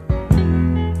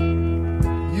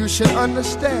 You should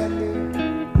understand me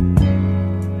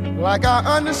like I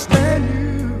understand you.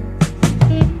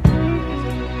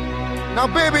 Now,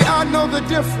 baby, I know the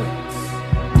difference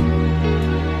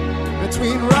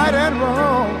between right and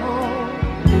wrong.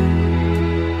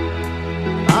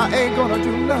 I ain't gonna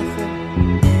do nothing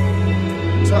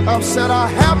to upset our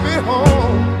happy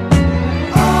home.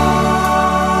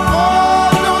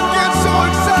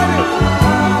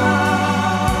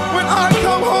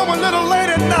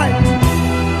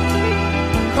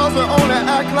 We only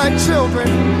act like children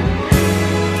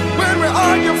when we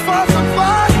argue, fuss and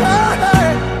fight.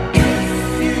 Hey,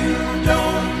 if you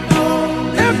don't know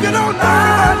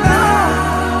now,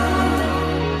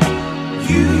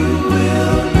 you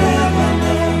will never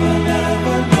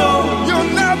know. You'll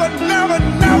never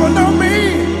know me.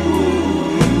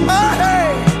 Hey,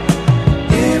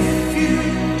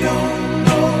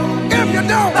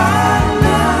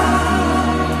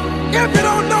 if you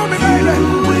don't know me, baby,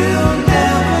 you will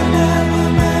never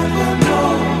know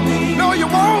me. No, you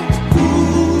won't.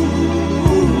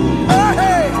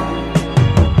 Hey,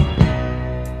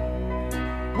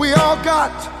 we all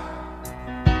got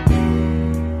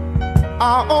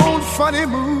our own funny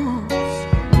moves.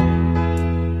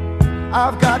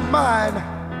 I've got mine.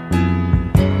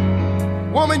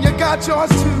 Woman, you got yours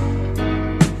too.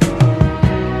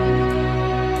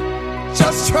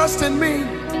 Just trust in me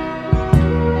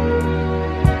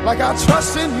like I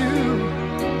trust in you.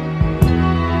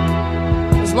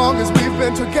 As long as we've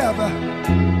been together,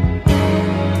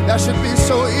 that should be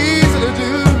so easy to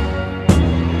do.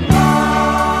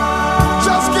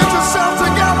 Just get yourself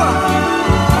together,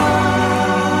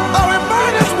 or we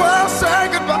might as well say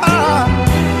goodbye.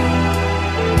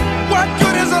 What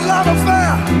good is a love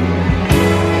affair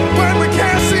when we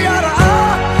can't see eye to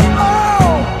eye?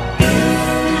 Oh,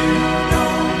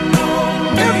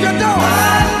 if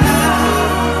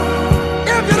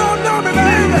you don't know me,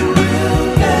 baby,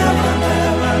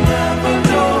 you'll never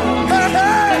know. Hey,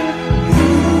 hey,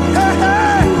 hey,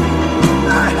 hey,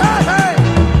 hey, hey, hey.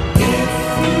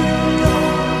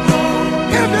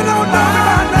 If you don't know me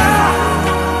by now,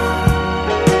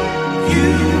 you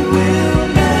will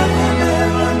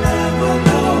never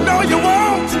know. No, you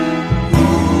won't.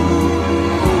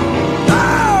 No.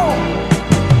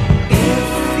 If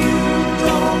you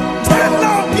don't 10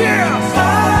 long years.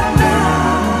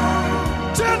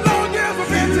 10 long years we've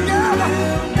been together.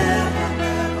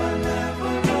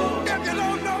 If you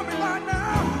don't know me by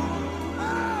now,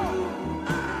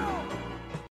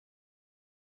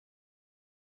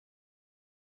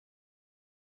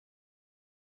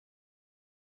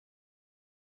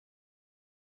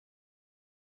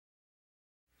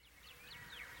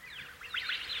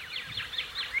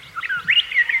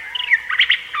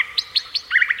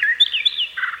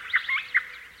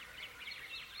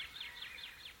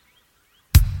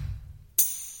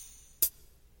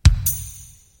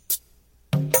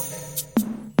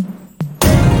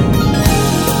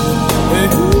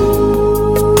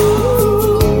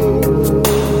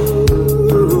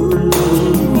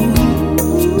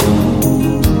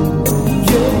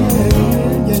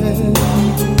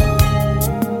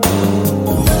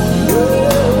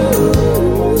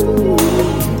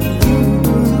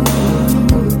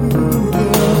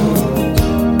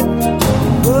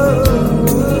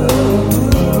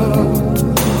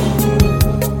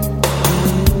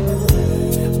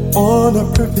 on a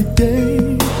perfect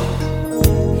day,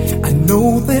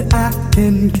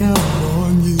 can count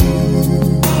on you.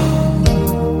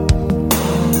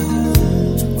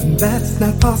 When that's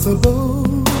not possible,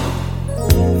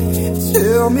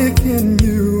 tell me, can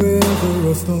you ever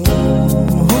restore?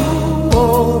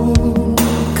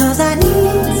 'Cause I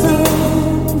need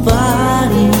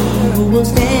somebody who will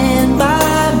stand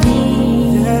by me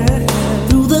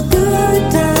through the good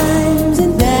times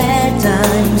and bad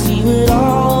times. He would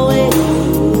always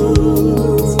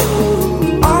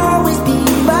be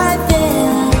right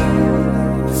there.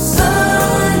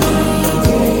 Sunny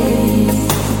days,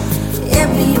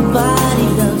 everybody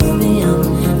loves them.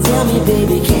 Tell me,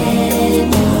 baby, can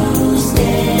you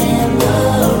stand the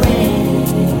rain?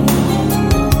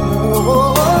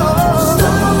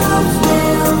 Storms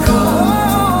will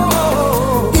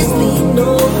come. This we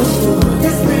know for sure.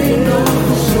 This we know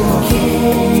for sure.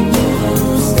 Can you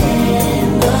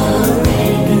stand the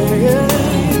rain?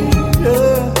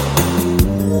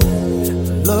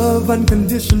 Love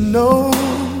unconditional.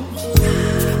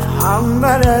 I'm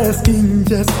not asking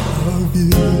just of you.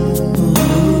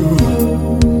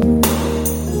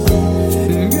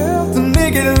 Girl, to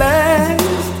make it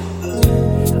last,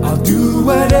 I'll do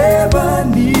whatever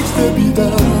needs to be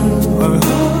done.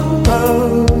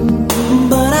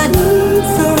 But I need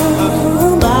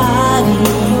somebody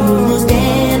who will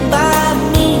stand by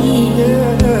me.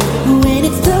 When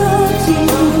it's tough, she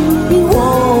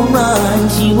won't run.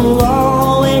 She will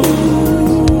always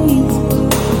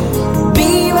be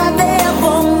right there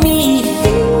for me.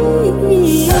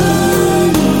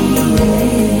 Sunny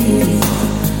days,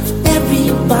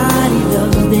 everybody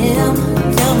loves them.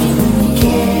 Tell me,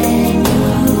 can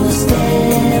you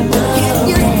stand up? Can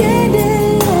you stand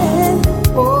it?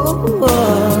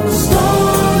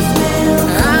 Storms will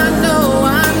come.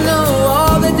 I know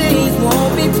all the days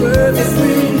won't be perfect,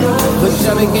 but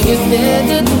Shelby, can you stand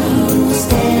it? Can you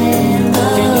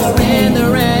stand the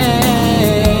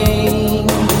rain?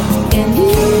 Can you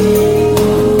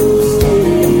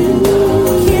stand the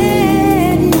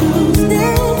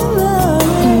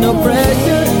rain? No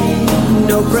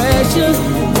pressure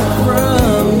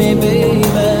from me, baby.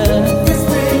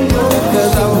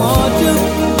 'Cause I want you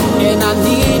and I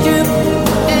need you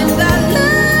and I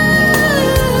love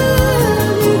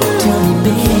you. Tell me,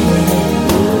 baby,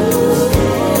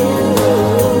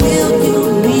 will you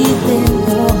be there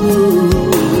for me?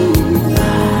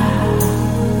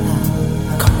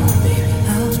 Come on, baby,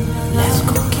 let's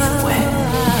go get wet.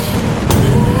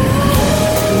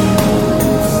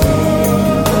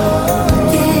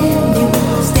 Can you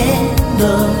stand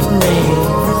the rain?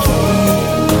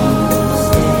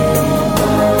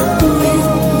 Will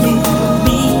you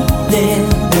be there,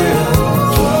 girl?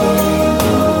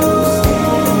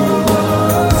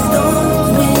 Storms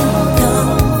will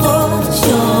come for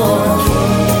sure.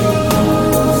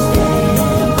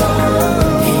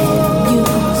 Can you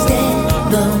stand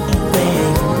the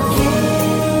rain?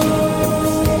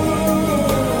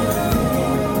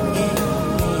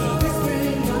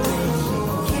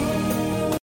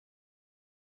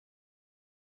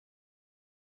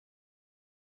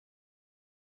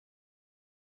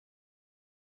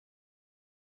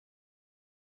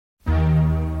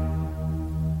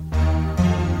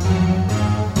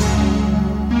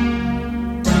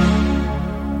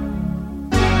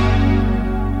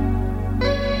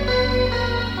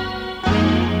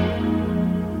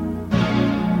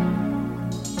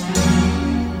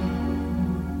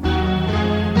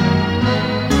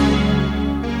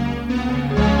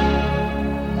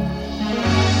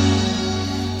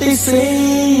 They say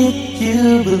you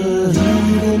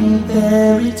believe in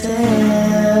fairy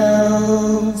tales.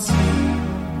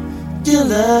 Your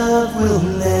love will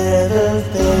never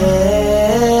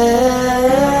fail.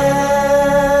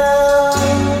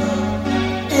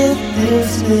 If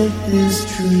this myth is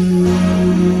true,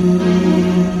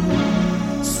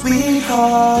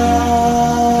 sweetheart,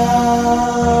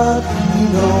 you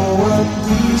know what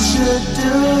we should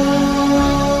do.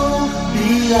 Be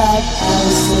like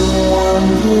Alice in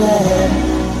Wonderland,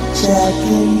 Jack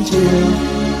and Jill,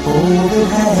 holding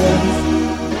hands.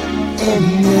 And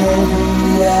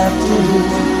every afternoon,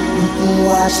 we can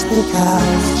watch the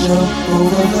clouds jump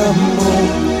over the moon.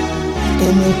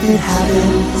 And if it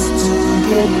happens to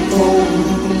get cold,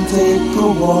 we can take a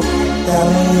walk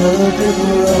down a big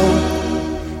road.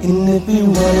 And if we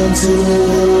run into a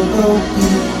little bo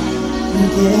peep, we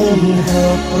can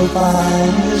help her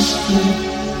find the street.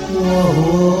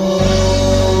 Whoa.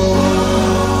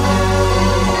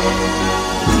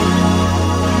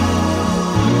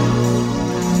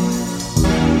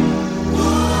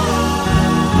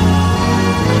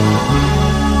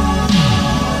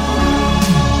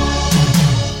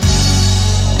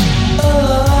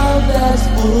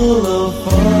 full of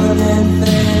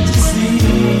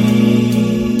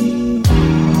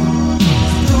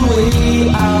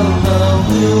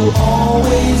will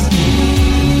always be.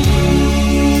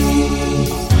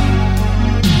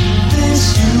 This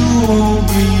you won't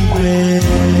regret.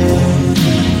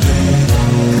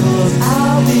 'Cause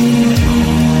I'll be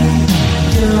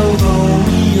your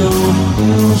Romeo,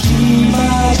 you'll be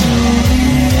my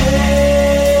Juliet.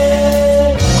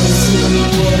 It's in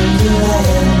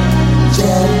Wonderland,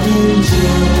 Jack and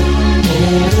Jill,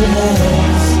 over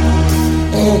hands.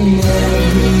 And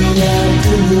every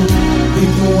afternoon we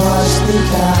can watch the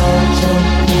cow jump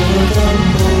over the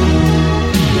moon.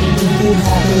 And if it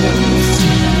happens to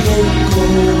get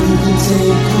cold, we can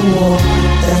take a walk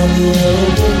down the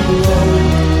urban road.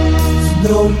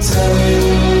 No telling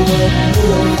what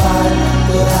we'll find,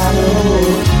 but I know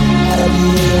at the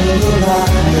end of the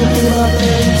line, you'll be my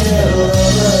fairy tale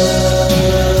lover.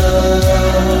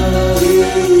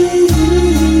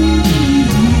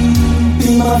 Be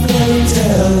my fairy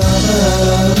tale lover.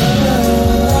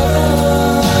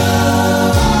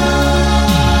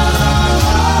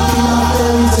 Be my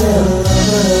fairy tale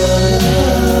lover.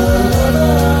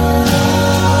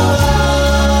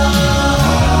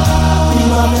 Be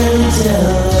my fairy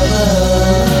tale lover.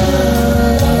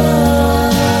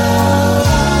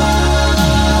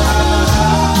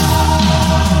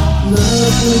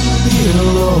 Love would be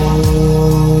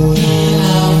alone in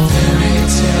our fairy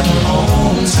tale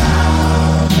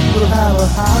hometown. We'll have a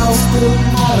house built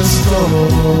out of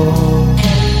stone,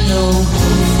 no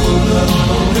roof for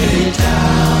blowing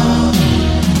down.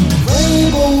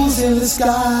 Rainbows in the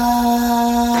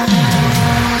sky,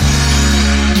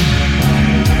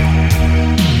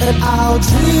 and our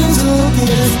dreams will get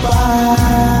us by.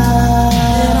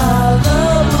 And our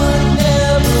love would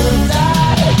never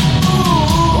die.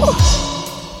 Ooh.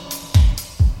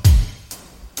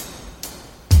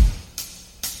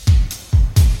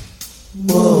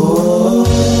 Whoa.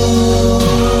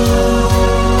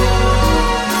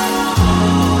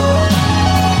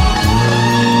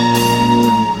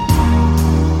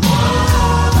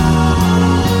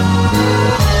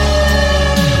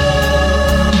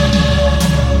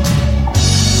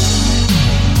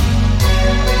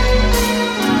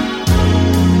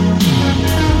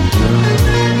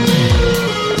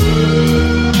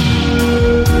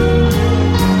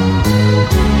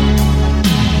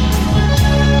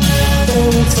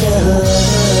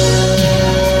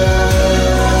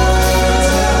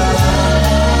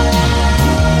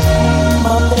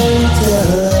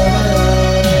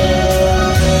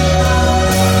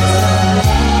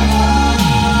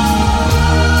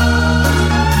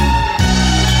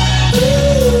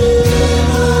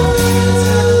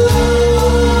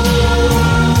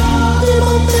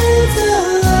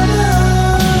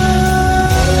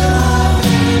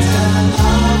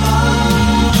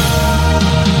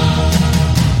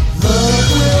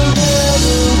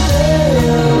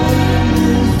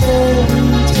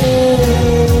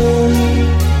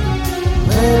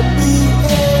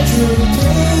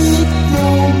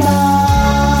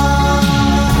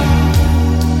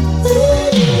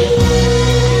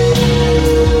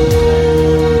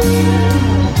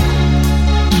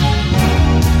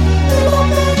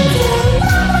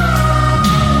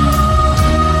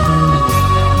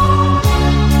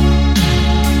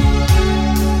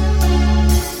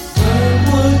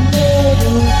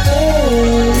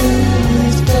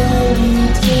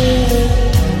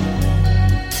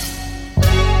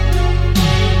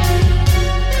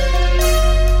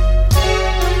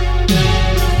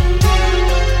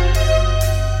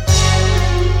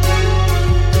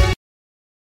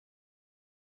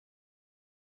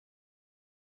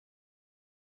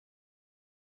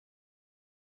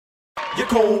 You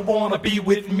cold wanna be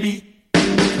with me?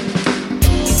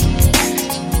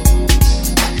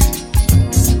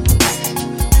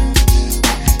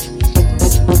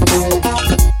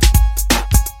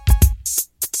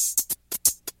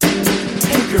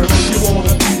 Hey girl, you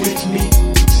wanna be with me?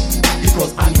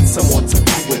 Because I need someone to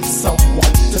be with,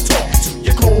 someone to talk to.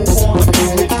 You cold wanna be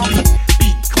with me?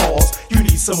 Because you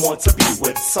need someone to be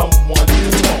with, someone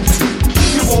to talk to.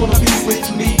 You wanna be with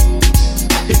me?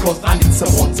 Because I need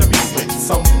someone to be with,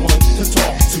 someone to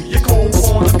talk to. You cold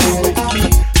wanna be with me?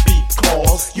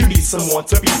 Because you need someone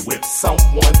to be with,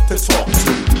 someone to talk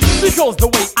to. Because the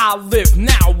way I live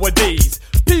nowadays,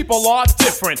 people are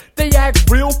different. They act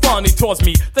real funny towards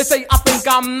me. They say I think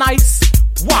I'm nice.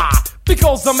 Why?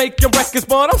 Because I'm making records,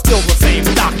 but I'm still the same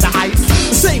Dr. Ice.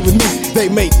 Say with me, they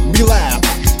make me laugh.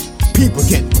 People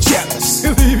get jealous.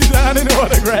 Leave you down in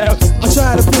autographs. I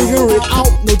try to figure it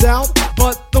out, no doubt.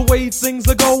 But the way things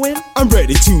are going, I'm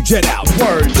ready to jet out.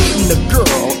 Word. Getting a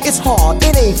girl, it's hard,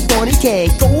 it ain't funny.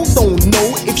 Can't go, don't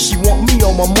know if she want me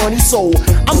or my money. So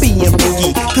I'm being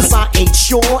picky, cause I ain't sure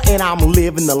sure, and I'm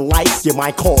living the life you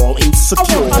might call insecure.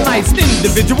 I want a nice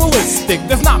individualistic,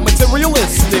 that's not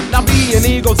materialistic. Not being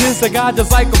egotistic, I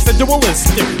just like them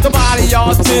sensualistic. The body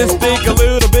artistic, a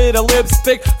little bit of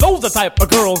lipstick. Those the type of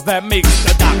girls that makes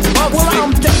the doctor love Well, stick.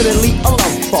 I'm definitely a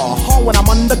lover, hard when I'm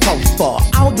undercover.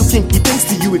 I'll do kinky things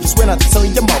to you if you swear not to tell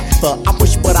your mother. I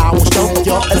push but I won't shove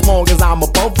ya, as long as I'm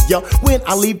above ya. When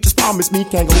I leave, just promise me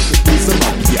can't go to prison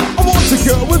of ya. I want a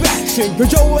girl with action,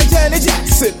 Joe and Janet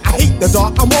Jackson. I hate the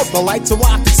dark, I want the light so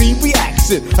I can see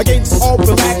reaction. Against all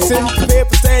relaxing, prepare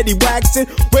for steady waxing.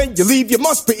 When you leave, you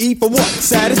must be for what?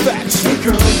 Satisfaction. Hey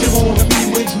girl, you wanna be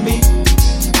with me?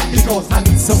 Because I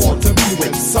need someone to be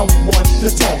with, someone to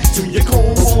talk to. You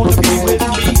cold wanna be with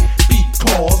me?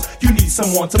 Because you need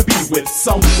someone to be with,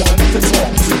 someone to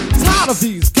talk to. Tired of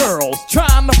these girls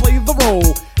trying to play the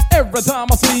role. Every time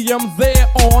I see them, they're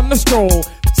on the stroll.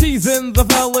 Teasing the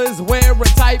fellas, wearing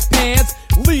tight pants,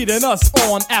 leading us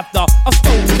on after a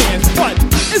stove dance. But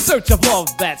in search of love,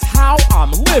 that's how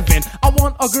I'm living. I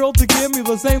want a girl to give me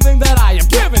the same thing that I am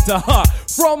giving to her.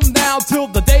 From now till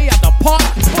the day I depart,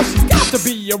 well, she's got to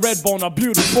be a red bone, a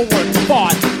beautiful work of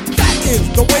art. That is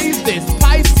the way this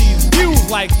Pisces views,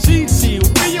 like Chi-Chi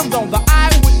Williams on the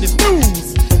Eyewitness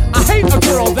News. I hate a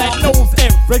girl that knows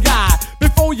every guy.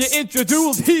 Before you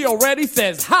introduce, he already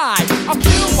says hi. I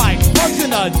feel like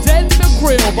punching a dead in the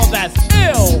grill, but that's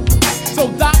ill.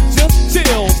 So Doc just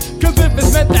chills, cause if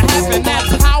it's meant to happen,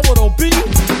 that's how it'll be.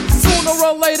 Sooner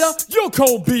or later, you'll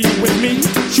co-be with me.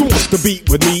 She wants to be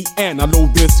with me, and I know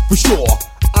this for sure.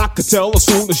 I could tell as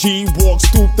soon as she walks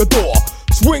through the door.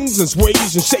 Swings and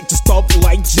sways and shakes the stuff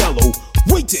like jello.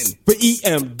 Waiting for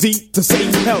EMD to say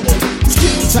hello.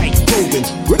 Skin tight clothing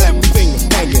with everything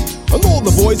hanging. And all the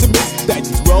boys admit that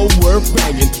she's well worth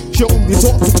banging. She only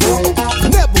talks to talk,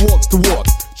 never walks to walk.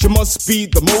 She must be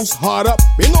the most hard up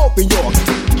in all New York.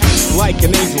 Acts like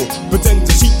an angel, pretends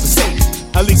that she's a saint.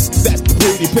 At least that's the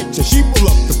pretty picture she will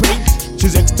love to paint.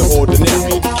 She's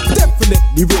extraordinary,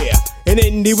 definitely rare. And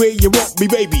anywhere you want me,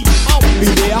 baby, I'll be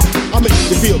there. I'll make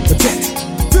you feel content,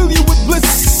 fill you with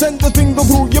bliss, and the thing go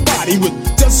through your body with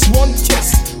just one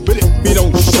kiss. But if you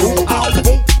don't show, I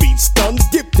won't be stunned.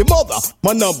 Give your mother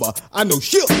my number, I know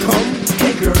she'll come.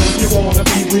 Hey girl, you wanna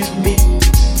be with me?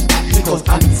 Because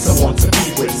I need someone to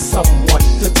be with, someone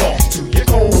to talk to. You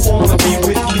cold wanna be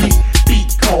with me?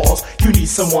 Because you need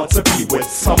someone to be with,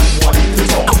 someone to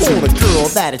talk to. I want a girl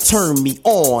that'll turn me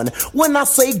on. When I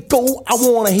say go, I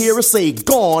wanna hear her say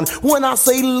gone. When I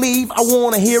say leave, I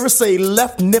wanna hear her say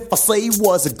left. And if I say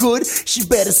was it good, she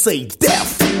better say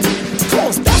deaf.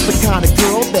 Cause that's the kind of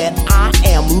girl that I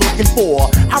am looking for.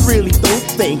 I really don't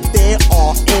think there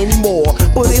are any more.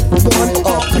 But if one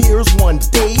appears one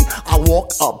day, I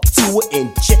walk up to her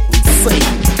and gently say,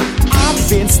 I've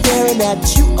been staring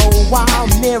at you a while,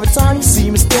 and every time you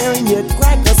see me staring, you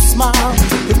crack a smile.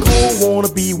 The cold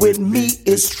wanna be with me,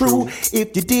 it's true.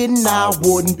 If you didn't, I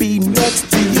wouldn't be next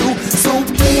to you. So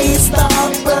please stop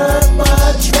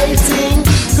perpetrating.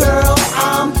 Girl,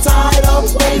 I'm tired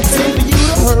of waiting for you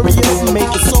to hurry up and make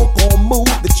a so-called move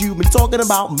that you've been talking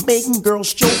about, making girls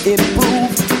show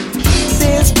improve.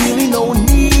 There's really no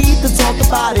need to talk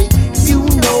about it. You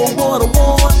know what I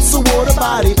want, so what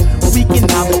about it? We can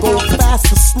either go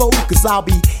fast or slow, cause I'll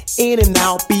be in and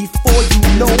out before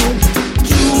you know.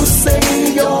 You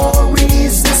say you're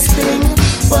resisting,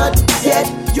 but yet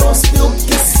you're still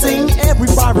kissing every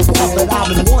private part that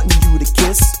I've been wanting you to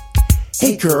kiss.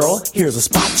 Hey girl, here's a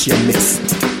spot you missed.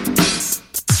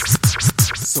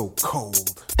 So cold.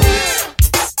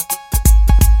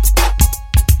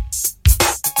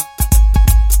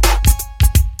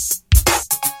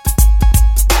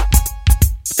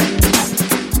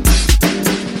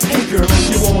 Hey girl,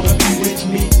 you wanna be with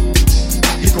me?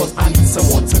 Because I need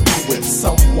someone to be with,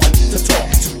 someone to talk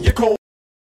to. You cold.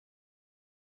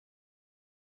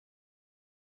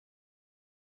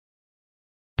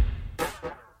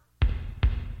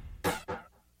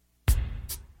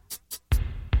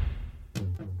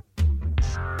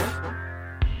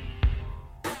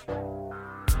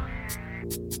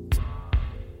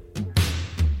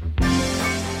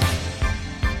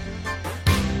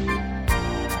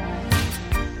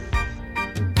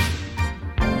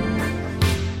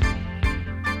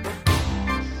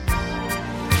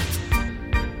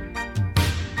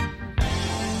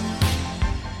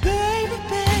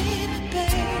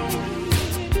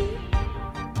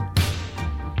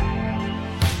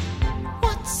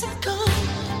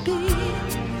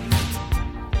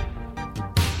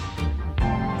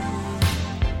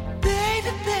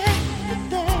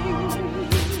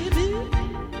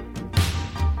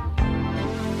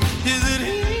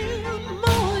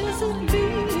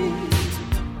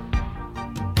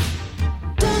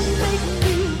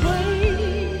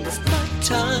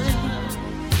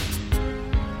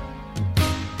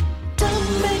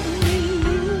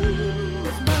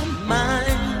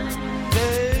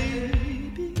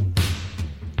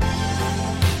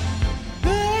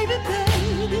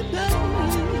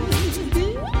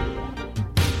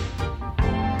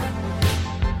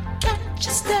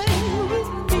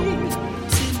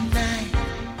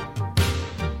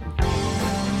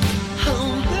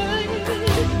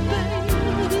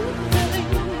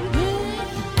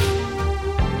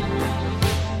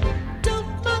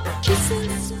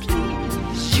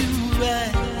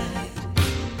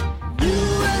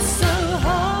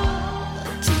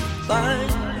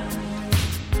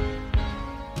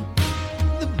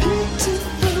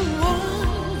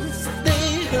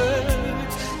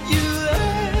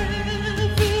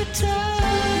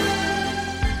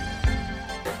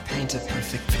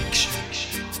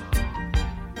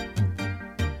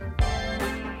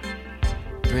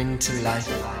 bring to life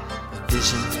a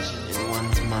vision in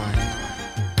one's mind.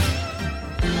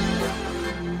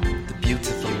 The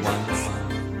beautiful ones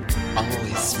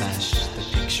always smash the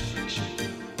picture.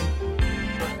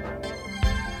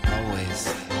 Always,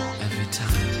 every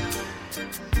time.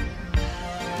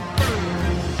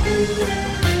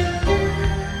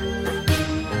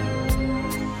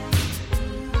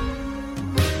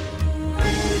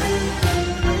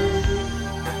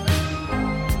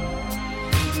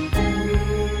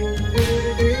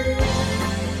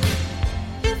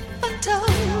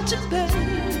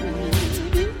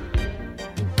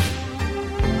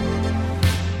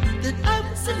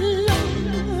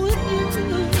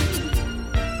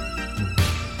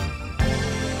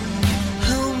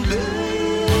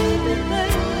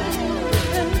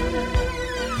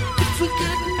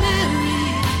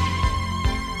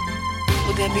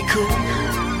 That'd be cool.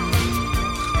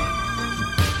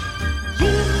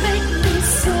 You make me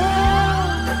so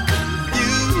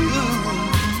confused.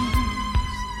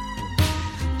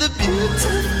 The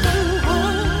beautiful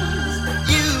ones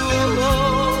you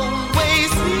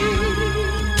always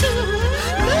seem to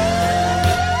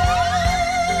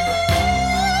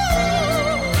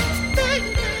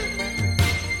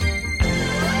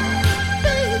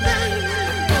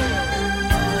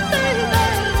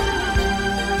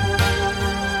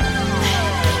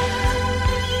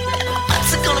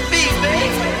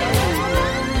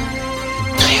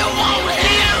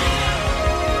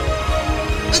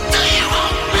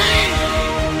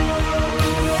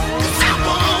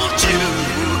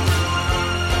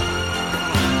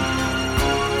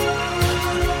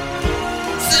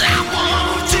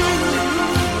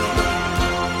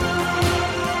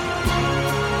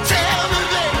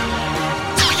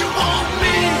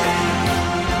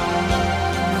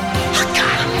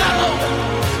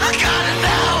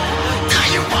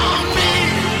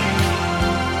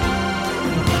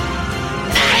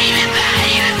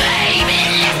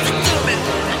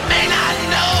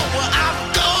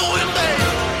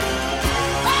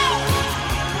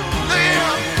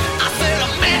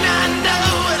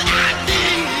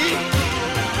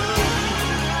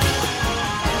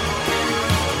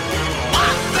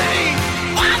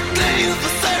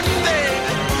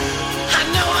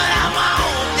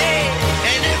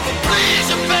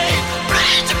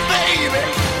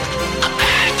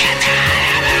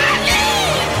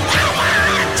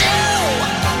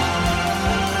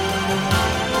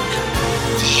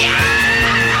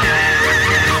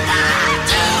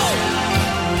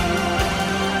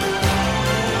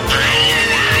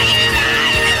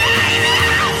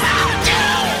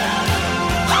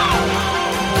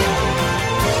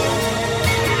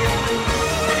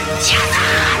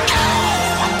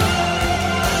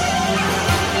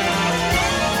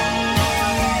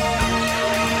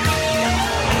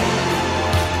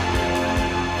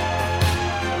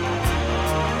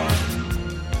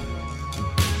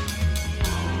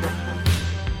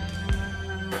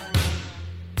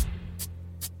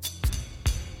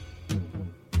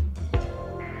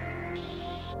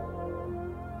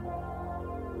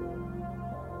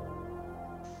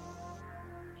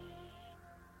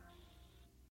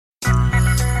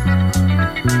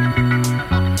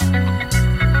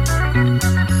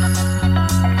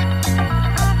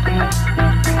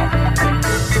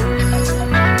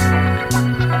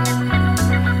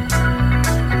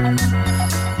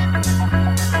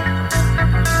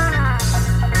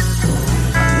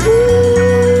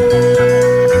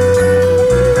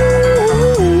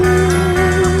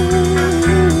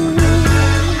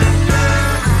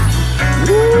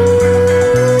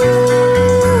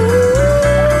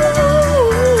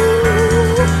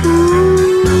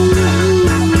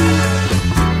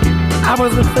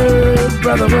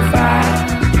brother of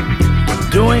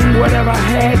five, doing whatever I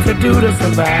had to do to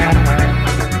survive.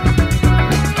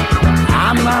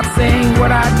 I'm not saying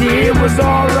what I did was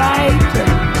alright.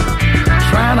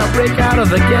 Trying to break out of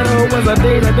the ghetto was a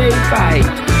day-to-day fight.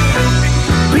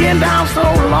 Being down so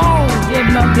long,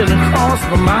 getting up didn't cross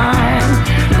my mind.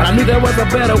 But I knew there was a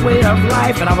better way of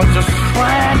life, and I was just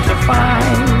trying to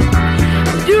find.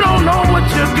 You don't know what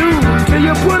you do till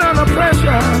you put under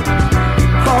pressure.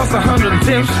 Across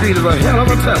 110th Street is a hell of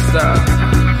a tester.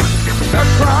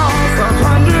 Across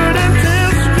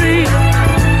 110th Street,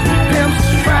 pimps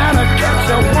trying to catch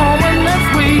a woman that's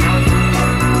weak.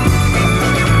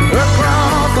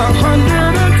 Across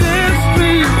 110th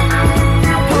Street,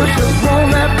 pushers won't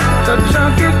let the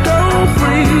junkie go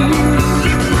free.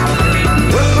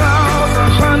 Across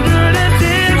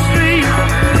 110th Street,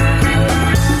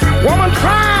 woman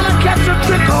trying to catch a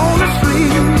trick on the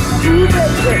street. You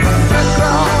bet it.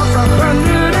 Across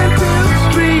 110th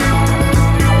Street,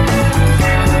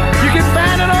 you can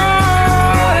find it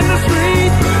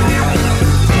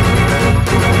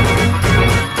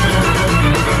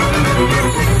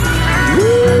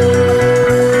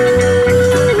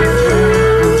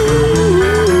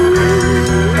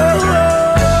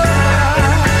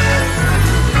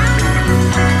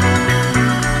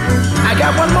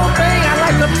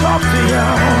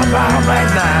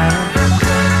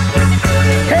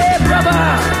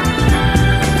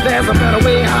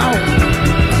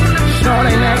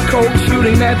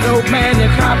that dope man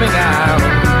you're copping out.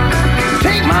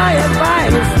 Take my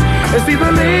advice, it's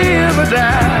either live or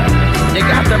die. You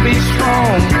got to be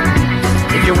strong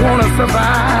if you wanna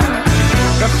survive.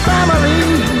 The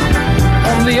family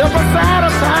on the upper side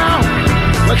of town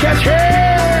will catch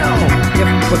hell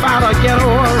without a ghetto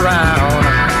around.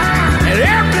 In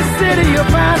every city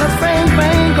you'll find the same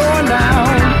thing going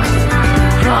down.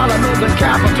 Harlem is the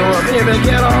capital of every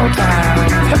ghetto town.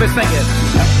 Let me sing it.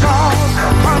 Across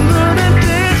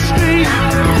 110th Street,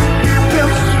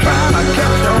 just trying to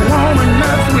catch a woman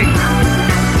that's weak.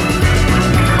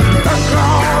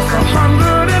 Across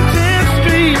 110th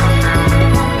Street,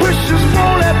 wishes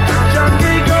won't let the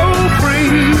junkie go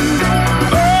free.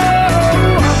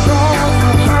 Oh, across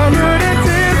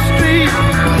 110th Street,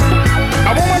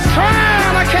 a woman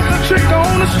trying to catch a trick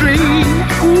on the street.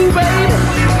 Ooh, baby.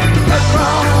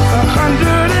 Across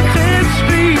 110th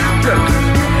Street,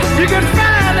 you can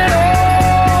find it all.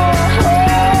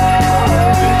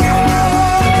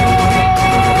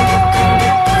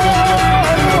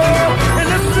 In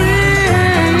the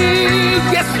street,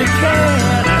 yes you can.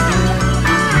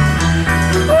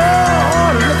 Oh,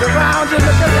 look around you,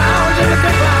 look around you, look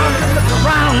around you, look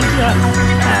around you.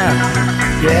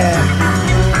 Yeah.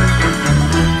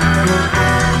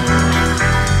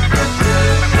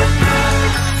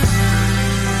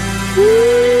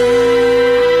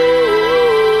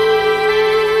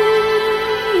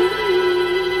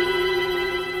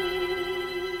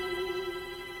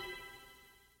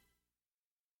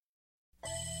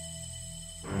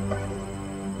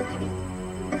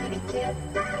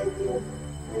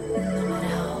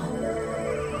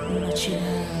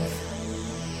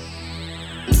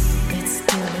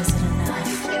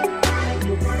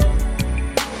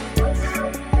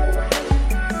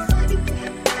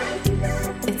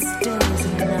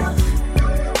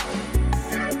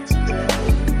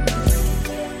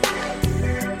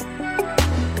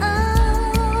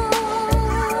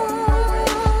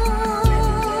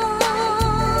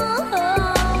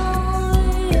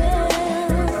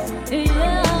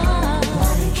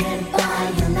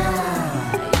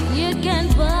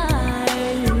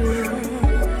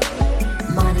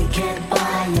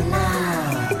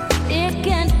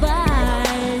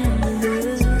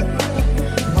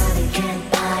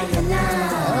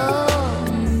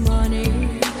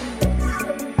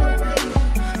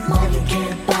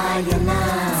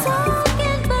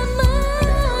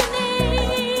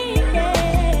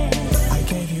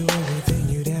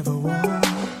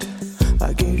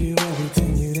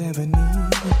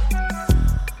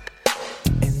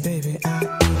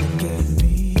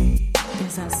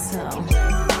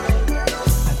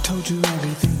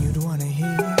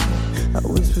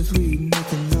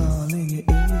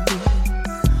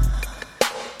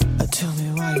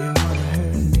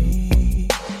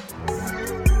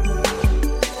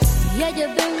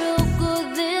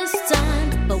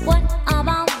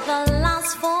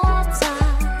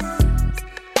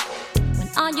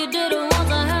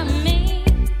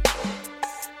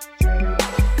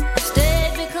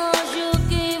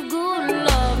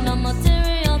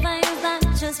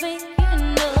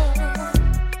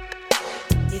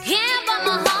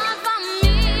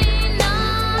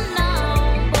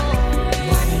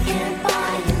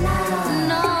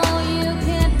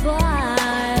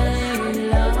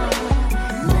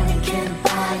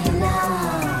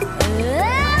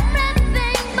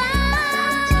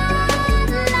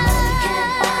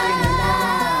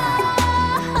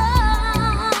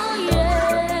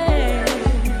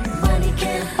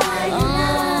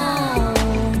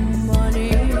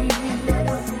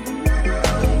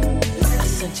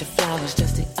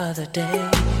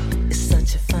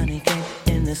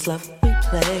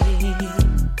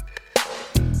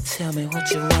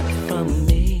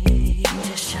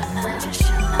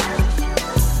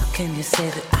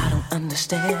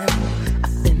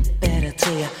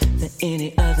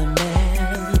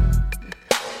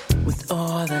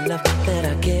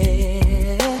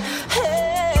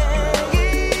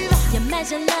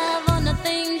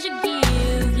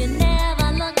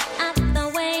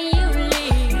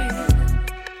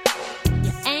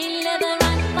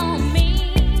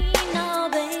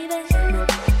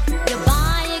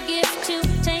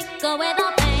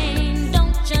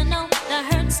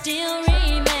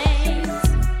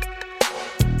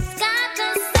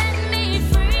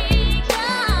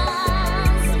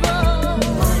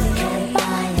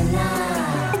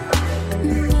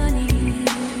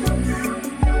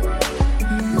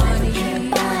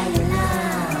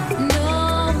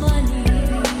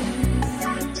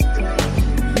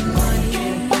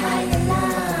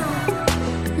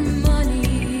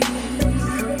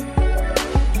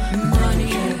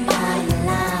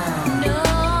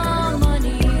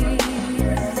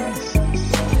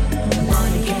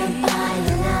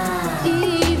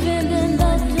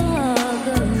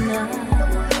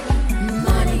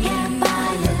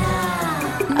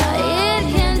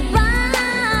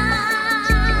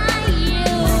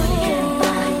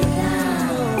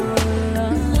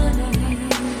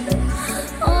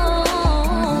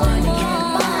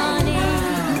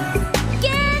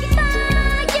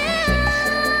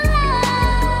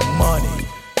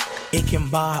 It can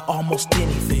buy almost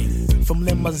anything, from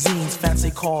limousines, fancy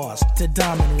cars, to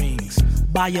diamond rings.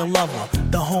 Buy your lover,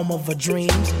 the home of her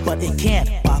dreams, but it can't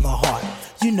buy the heart.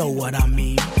 You know what I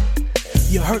mean.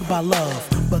 You're hurt by love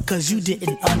because you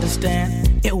didn't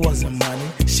understand. It wasn't money,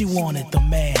 she wanted the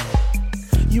man.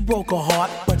 You broke her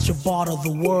heart, but you bought her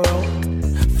the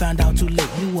world. Found out too late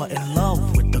you were in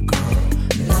love with